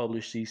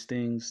publish these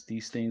things.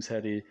 These things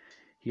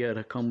he had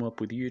to come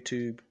up with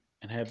YouTube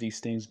and have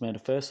these things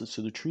manifested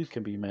so the truth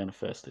can be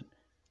manifested.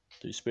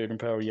 Through the spirit and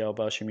power of Yahweh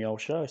Bashem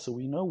Yahushua, so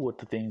we know what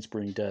the things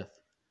bring death.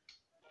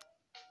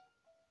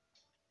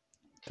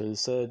 Because it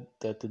said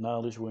that the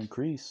knowledge will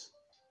increase,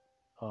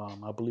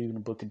 I believe in the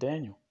book of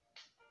Daniel,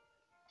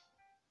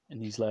 in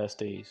these last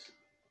days.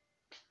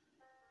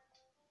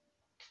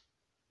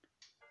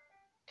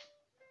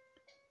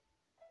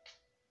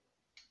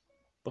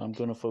 But I'm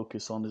going to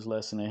focus on this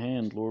lesson at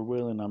hand. Lord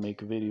willing, I'll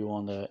make a video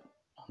on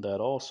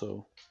that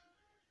also.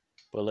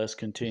 But let's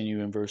continue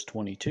in verse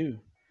 22.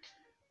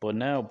 But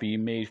now be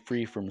made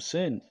free from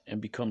sin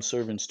and become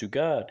servants to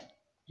God.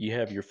 Ye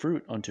have your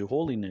fruit unto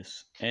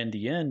holiness, and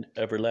the end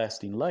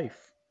everlasting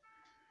life.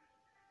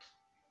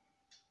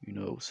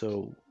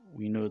 So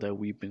we know that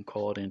we've been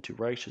called into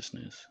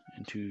righteousness,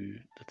 into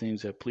the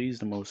things that please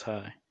the Most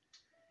High.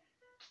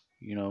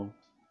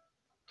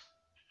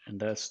 And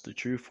that's the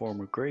true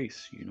form of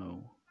grace,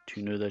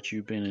 to know that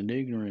you've been in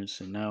ignorance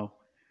and now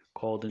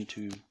called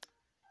into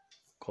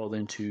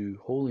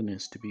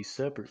holiness, to be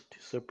separate,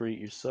 to separate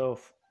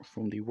yourself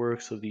from the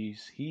works of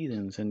these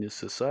heathens and this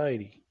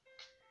society.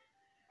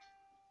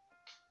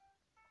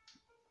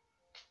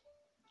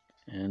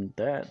 And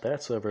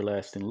that's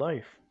everlasting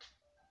life.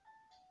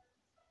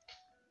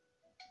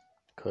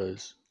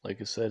 Because,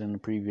 like I said in the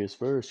previous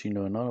verse,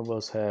 none of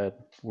us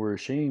were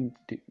ashamed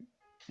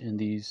in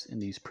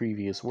these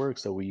previous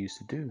works that we used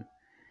to do.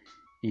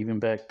 Even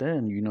back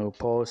then,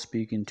 Paul is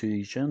speaking to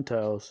these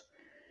Gentiles,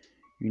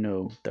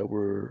 that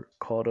were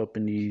caught up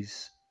in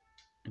these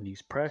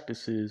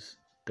practices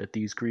that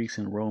these Greeks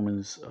and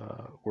Romans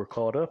were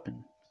caught up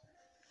in.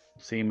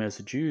 Same as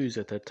the Jews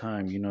at that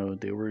time,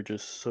 they were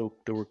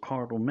they were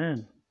carnal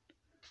men,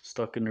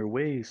 stuck in their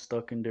ways,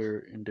 stuck in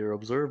their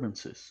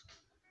observances.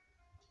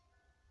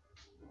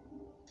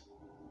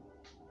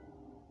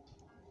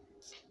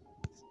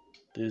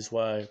 This is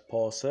why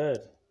Paul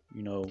said,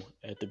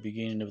 at the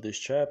beginning of this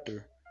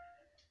chapter,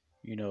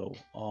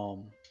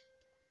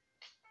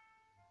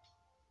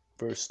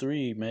 verse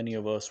 3, many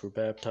of us were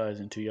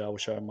baptized into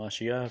Yahushua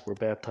Mashiach, were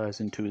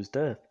baptized into his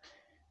death,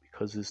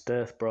 because his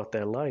death brought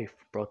that life,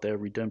 brought that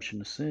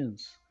redemption of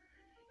sins,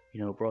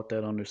 brought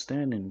that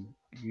understanding,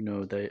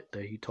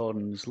 that he taught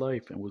in his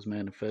life and was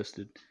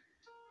manifested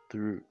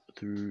through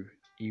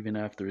even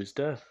after his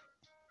death,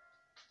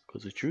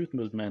 because the truth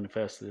was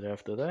manifested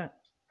after that.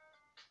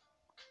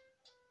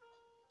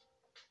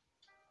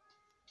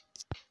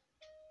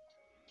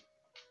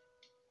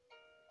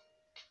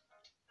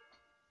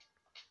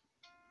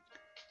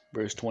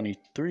 Verse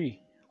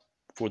 23,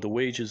 for the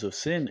wages of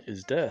sin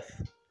is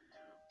death,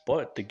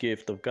 but the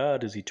gift of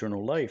God is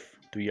eternal life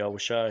through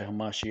Yahushua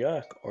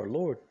HaMashiach, our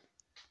Lord.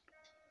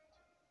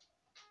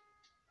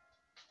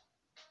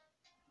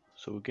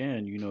 So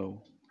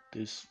again,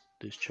 this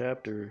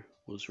chapter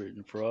was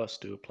written for us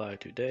to apply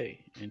today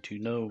and to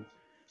know,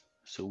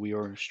 so we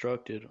are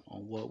instructed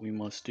on what we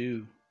must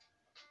do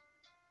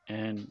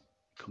and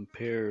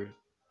compare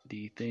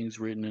the things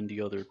written in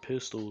the other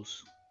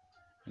epistles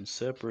and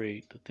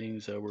separate the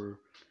things that were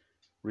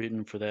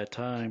written for that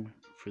time,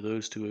 for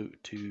those to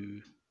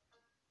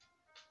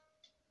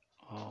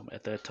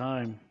at that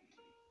time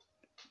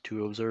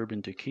to observe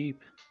and to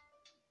keep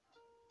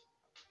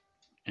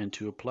and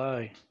to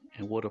apply,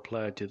 and what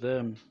applied to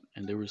them.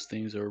 And there was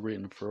things that were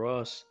written for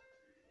us,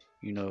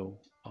 you know,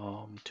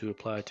 to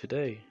apply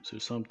today. So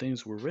some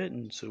things were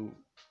written so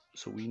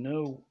we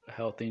know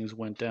how things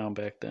went down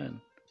back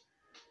then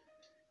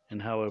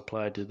and how it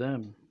applied to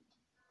them.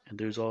 And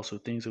there's also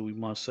things that we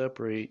must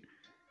separate,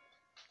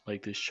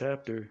 like this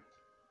chapter,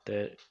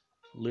 that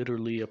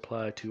literally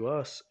apply to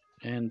us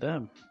and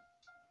them.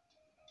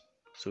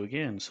 So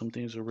again, some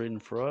things are written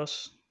for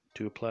us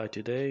to apply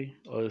today.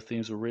 Other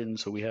things are written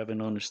so we have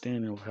an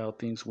understanding of how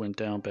things went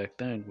down back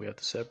then. We have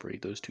to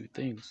separate those two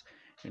things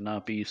and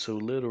not be so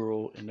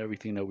literal in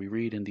everything that we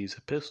read in these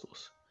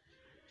epistles.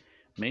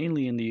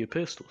 Mainly in the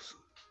epistles.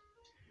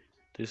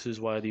 This is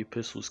why the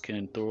epistles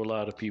can throw a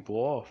lot of people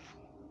off.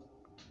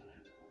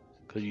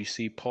 Because you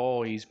see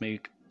Paul, he's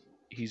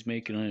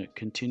making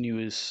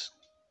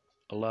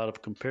a lot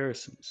of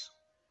comparisons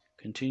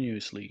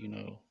continuously, you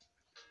know.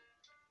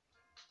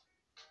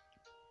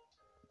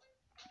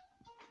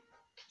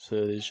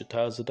 So there's your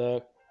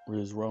Tazadak,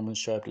 where's Romans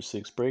chapter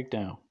 6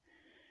 breakdown.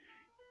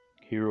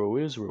 Hear, O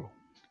Israel,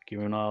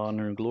 giving all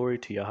honor and glory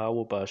to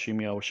Yahweh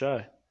Ba'ashim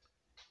Yahushai.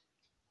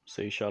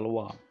 Say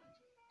Shalom.